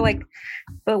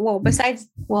 Besides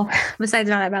not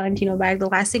that Valentino bag, the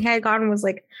last thing I had gotten was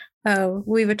like a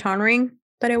Louis Vuitton ring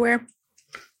that I wear.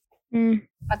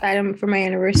 Got that item for my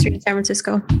anniversary in San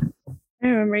Francisco. I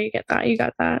remember you got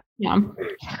that. Yeah.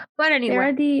 But anyway. There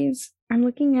are these. I'm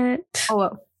looking at.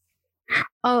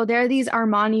 Oh, there are these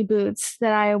Armani boots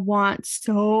that I want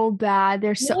so bad.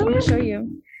 I'm going to show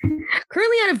you.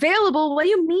 Currently unavailable. What do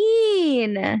you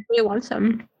mean? You want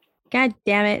some? God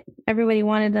damn it. Everybody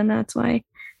wanted them. That's why.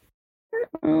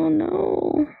 Oh,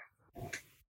 no.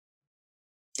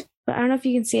 But I don't know if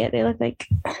you can see it. They look like,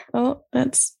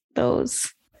 that's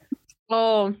those.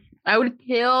 Oh, I would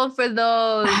kill for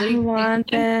those. I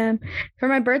want them. For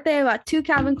my birthday, I bought 2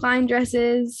 Calvin Klein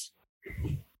dresses.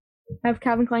 I have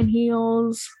Calvin Klein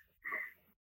heels.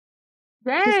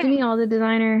 Dang. Just give me all the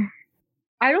designer.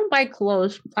 I don't buy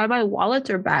clothes. I buy wallets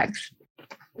or bags.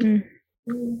 I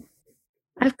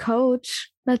have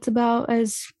Coach. That's about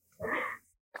as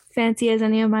fancy as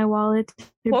any of my wallets.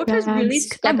 Coach has really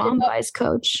stepped my mom it up. buys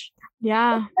Coach.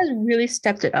 Yeah. Coach has really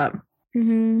stepped it up.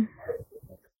 Mm-hmm.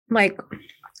 Like,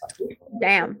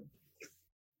 damn.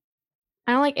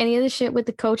 I don't like any of the shit with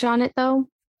the Coach on it though.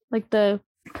 Like the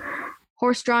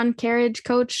horse-drawn carriage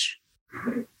Coach.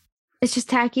 It's just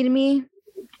tacky to me.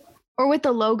 Or with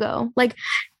the logo. Like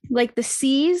the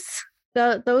C's,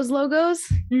 those logos.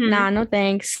 Mm-hmm. Nah, no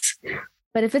thanks.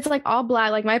 But if it's like all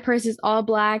black, like my purse is all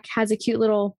black, has a cute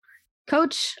little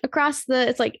Coach across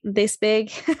it's like this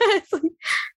big. It's like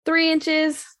 3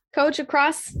 inches Coach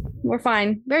across. We're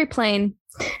fine. Very plain.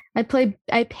 I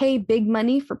pay big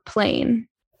money for plain.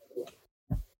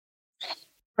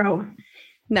 Bro.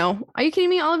 No. Are you kidding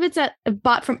me? All of it's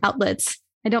bought from outlets.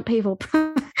 I don't pay full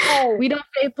We don't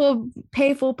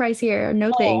pay full price here.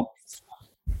 No thanks.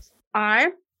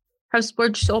 I have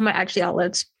splurged so much at the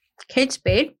outlets. Kate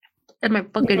Spade and my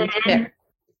fucking shit.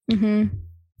 Mm-hmm.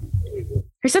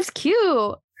 Her stuff's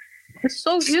cute. It's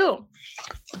so cute.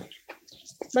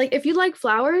 Like if you like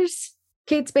flowers,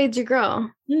 Kate Spade's your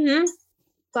girl. Mm-hmm.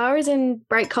 Flowers in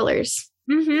bright colors.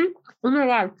 Mm-hmm. Oh my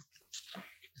god.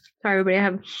 Sorry, everybody.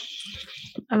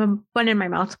 I have a bun in my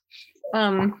mouth.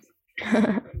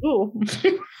 Ooh.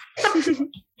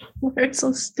 We're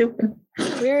so stupid.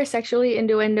 We're a sexually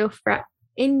innuendo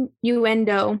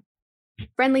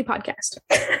friendly podcast.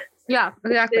 Yeah,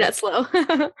 exactly. That's slow.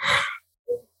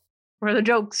 Where are the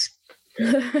jokes?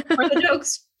 Where are the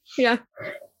jokes? Yeah.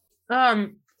 I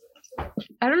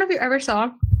don't know if you ever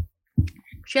saw.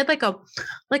 She had like a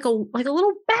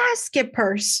little basket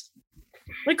purse.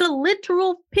 Like a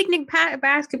literal picnic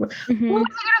basket. Mm-hmm. Where was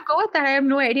I gonna go with that? I have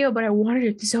no idea, but I wanted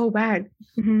it so bad.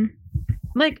 Mm-hmm.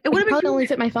 Like it would have probably only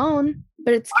fit my phone,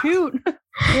 but it's cute. It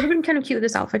would have been kind of cute with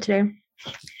this outfit today.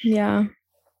 Yeah.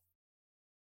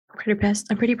 I'm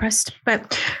pretty pressed.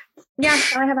 But yeah,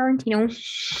 I have Valentino.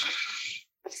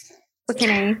 What can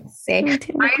I say? I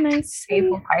paid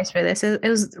full price for this. It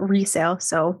was resale,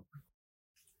 so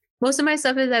most of my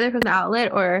stuff is either from the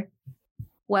outlet or,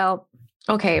 well,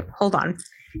 okay, hold on.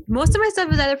 Most of my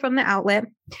stuff is either from the outlet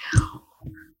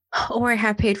or I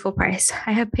have paid full price.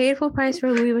 I have paid full price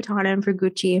for Louis Vuitton and for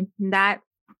Gucci. That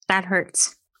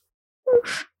hurts.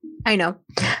 I know.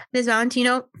 This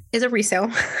Valentino is a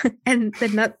resale, and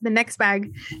the next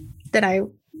bag that I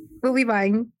will be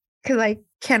buying because I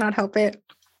cannot help it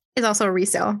is also a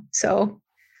resale. So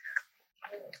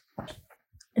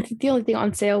I think the only thing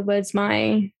on sale was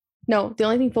the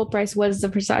only thing full price was the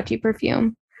Versace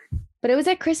perfume, but it was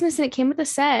at Christmas and it came with a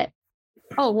set.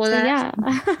 oh well, So yeah.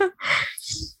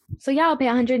 So yeah, I'll pay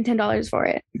 $110 for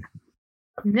it.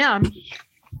 yeah.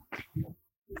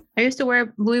 I used to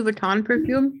wear Louis Vuitton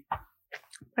perfume,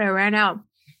 but I ran out.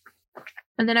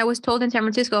 And then I was told in San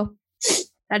Francisco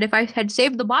that if I had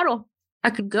saved the bottle,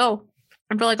 I could go.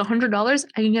 And for like $100,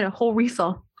 I can get a whole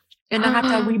refill and not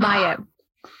have to rebuy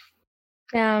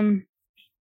it.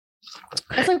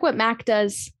 That's like what MAC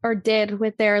does or did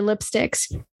with their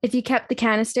lipsticks. If you kept the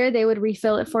canister, they would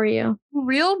refill it for you.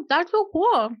 Real? That's so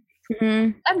cool.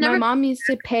 Mm-hmm. My mom used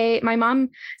to pay. My mom,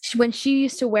 when she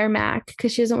used to wear MAC,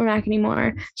 because she doesn't wear MAC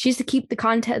anymore, she used to keep the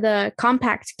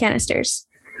compact canisters,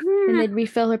 and they'd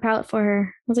refill her palette for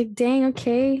her. I was like, dang,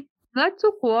 okay. That's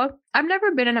so cool. I've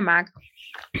never been in a MAC.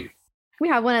 We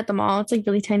have one at the mall. It's like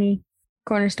really tiny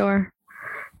corner store.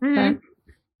 Mm-hmm. But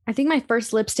I think my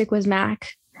first lipstick was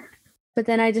MAC, but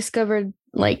then I discovered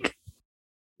like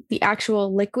the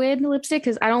actual liquid lipstick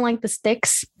because I don't like the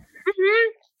sticks. Mm-hmm.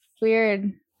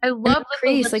 Weird. I love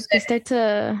crease. Like they start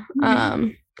to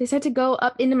go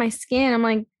up into my skin. I'm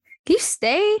like, can you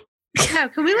stay? Yeah,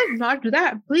 can we like not do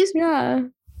that, please? Yeah.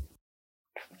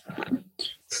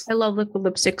 I love liquid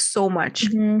lipstick so much.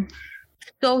 Mm-hmm.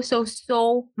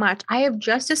 So much. I have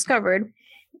just discovered,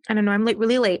 I don't know, I'm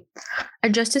really late. I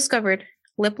just discovered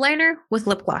lip liner with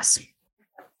lip gloss.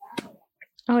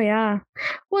 Oh yeah.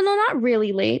 Well, no, not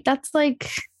really late. That's like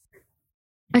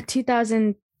a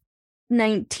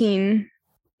 2019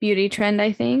 beauty trend,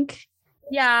 I think.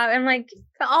 Yeah, and like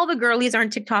all the girlies on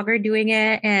TikTok are doing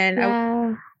it, and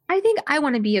Yeah. I think I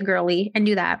want to be a girly and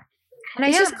do that. And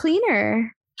It's just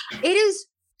cleaner. It is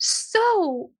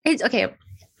it's okay.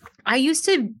 I used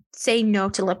to say no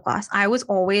to lip gloss. I was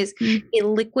always a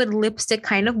liquid lipstick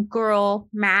kind of girl,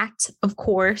 matte, of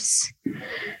course.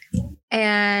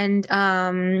 And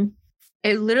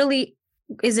it literally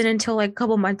isn't until like a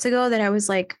couple months ago that I was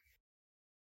like,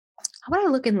 how would I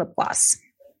look in lip gloss?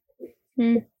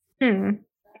 You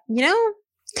know?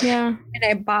 Yeah. And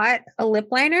I bought a lip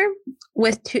liner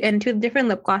with two different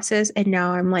lip glosses, and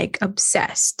now I'm like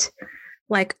obsessed.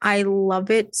 Like I love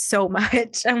it so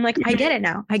much. I'm like, I get it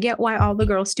now. I get why all the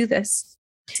girls do this.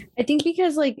 I think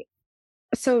because like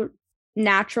so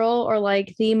natural or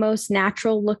like the most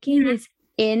natural looking is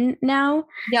in now.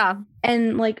 Yeah.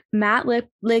 And like matte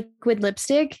liquid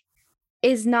lipstick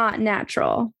is not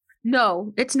natural.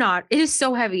 No, it's not. It is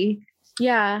so heavy.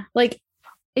 Yeah. Like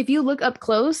if you look up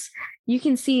close, you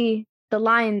can see the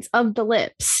lines of the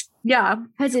lips. Yeah.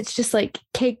 Because it's just like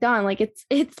caked on. Like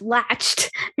it's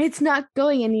latched. It's not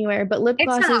going anywhere. But lip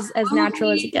gloss is as natural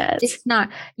as it gets. It's not.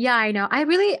 Yeah, I know. I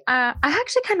really I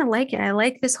actually kind of like it. I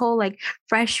like this whole like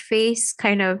fresh face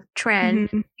kind of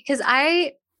trend because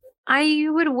I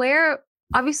would wear,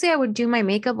 obviously I would do my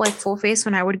makeup like full face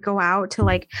when I would go out to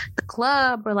like the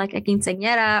club or like a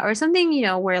quinceañera or something, you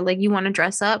know, where like you want to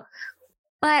dress up.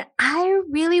 But I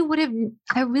really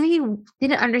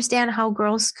didn't understand how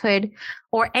girls could,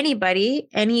 or anybody,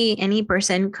 any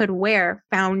person could wear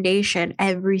foundation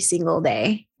every single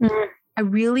day. I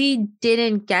really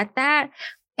didn't get that.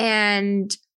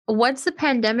 And once the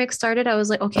pandemic started, I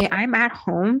was like, okay, I'm at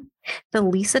home. The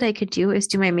least that I could do is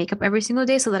do my makeup every single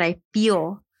day so that I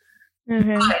feel,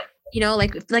 you know,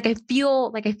 like I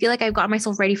feel like I've got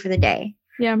myself ready for the day.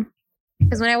 Yeah.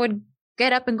 Because when I would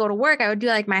get up and go to work, I would do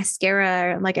like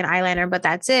mascara, like an eyeliner, but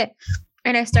that's it.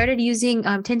 And I started using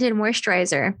tinted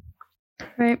moisturizer.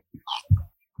 Right.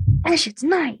 That shit's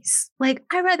nice. Like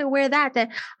I'd rather wear that than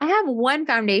I have one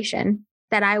foundation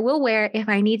that I will wear if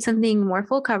I need something more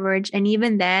full coverage. And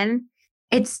even then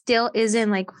it still isn't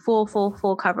like full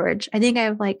coverage. I think I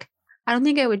don't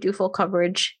think I would do full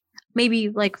coverage. Maybe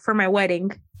like for my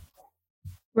wedding.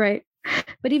 Right.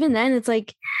 But even then it's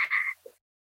like,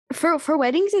 for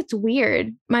weddings, it's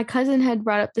weird. My cousin had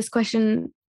brought up this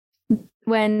question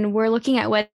when we're looking at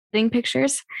wedding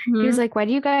pictures. He was like, why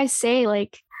do you guys say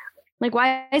like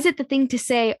why is it the thing to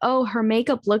say, oh, her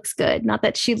makeup looks good, not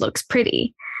that she looks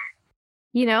pretty,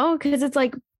 you know? Because it's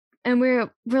like, and we're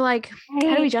like,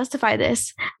 how do we justify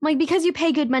this? I'm like, because you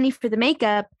pay good money for the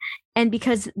makeup and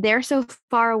because they're so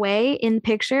far away in the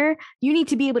picture, you need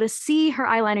to be able to see her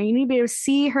eyeliner, you need to be able to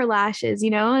see her lashes, you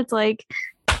know? It's like,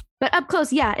 but up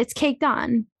close, yeah, it's caked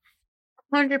on.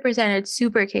 100%. It's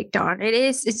super caked on. It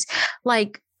is. It's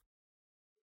like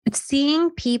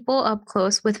seeing people up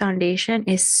close with foundation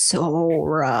is so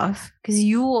rough because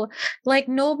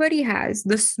nobody has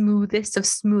the smoothest of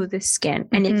smoothest skin.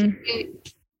 And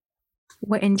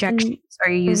what injections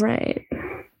are you using? Right.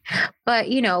 But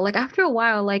after a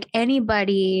while,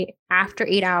 anybody after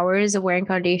 8 hours of wearing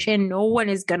foundation, no one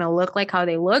is gonna look like how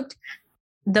they looked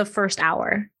the first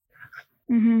hour.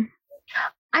 Mm-hmm.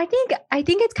 I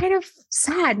think it's kind of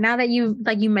sad now that you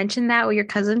mentioned that what your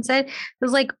cousin said. It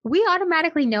was we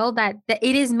automatically know that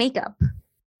it is makeup.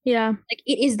 Yeah.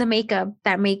 It is the makeup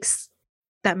that makes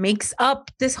up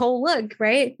this whole look,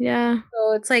 right? Yeah.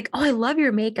 So it's oh, I love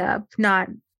your makeup, not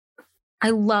I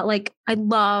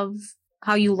love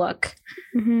how you look.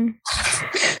 Mm-hmm.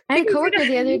 I had a coworker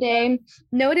the other day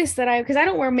noticed that because I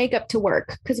don't wear makeup to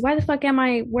work, because why the fuck am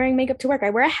I wearing makeup to work? I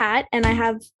wear a hat and I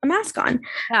have a mask on.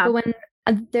 Yeah. But when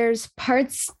there's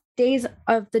days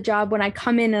of the job when I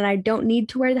come in and I don't need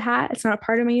to wear the hat, it's not a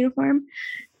part of my uniform.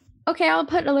 Okay, I'll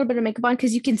put a little bit of makeup on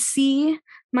because you can see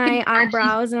my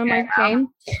eyebrows, and I'm like, okay.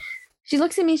 She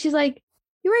looks at me, she's like,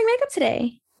 "You're wearing makeup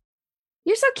today.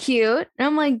 You're so cute." And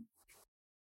I'm like,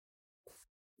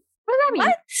 what does that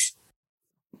mean?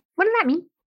 What does that mean?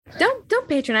 Don't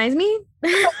patronize me.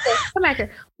 Come back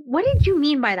here. What did you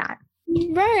mean by that?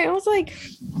 Right. I was like,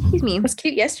 excuse me. It was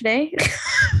cute yesterday.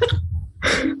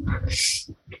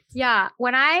 Yeah.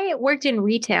 When I worked in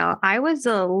retail, I was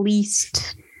the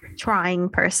least trying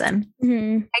person.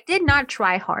 Mm-hmm. I did not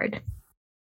try hard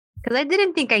because I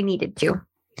didn't think I needed to.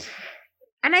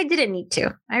 And I didn't need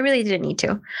to. I really didn't need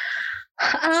to.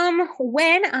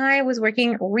 When I was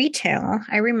working retail,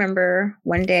 I remember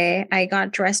one day I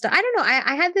got dressed up. I don't know.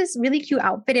 I had this really cute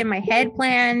outfit in my head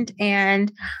planned,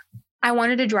 and I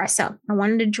wanted to dress up.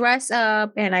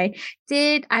 And I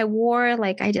did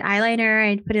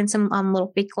eyeliner. I put in some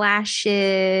little fake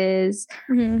lashes,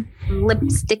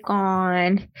 lipstick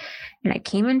on, and I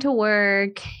came into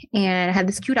work and I had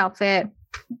this cute outfit,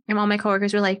 and all my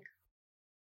coworkers were like,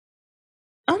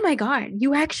 "Oh my God,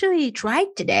 you actually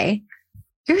tried today.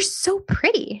 You're so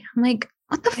pretty." I'm like,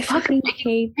 what the fuck are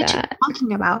you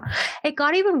talking about? It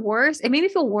got even worse. It made me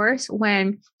feel worse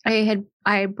when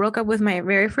I broke up with my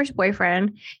very first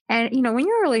boyfriend. And when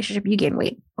you're in a relationship, you gain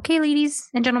weight. Okay, ladies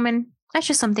and gentlemen, that's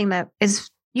just something that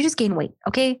you just gain weight.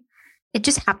 Okay. It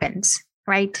just happens.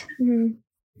 Right. Mm-hmm.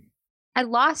 I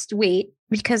lost weight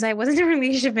because I wasn't in a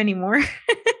relationship anymore.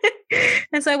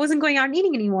 And so I wasn't going out and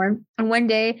eating anymore. And one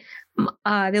day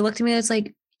they looked at me and it's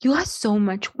like, "You lost so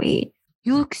much weight.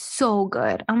 You look so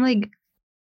good." I'm like,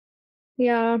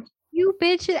 yeah, you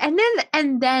bitches.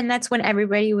 And then that's when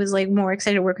everybody was more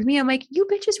excited to work with me. I'm like, you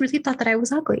bitches really thought that I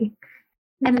was ugly.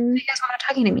 And then you guys were not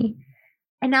talking to me.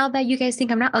 And now that you guys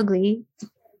think I'm not ugly,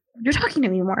 you're talking to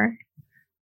me more.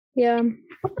 Yeah.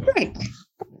 What the frick?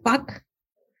 Fuck.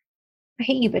 I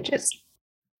hate you bitches.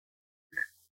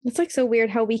 It's so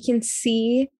weird how we can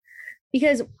see,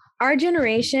 because our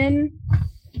generation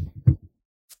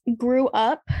grew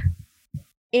up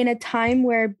in a time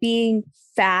where being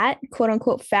fat, quote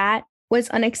unquote fat, was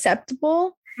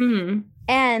unacceptable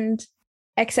and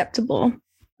acceptable.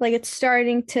 It's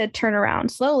starting to turn around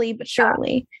slowly but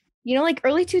surely.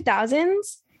 Early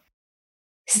 2000s,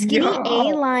 skinny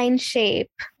A-line shape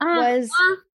was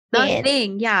the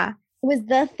thing. Yeah. Was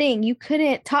the thing. You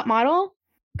couldn't, top model?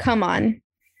 Come on.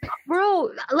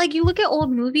 Bro, you look at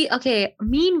old movie. Okay,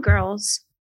 Mean Girls.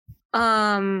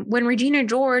 When Regina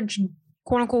George,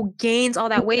 quote unquote, gains all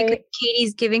that weight, okay.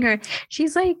 Katie's giving her,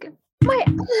 she's like, "My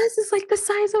ass is the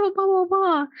size of a blah blah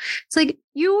blah." It's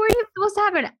you weren't even supposed to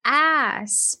have an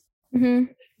ass.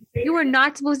 Mm-hmm. You were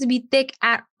not supposed to be thick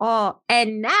at all,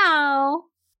 and now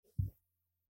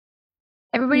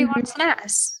everybody wants an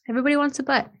ass. Everybody wants a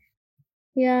butt.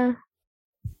 Yeah,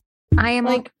 I am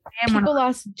people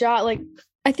lost jaw.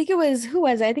 I think it was, who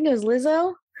was it? I think it was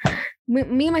Lizzo. Me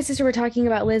and my sister were talking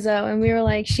about Lizzo, and we were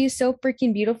like, she's so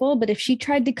freaking beautiful, but if she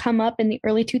tried to come up in the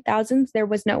early 2000s, there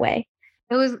was no way.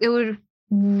 It was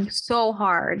so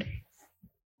hard.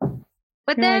 But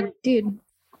You're then, dude.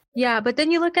 Yeah, but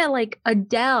then you look at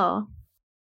Adele,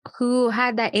 who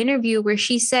had that interview where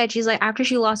she said, she's after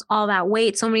she lost all that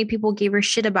weight, so many people gave her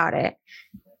shit about it.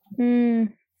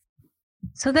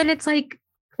 So then it's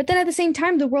but then at the same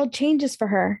time, the world changes for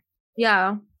her.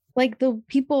 Yeah. The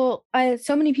people,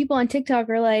 so many people on TikTok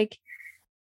are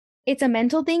it's a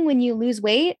mental thing when you lose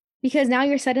weight, because now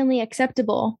you're suddenly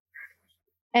acceptable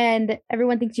and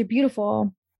everyone thinks you're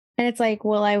beautiful. And it's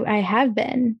well, I have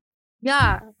been.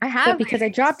 Yeah, I have. But because I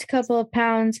dropped a couple of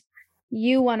pounds,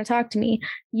 you want to talk to me.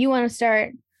 You want to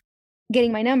start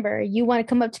getting my number. You want to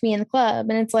come up to me in the club.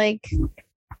 And it's what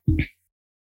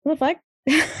the fuck?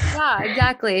 Yeah,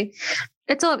 exactly.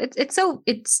 It's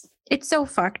it's so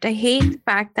fucked. I hate the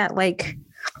fact that like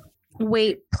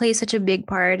weight plays such a big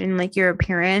part in like your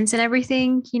appearance and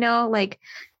everything, you know, like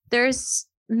there's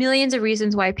millions of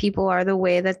reasons why people are the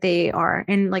way that they are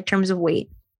in like terms of weight.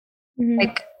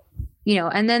 Like, you know,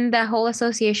 and then that whole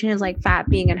association is like fat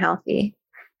being unhealthy.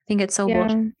 I think it's so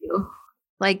bullshit too.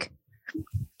 Like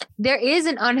there is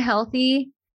an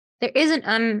unhealthy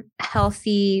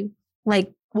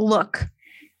like look.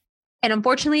 And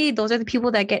unfortunately, those are the people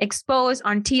that get exposed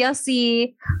on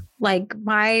TLC, like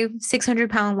My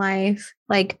 600-Pound Life.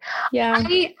 Like,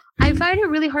 I find it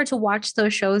really hard to watch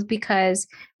those shows because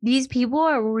these people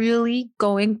are really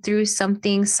going through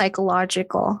something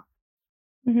psychological.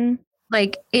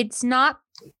 Like, it's not,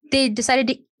 they decided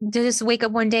to just wake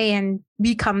up one day and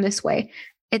become this way.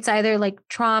 It's either like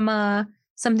trauma,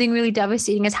 something really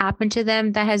devastating has happened to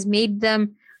them that has made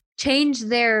them change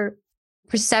their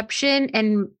perception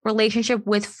and relationship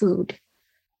with food.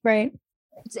 Right.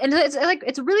 And it's like,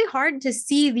 it's really hard to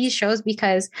see these shows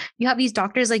because you have these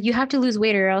doctors like, you have to lose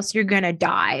weight or else you're going to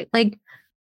die. Like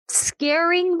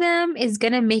scaring them is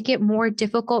going to make it more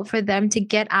difficult for them to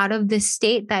get out of this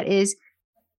state that is,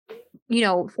 you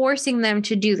know, forcing them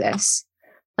to do this.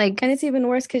 Like, and it's even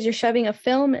worse because you're shoving a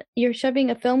film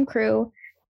crew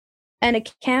and a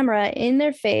camera in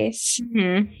their face.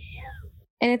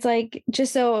 And it's like,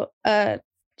 just so a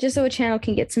channel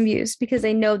can get some views because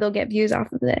they know they'll get views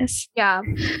off of this. Yeah.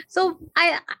 So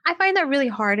I find that really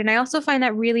hard. And I also find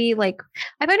that really I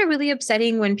find it really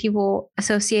upsetting when people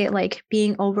associate like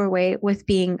being overweight with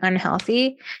being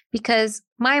unhealthy, because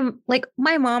my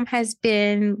mom has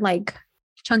been like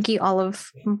chunky all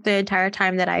of the entire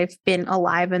time that I've been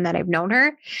alive and that I've known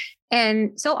her.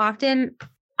 And so often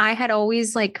I had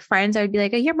always like friends, I would be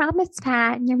like, oh, your mom is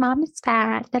fat and your mom is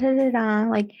fat. Da, da, da, da.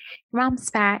 Like your mom's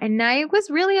fat. And I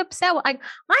was really upset. Like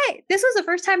this was the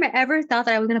first time I ever thought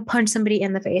that I was going to punch somebody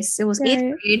in the face. It was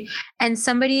 8th grade. And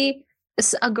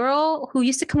a girl who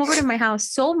used to come over to my house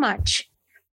so much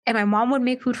and my mom would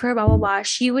make food for her, blah, blah, blah.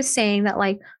 She was saying that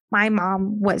like my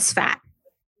mom was fat.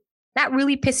 That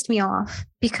really pissed me off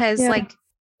because like,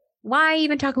 why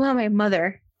even talk about my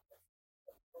mother?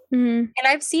 And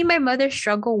I've seen my mother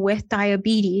struggle with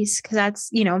diabetes because that's,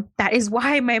 you know, that is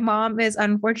why my mom is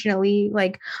unfortunately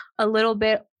like a little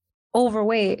bit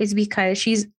overweight, is because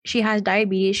she has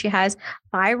diabetes. She has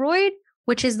thyroid,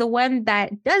 which is the one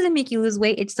that doesn't make you lose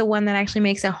weight. It's the one that actually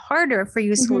makes it harder for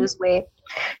you to lose weight.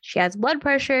 She has blood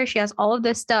pressure. She has all of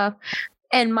this stuff.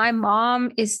 And my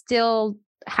mom is still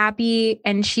happy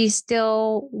and she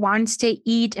still wants to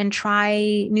eat and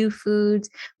try new foods.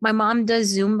 My mom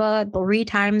does Zumba 3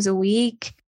 times a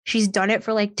week. She's done it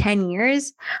for like 10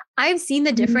 years. I've seen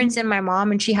the difference in my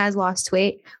mom and she has lost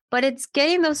weight, but it's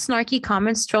getting those snarky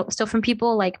comments still from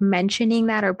people like mentioning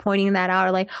that or pointing that out,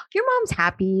 or like, your mom's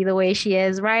happy the way she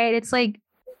is, right? It's like,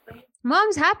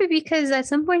 mom's happy because at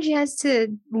some point she has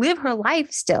to live her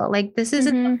life still. Like this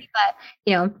isn't something that,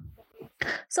 you know.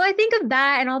 So I think of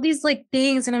that and all these like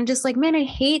things, and I'm just like, man, I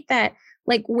hate that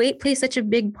like weight plays such a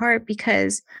big part,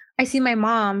 because I see my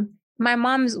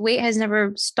mom's weight has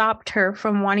never stopped her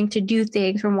from wanting to do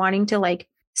things, from wanting to like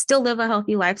still live a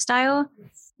healthy lifestyle.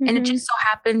 And it just so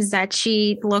happens that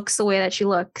she looks the way that she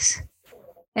looks.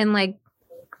 And like,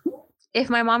 if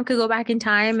my mom could go back in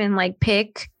time and like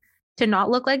pick to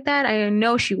not look like that, I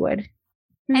know she would.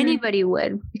 Anybody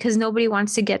would, because nobody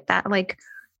wants to get that like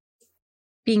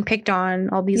being picked on,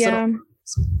 all these little.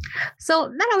 So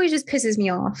that always just pisses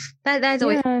me off. That's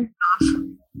always pisses me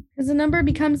off. Because the number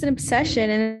becomes an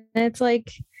obsession, and it's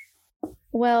like,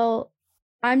 well,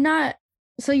 I'm not.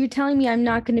 So you're telling me I'm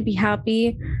not going to be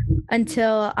happy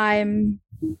until I'm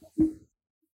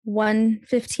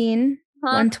 115,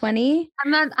 120?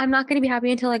 I'm not going to be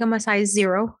happy until like I'm a size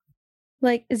 0.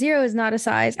 Like 0 is not a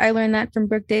size. I learned that from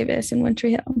Brooke Davis in One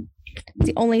Tree Hill. It's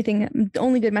the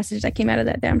only good message that came out of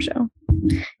that damn show.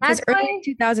 Because early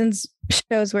 2000s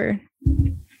shows were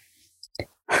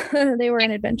they were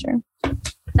an adventure.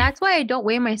 That's why I don't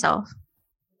weigh myself.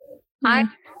 I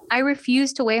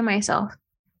refuse to weigh myself.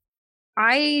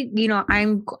 I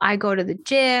go to the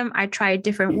gym. I try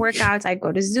different workouts. I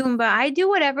go to Zumba. I do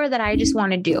whatever that I just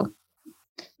want to do.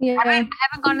 Yeah. I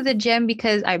haven't gone to the gym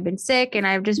because I've been sick and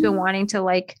I've just been wanting to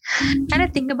like kind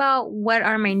of think about what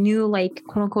are my new like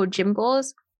quote unquote gym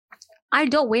goals. I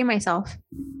don't weigh myself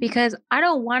because I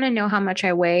don't want to know how much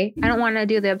I weigh. I don't want to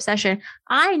do the obsession.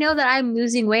 I know that I'm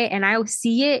losing weight and I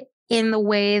see it in the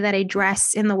way that I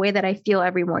dress, in the way that I feel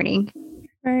every morning.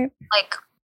 Right. Like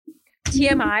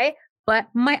TMI, but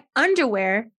my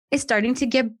underwear is starting to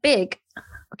get big.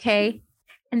 Okay.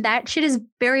 And that shit is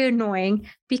very annoying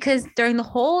because during the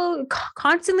whole,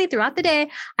 constantly throughout the day,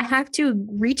 I have to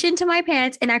reach into my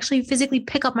pants and actually physically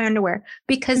pick up my underwear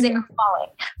because they are falling,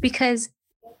 because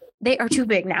they are too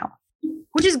big now,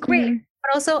 which is great.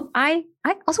 But also, I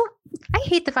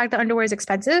hate the fact that underwear is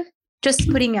expensive. Just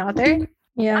putting it out there.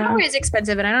 Yeah. Underwear is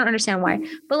expensive and I don't understand why.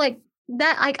 But like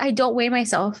that, I don't weigh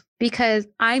myself because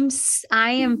I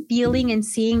am feeling and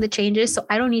seeing the changes. So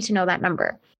I don't need to know that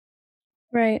number.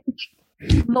 Right.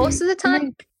 Most of the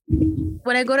time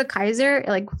when I go to Kaiser,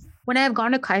 like when I have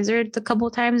gone to Kaiser a couple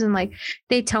of times and like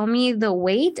they tell me the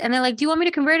weight and they're like, do you want me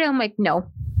to convert it? I'm like, no.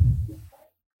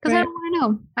 Because I don't want to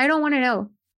know. I don't want to know.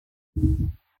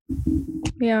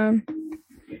 Yeah.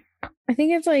 I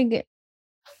think it's like,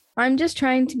 I'm just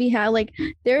trying to be like,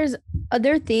 there's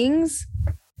other things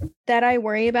that I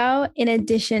worry about in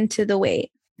addition to the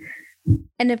weight.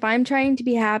 And if I'm trying to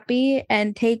be happy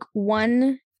and take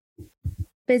one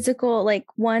physical, like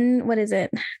one,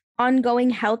 ongoing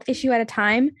health issue at a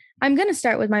time, I'm going to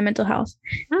start with my mental health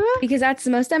because that's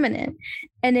the most eminent.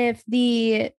 And if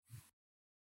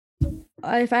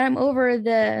I'm over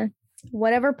the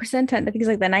whatever percentile, I think it's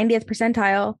like the 90th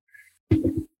percentile,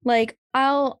 like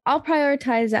I'll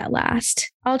prioritize that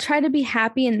last. I'll try to be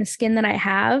happy in the skin that I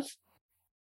have.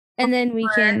 And then we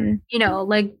can,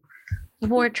 like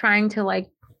before trying to like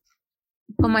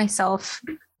put myself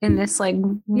in this like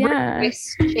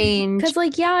change. Because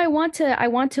like, I want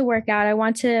to work out. I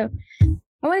want to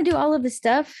do all of the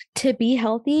stuff to be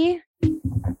healthy,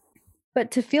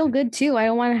 but to feel good too. I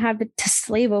don't want to have to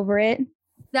slave over it.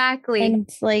 Exactly. And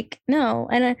like, no.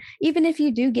 And even if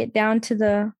you do get down to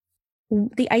the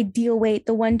ideal weight,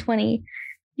 the 120,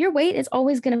 your weight is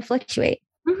always going to fluctuate.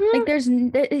 Like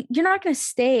you're not going to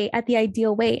stay at the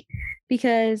ideal weight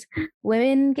because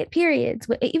women get periods.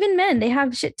 Even men, they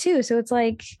have shit too. So it's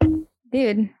like,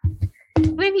 dude.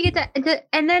 Maybe you get that.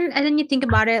 And then you think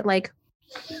about it, like,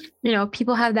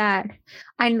 people have that.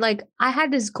 And like, I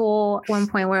had this goal at one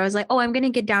point where I was like, oh, I'm going to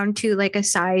get down to like a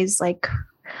size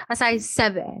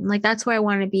 7. Like, that's where I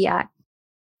want to be at.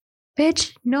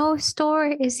 Bitch, no store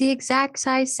is the exact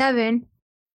size 7.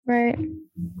 Right.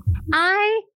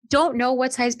 I don't know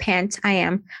what size pants I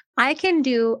am. I can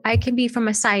be from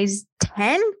a size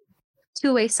 10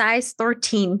 to a size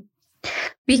 13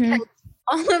 because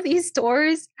all of these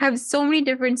stores have so many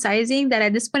different sizing that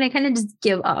at this point I kind of just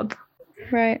give up.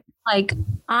 Right. Like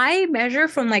I measure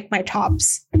from like my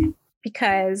tops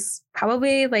because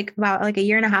probably like about like a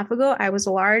year and a half ago I was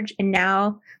large and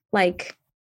now like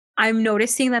I'm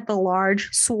noticing that the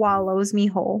large swallows me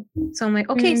whole. So I'm like,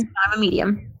 okay, so I'm a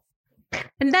medium.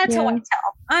 And that's how I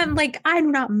tell. I'm like, I do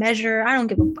not measure. I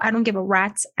don't give a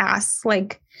rat's ass.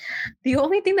 Like the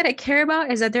only thing that I care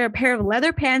about is that there are a pair of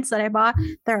leather pants that I bought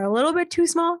that are a little bit too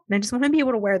small. And I just want to be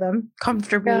able to wear them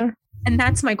comfortably. Yeah. And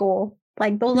that's my goal.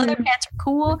 Like those leather pants are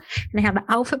cool and I have an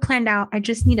outfit planned out. I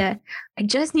just need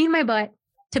my butt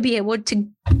to be able to,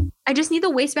 I just need the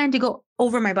waistband to go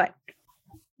over my butt.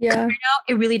 Yeah. Right now,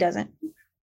 it really doesn't.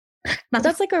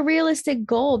 That's like a realistic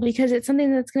goal because it's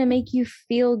something that's going to make you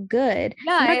feel good.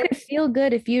 Yeah, you're not going to feel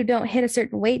good if you don't hit a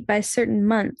certain weight by certain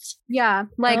months. Yeah,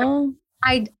 like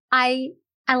I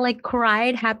like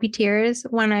cried happy tears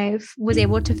when I was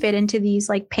able to fit into these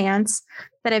like pants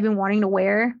that I've been wanting to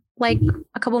wear like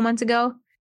a couple months ago.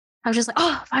 I was just like,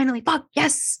 oh, finally, fuck,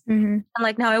 yes. And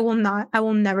like now I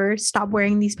will never stop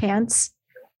wearing these pants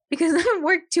because I've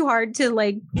worked too hard to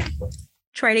like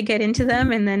try to get into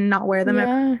them and then not wear them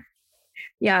ever.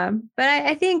 Yeah. But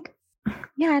I think, I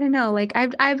don't know. Like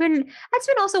that's been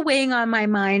also weighing on my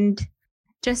mind.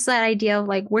 Just that idea of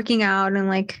like working out and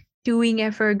like doing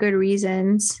it for good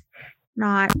reasons,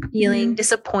 not feeling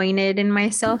disappointed in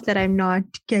myself that I'm not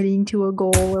getting to a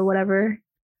goal or whatever.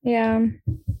 Yeah.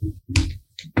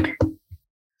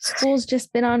 School's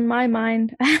just been on my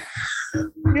mind.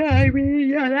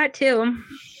 That too.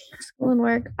 School and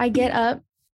work.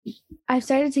 I've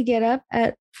started to get up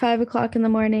at 5 o'clock in the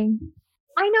morning.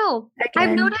 I know.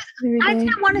 I've noticed. I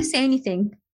didn't want to say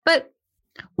anything, but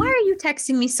why are you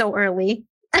texting me so early?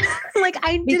 Like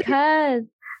because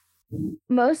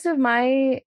most of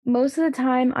the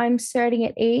time I'm starting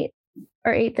at 8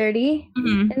 or 8:30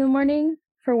 in the morning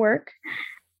for work.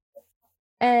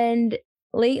 And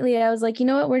lately I was like, you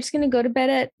know what? We're just going to go to bed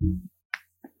at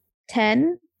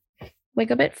 10,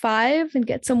 wake up at 5 and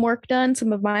get some work done,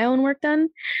 some of my own work done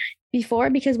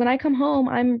because when I come home,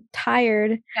 I'm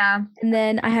tired. Yeah. And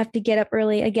then I have to get up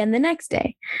early again the next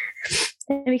day.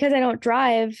 And because I don't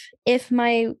drive, if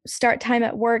my start time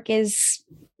at work is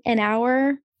an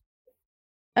hour,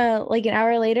 like an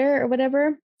hour later or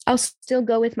whatever, I'll still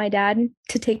go with my dad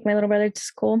to take my little brother to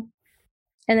school.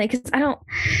 And then, cause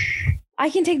I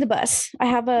can take the bus. I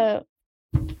have a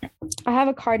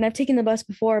card and I've taken the bus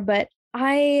before, but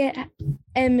I've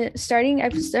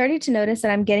started to notice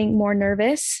that I'm getting more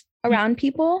nervous around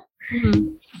people.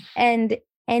 Mhm. And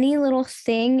any little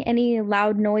thing, any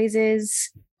loud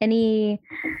noises, any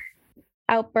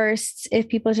outbursts, if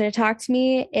people try to talk to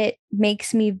me, it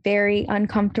makes me very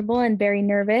uncomfortable and very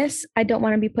nervous. I don't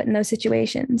want to be put in those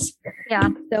situations. Yeah.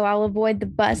 So I'll avoid the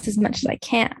bus as much as I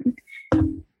can.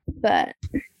 But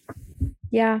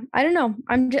yeah, I don't know.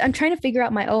 I'm trying to figure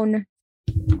out my own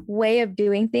way of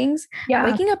doing things. Yeah.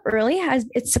 Waking up early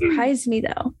it surprised me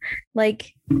though.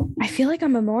 Like I feel like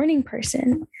I'm a morning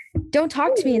person. Don't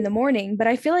talk to me in the morning, but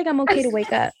I feel like I'm okay to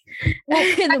wake up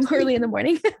early in the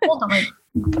morning. Hold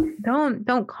on.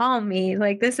 Don't call me.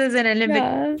 Like this isn't an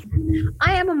invitation.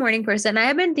 I am a morning person. I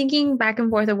have been thinking back and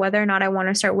forth of whether or not I want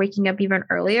to start waking up even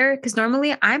earlier because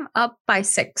normally I'm up by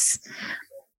 6.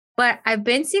 But I've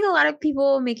been seeing a lot of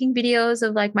people making videos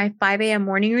of like my 5 a.m.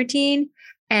 morning routine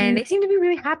and they seem to be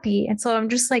really happy. And so I'm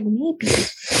just like, maybe.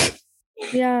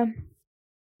 Yeah.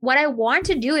 What I want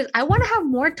to do is I want to have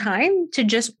more time to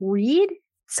just read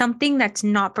something that's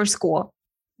not for school.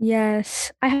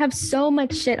 Yes. I have so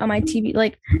much shit on my TV.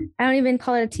 Like, I don't even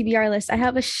call it a TBR list. I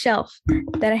have a shelf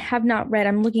that I have not read.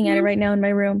 I'm looking at it right now in my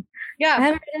room. Yeah. I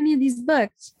haven't read any of these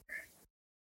books.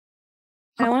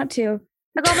 I want to.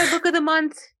 I got my book of the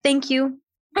month. Thank you.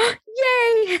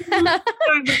 Yay. Book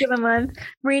of the month.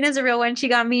 Marina's a real one. She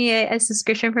got me a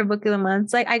subscription for book of the month.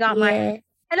 It's like I got mine.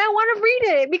 And I want to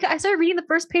read it because I started reading the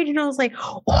first page and I was like,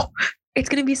 oh, it's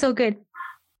going to be so good.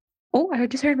 Oh, I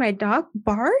just heard my dog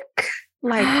bark.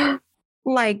 Like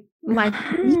bark.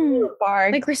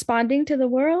 Like responding to the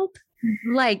world?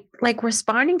 Like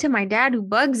responding to my dad who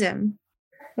bugs him.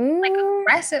 Ooh. Like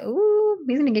aggressive. Ooh,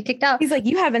 he's going to get kicked out. He's like,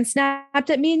 you haven't snapped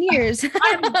at me in years.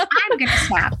 I'm going to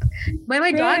snap. When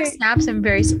my dog snaps, I'm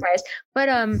very surprised. But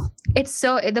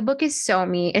the book is so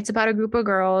me. It's about a group of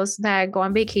girls that go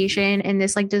on vacation in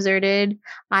this like deserted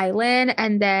island,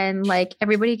 and then like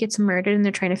everybody gets murdered, and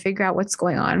they're trying to figure out what's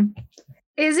going on.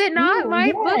 Is it not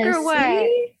my book or what?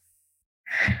 See?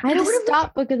 I had to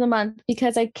stop book of the month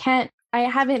because I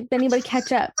haven't been able to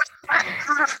catch up.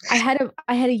 I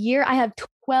had a year. I have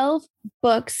 12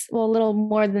 books. Well, a little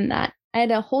more than that. I had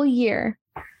a whole year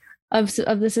of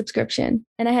the subscription,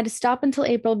 and I had to stop until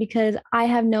April because I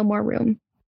have no more room.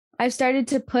 I've started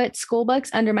to put school books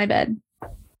under my bed.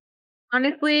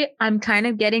 Honestly, I'm kind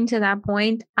of getting to that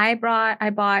point. I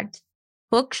bought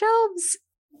bookshelves,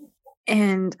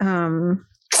 and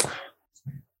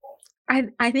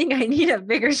I think I need a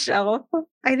bigger shelf.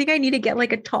 I think I need to get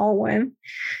like a tall one.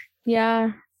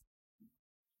 Yeah.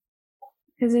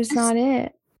 Because it's not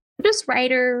it. Just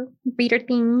reader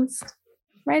things.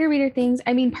 Reader things.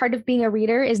 I mean, part of being a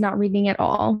reader is not reading at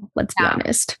all. Let's be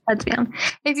honest.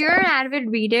 If you're an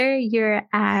avid reader, you're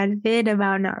avid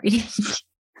about not reading.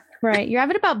 Right. You're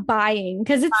avid about buying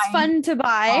because it's fun to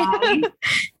buy.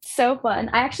 So fun.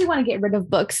 I actually want to get rid of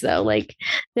books though. Like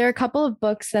there are a couple of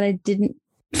books that I didn't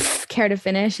care to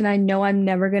finish and I know I'm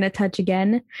never going to touch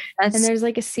again. And there's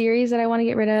like a series that I want to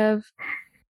get rid of.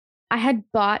 I had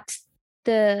bought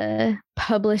the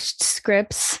published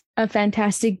scripts of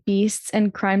Fantastic Beasts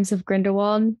and Crimes of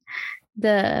Grindelwald,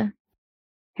 the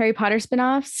Harry Potter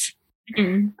spinoffs.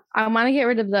 Mm-hmm. I want to get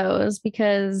rid of those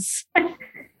because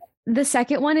the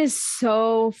second one is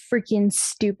so freaking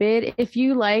stupid. If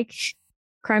you like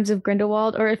Crimes of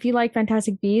Grindelwald or if you like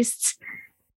Fantastic Beasts,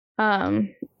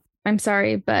 I'm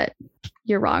sorry, but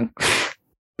you're wrong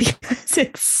because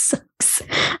it sucks.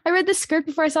 I read the script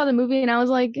before I saw the movie and I was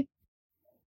like,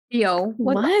 yo,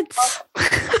 what?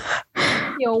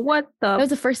 Yo, what the? That was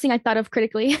the first thing I thought of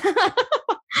critically.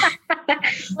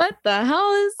 What the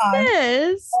hell is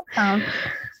this?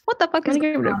 What the fuck is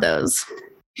get rid of those?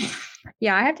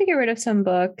 Yeah, I have to get rid of some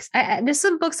books. There's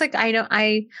some books like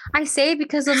I say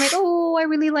because I'm like, oh, I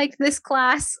really liked this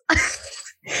class.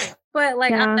 But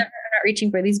like I'm not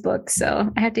reaching for these books,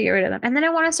 so I have to get rid of them. And then I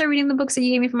want to start reading the books that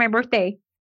you gave me for my birthday.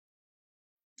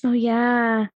 Oh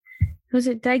yeah. Was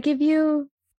it? Did I give you?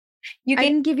 I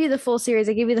didn't give you the full series.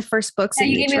 I gave you the first books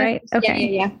each, right? Okay.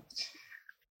 Yeah.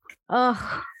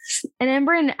 Oh, and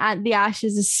Ember and At the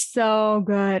Ashes is so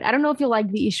good. I don't know if you'll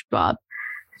like V.E. Schwab,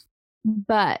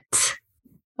 but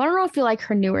I don't know if you like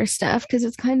her newer stuff because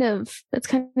it's kind of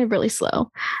really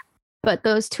slow. But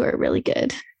those two are really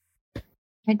good.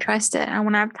 I trust it. I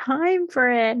want to have time for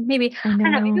it. Maybe I don't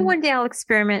know. Maybe one day I'll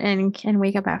experiment and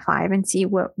wake up at 5 and see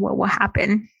what will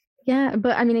happen. Yeah,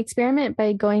 but I mean, experiment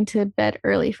by going to bed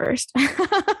early first.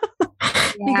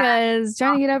 Because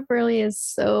trying to get up early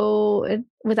is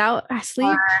without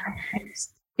sleep.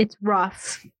 It's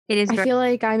rough. It is. I feel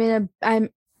like I'm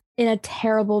in a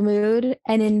terrible mood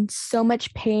and in so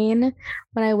much pain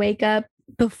when I wake up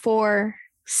before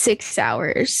 6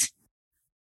 hours,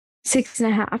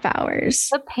 6.5 hours.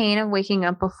 The pain of waking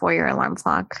up before your alarm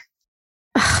clock.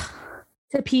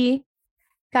 To pee.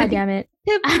 God damn it.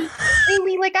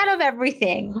 Really, like out of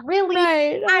everything. Really?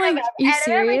 Right. I'm like, are you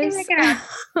serious?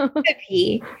 To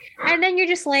pee. And then you're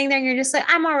just laying there and you're just like,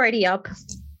 I'm already up.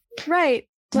 Right.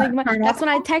 Like that's when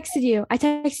I texted you. I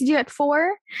texted you at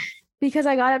 4 because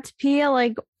I got up to pee at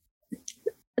like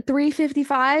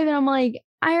 3:55 and I'm like,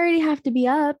 I already have to be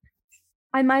up.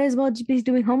 I might as well just be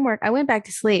doing homework. I went back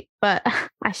to sleep, but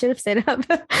I should have stayed up.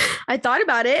 I thought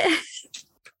about it.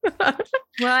 Well,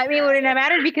 I mean, it wouldn't have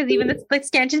mattered because even the split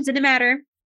scansions didn't matter.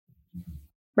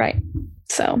 Right.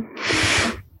 So.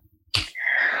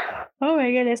 Oh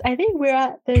my goodness. I think we're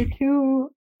at the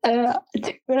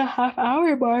 2.5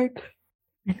 hour mark.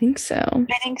 I think so.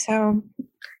 I think so.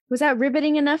 Was that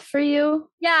riveting enough for you?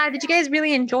 Yeah. Did you guys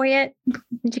really enjoy it?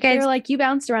 Did you guys? You're like, you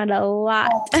bounced around a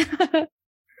lot.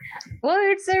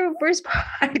 Well, it's our first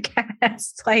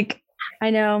podcast. Like,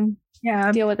 I know.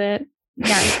 Yeah. Deal with it.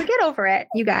 Yeah, so get over it,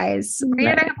 you guys.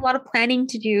 We're gonna have a lot of planning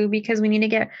to do because we need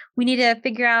to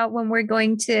figure out when we're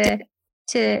going to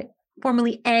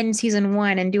formally end season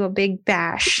 1 and do a big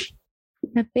bash.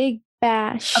 A big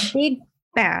bash.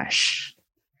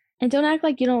 And don't act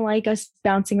like you don't like us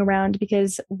bouncing around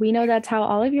because we know that's how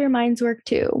all of your minds work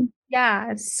too.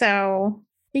 Yeah, so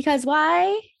because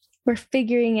why? We're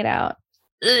figuring it out.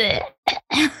 I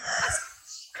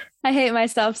hate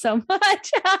myself so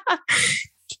much.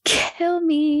 Kill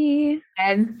me.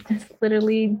 And that's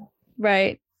literally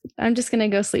right. I'm just gonna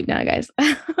go sleep now, guys.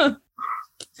 I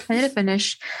need to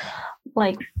finish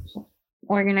like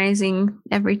organizing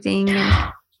everything. And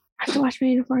I have to wash my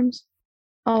uniforms.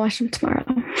 I'll wash them tomorrow.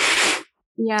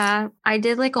 Yeah, I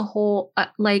did like a whole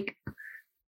like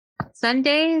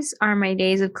Sundays are my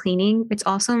days of cleaning. It's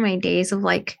also my days of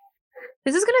like,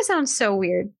 this is gonna sound so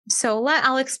weird. So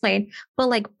I'll explain, but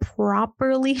like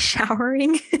properly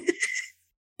showering.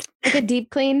 Like a deep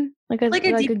clean, like a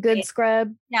good clean.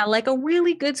 Scrub. Yeah, like a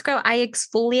really good scrub. I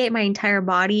exfoliate my entire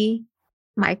body,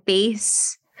 my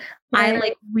face. Right. I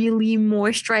like really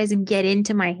moisturize and get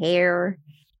into my hair.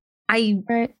 I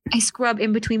scrub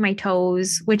in between my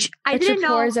toes, which I didn't know.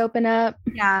 Pores open up.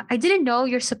 Yeah, I didn't know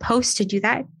you're supposed to do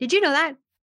that. Did you know that?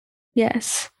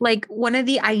 Yes. Like one of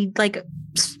the like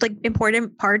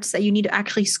important parts that you need to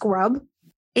actually scrub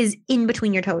is in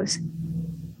between your toes.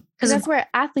 Because that's where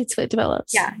athlete's foot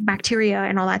develops. Yeah, bacteria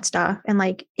and all that stuff, and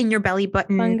like in your belly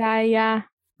button. Fungi, yeah.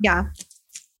 Yeah.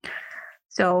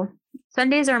 So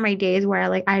Sundays are my days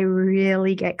where I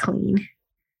really get clean.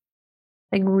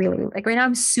 Like really, like right now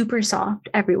I'm super soft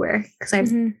everywhere because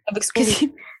I've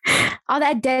exfoliated. All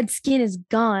that dead skin is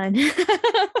gone.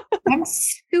 I'm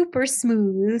super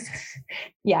smooth.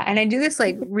 Yeah, and I do this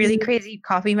like really crazy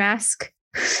coffee mask.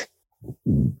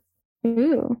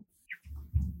 Ooh.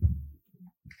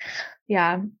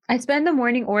 Yeah, I spend the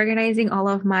morning organizing all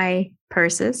of my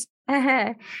purses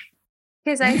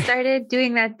because I started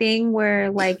doing that thing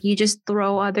where like you just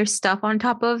throw other stuff on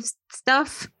top of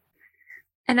stuff.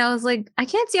 And I was like, I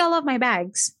can't see all of my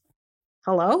bags.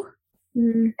 Hello?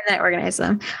 And I organize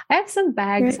them. I have some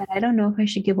bags that I don't know if I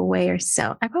should give away or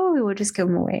sell. I probably would just give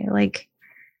them away. Like,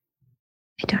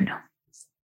 I don't know.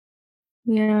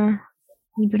 Yeah.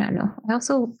 I do not know. I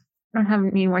also don't have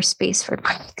any more space for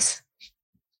bags.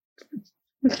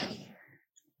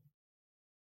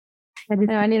 I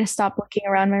need to stop looking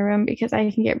around my room because I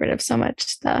can get rid of so much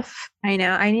stuff. I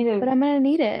know. I need to. But I'm going to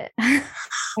need it. I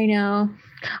know.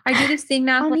 I do this thing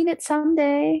now. I'll need it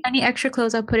someday. Any extra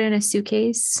clothes, I'll put in a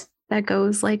suitcase that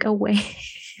goes like away.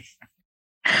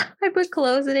 I put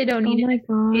clothes that I don't need. Oh my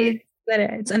God.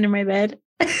 It's under my bed.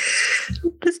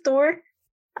 The store.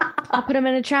 I'll put them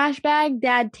in a trash bag.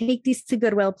 Dad, take these to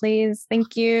Goodwill, please.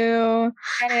 Thank you.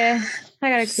 I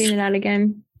gotta clean it out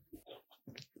again.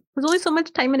 There's only so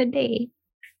much time in a day.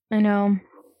 I know.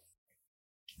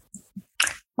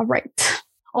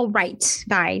 All right,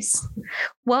 guys.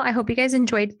 Well, I hope you guys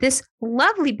enjoyed this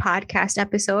lovely podcast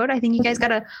episode. I think you guys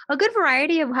got a good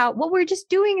variety of what we're just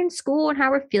doing in school and how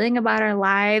we're feeling about our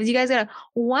lives. You guys got a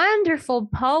wonderful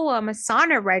poem, a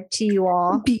sonnet read to you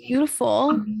all.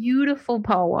 Beautiful. A beautiful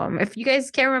poem. If you guys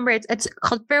can't remember, it's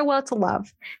called Farewell to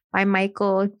Love by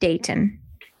Michael Dayton.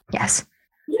 Yes.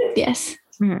 Yes.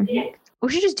 Mm-hmm.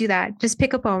 We should just do that. Just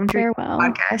pick a poem. Farewell.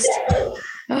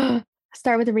 Podcast.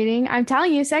 Start with the reading. I'm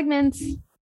telling you, segments.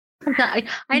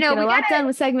 I know we got done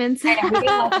with segments. I know, we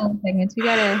got done with segments. We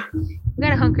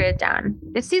gotta hunker it down.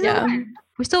 It's season 1.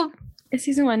 It's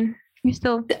season 1.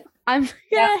 I'm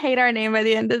gonna hate our name by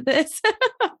the end of this.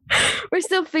 We're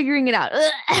still figuring it out.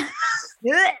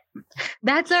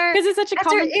 That's our Because it's such a That's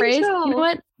our common phrase. intro. You know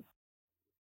what?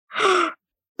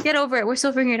 get over it. We're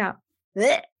still figuring it out.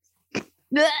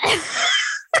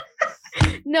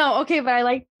 No, okay, but I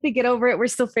like to get over it. We're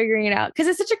still figuring it out because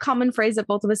it's such a common phrase that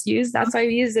both of us use. That's why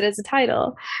we use it as a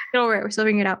title Get over it. We're still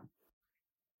figuring it out.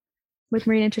 with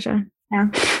Marina and Trisha. Yeah.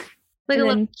 Like And a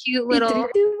little then- cute little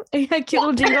Yeah, cute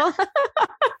little jingle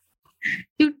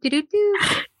doo, doo, doo, doo.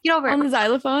 Get over on it. the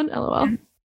xylophone. LOL.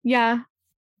 Yeah.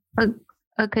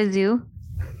 A kazoo.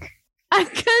 A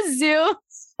kazoo.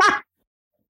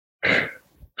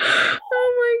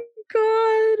 Oh my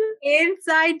god.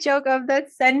 Inside joke of the When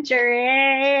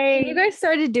century. you guys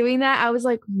started doing that, I was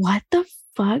like, what the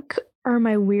fuck are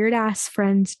my weird ass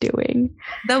friends doing?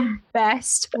 The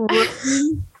best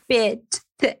rookie bit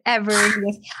to ever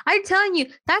exist. I'm telling you,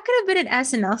 that could have been an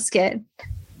SNL skit.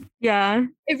 Yeah.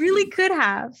 It really could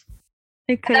have.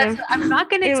 It could That's- have. I'm not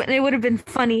gonna. It would have been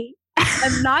funny.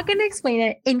 I'm not gonna explain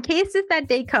it in case if that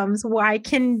day comes. Why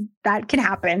can that can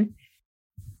happen?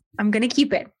 I'm gonna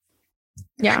keep it.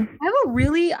 Yeah.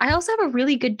 I also have a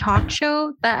really good talk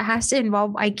show that has to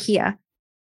involve IKEA.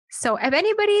 So if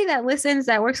anybody that listens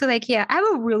that works with IKEA, I have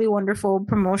a really wonderful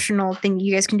promotional thing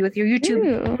you guys can do with your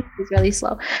YouTube. Ooh. It's really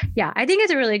slow. Yeah, I think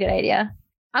it's a really good idea.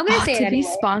 I'm gonna say to it be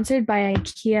anyway. sponsored by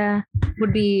IKEA.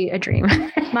 Would be a dream.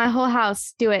 My whole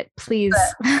house. Do it, please.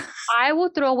 I will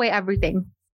throw away everything.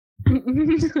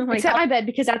 Like, Except my bed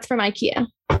because that's from IKEA.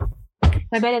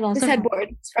 my bed is also This headboard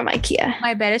is from IKEA.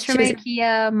 my bed is from She was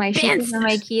IKEA. My sheets is from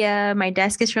IKEA. My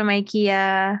desk is from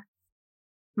IKEA.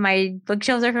 My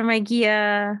bookshelves are from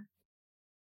IKEA.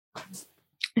 I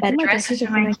That think my dress dresses is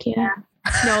are from from IKEA.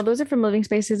 No, those are from Living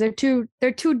Spaces. They're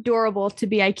too durable to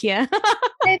be IKEA.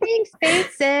 Living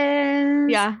spaces.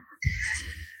 Yeah.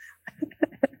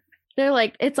 They're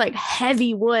like, it's like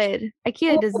heavy wood.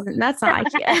 IKEA doesn't, that's not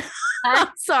IKEA. I'm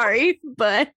sorry,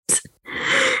 but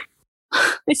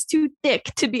it's too thick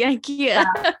to be IKEA.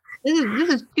 This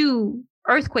is too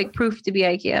earthquake proof to be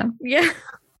IKEA. Yeah.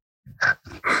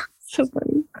 So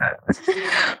funny.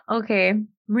 Okay.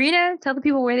 Marina, tell the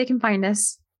people where they can find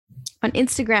us. On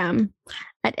Instagram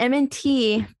at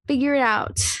MNT, figure it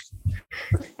out.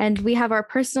 And we have our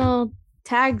personal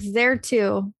tags there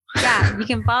too. Yeah, you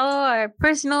can follow our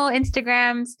personal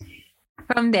Instagrams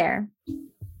from there.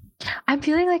 I'm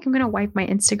feeling like I'm gonna wipe my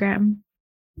Instagram.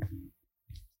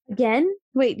 Again?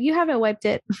 Wait, you haven't wiped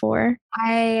it before.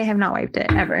 I have not wiped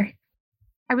it ever.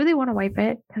 I really want to wipe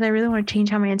it because I really want to change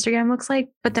how my Instagram looks like,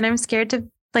 but then I'm scared to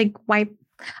like wipe.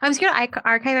 I'm scared to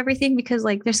archive everything because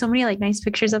like there's so many like nice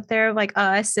pictures up there of like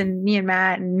us and me and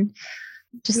Matt and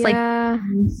just like Yeah.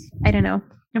 I don't know.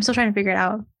 I'm still trying to figure it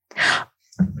out.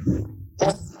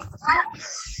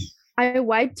 I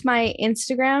wiped my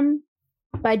Instagram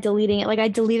by deleting it. Like I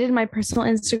deleted my personal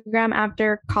Instagram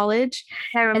after college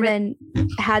I and remember then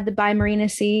had the by Marina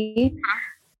C.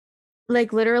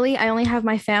 Like literally, I only have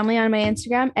my family on my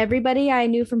Instagram. Everybody I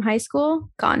knew from high school,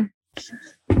 gone.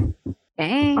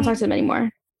 dang. I'll talk to them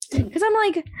anymore. Because I'm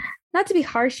like, not to be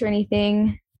harsh or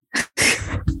anything,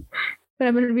 but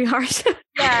I'm gonna be harsh.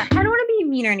 Yeah, I don't want to be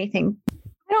mean or anything.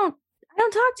 I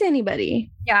don't talk to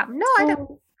anybody. Yeah, no, I don't.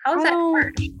 So How's I that don't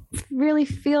hard? really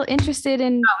feel interested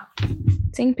in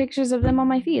seeing pictures of them on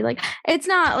my feed. Like it's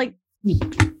not like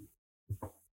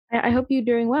I hope you're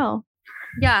doing well.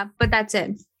 Yeah, but that's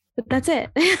it. But that's it.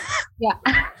 Yeah.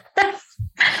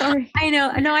 Sorry. I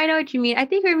know what you mean. I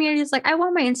think for me, I'm just like, I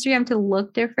want my Instagram to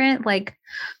look different. Like,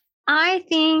 I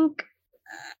think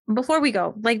before we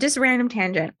go, like just random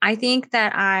tangent, I think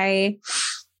that I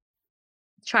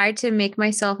tried to make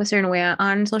myself a certain way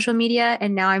on social media.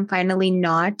 And now I'm finally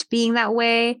not being that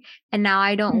way. And now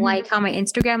I don't Mhm. like how my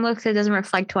Instagram looks. It doesn't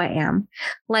reflect who I am.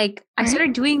 Like I Right.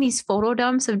 started doing these photo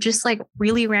dumps of just like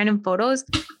really random photos.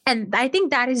 And I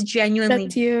think that is genuinely,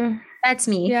 That's you. that's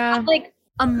me. Yeah. I have, like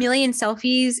a million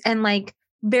selfies and like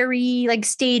very like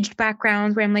staged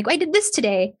backgrounds where I'm like, I did this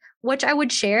today, which I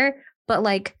would share. But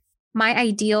like my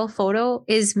ideal photo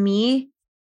is me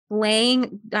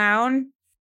laying down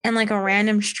in like a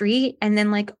random street and then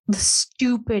like the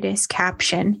stupidest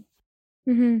caption.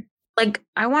 Mm-hmm. Like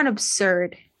I want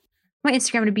absurd. My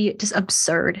Instagram to be just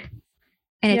absurd.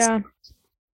 And it's Yeah.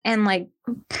 and like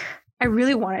I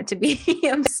really want it to be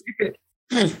absurd.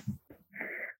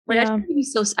 Like Yeah.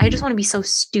 I just want to be so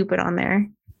stupid on there.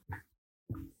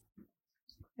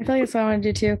 I feel like that's what I want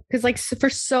to do too. Because like for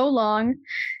so long,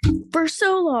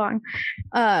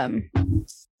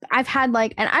 I've had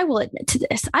like, and I will admit to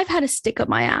this, I've had a stick up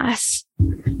my ass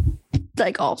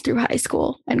like all through high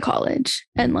school and college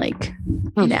and like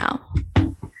now.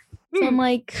 So I'm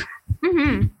like,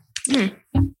 Mm-hmm.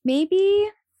 maybe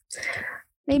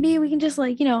maybe we can just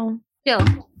like, chill.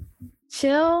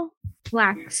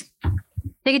 Relax.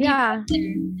 Take a deep Yeah. breath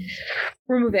in.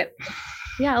 Remove it.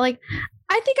 Yeah. Like,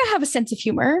 I think I have a sense of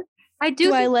humor. I do.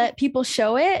 Do I let people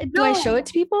show it? Do I No, show it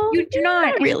to people? You do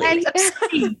not. really. That's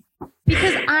upsetting.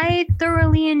 Because I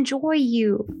thoroughly enjoy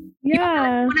you.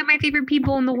 Yeah. One of my favorite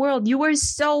people in the world. You are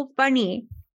so funny.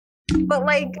 But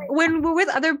like when we're with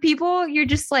other people, you're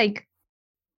just like,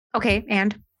 okay,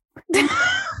 and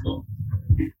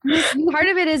Part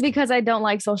of it is because I don't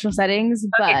like social settings,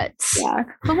 but yeah.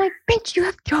 I'm like, bitch, you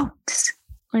have jokes.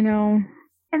 I know.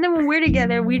 And then when we're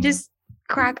together, we just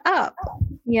crack up.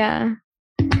 Yeah.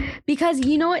 Because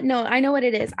you know what? No, I know what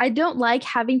it is. I don't like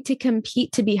having to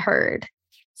compete to be heard.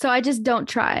 So I just don't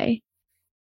try.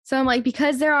 So I'm like,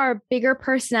 because there are bigger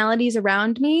personalities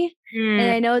around me, and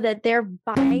I know that they're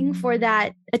vying for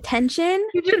that attention.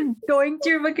 You're just going to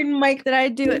your fucking mic. That I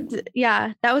do.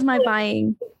 Yeah, that was my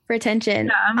vying for attention.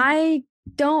 Yeah. I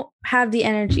don't have the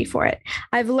energy for it.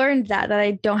 I've learned that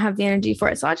I don't have the energy for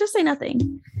it. So I'll just say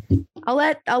nothing. I'll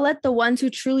let the ones who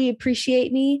truly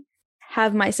appreciate me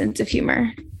have my sense of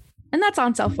humor. And that's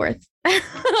on self-worth.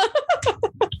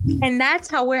 And that's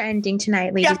how we're ending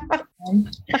tonight, ladies.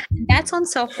 Yeah. That's on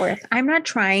self-worth. I'm not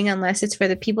trying unless it's for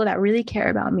the people that really care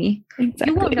about me.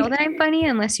 Exactly. You won't know that I'm funny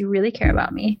unless you really care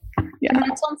about me. Yeah. And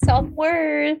that's on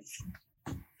self-worth.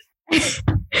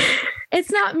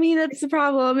 It's not me that's the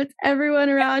problem. It's everyone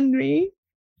around me.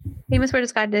 Famous word of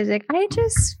Scott Disick. I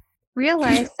just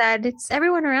realized that it's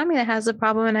everyone around me that has the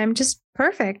problem and I'm just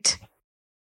perfect.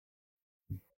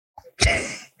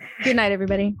 Good night,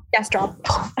 everybody. Yes, drop.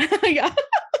 Yeah.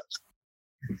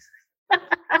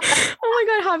 Oh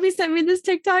my God, Javi sent me this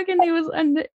TikTok and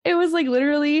it was like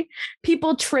literally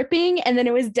people tripping and then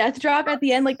it was death drop at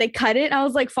the end, like they cut it. I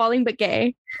was like falling but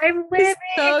gay. I'm living.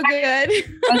 So good.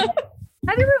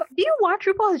 Do you watch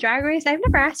RuPaul's Drag Race? I've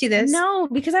never asked you this. No,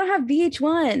 because I don't have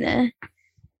VH1.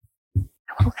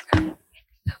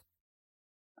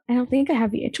 I don't think I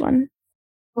have VH1.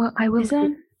 Well, I will. Is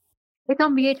it? It's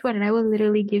on VH1 and I will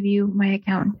literally give you my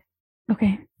account.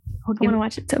 Okay. I want to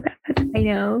watch it so bad. I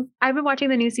know. I've been watching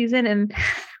the new season and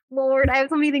Lord, I have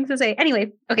so many things to say.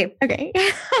 Anyway, okay. Okay.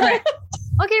 All right.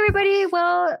 Okay, everybody.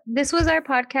 Well, this was our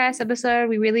podcast episode.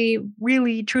 We really,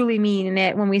 really, truly mean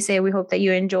it when we say we hope that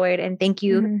you enjoyed and thank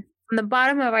you from the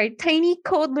bottom of our tiny,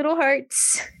 cold little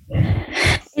hearts.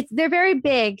 They're very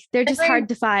big. They're just hard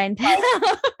to find.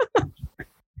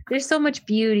 There's so much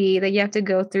beauty that you have to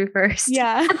go through first.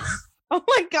 Yeah. Oh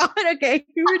my God. Okay.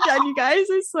 We're done, you guys.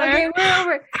 I swear. Okay, we're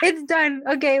over. It's done.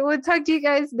 Okay. We'll talk to you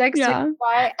guys next week.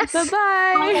 Bye.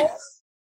 Bye-bye.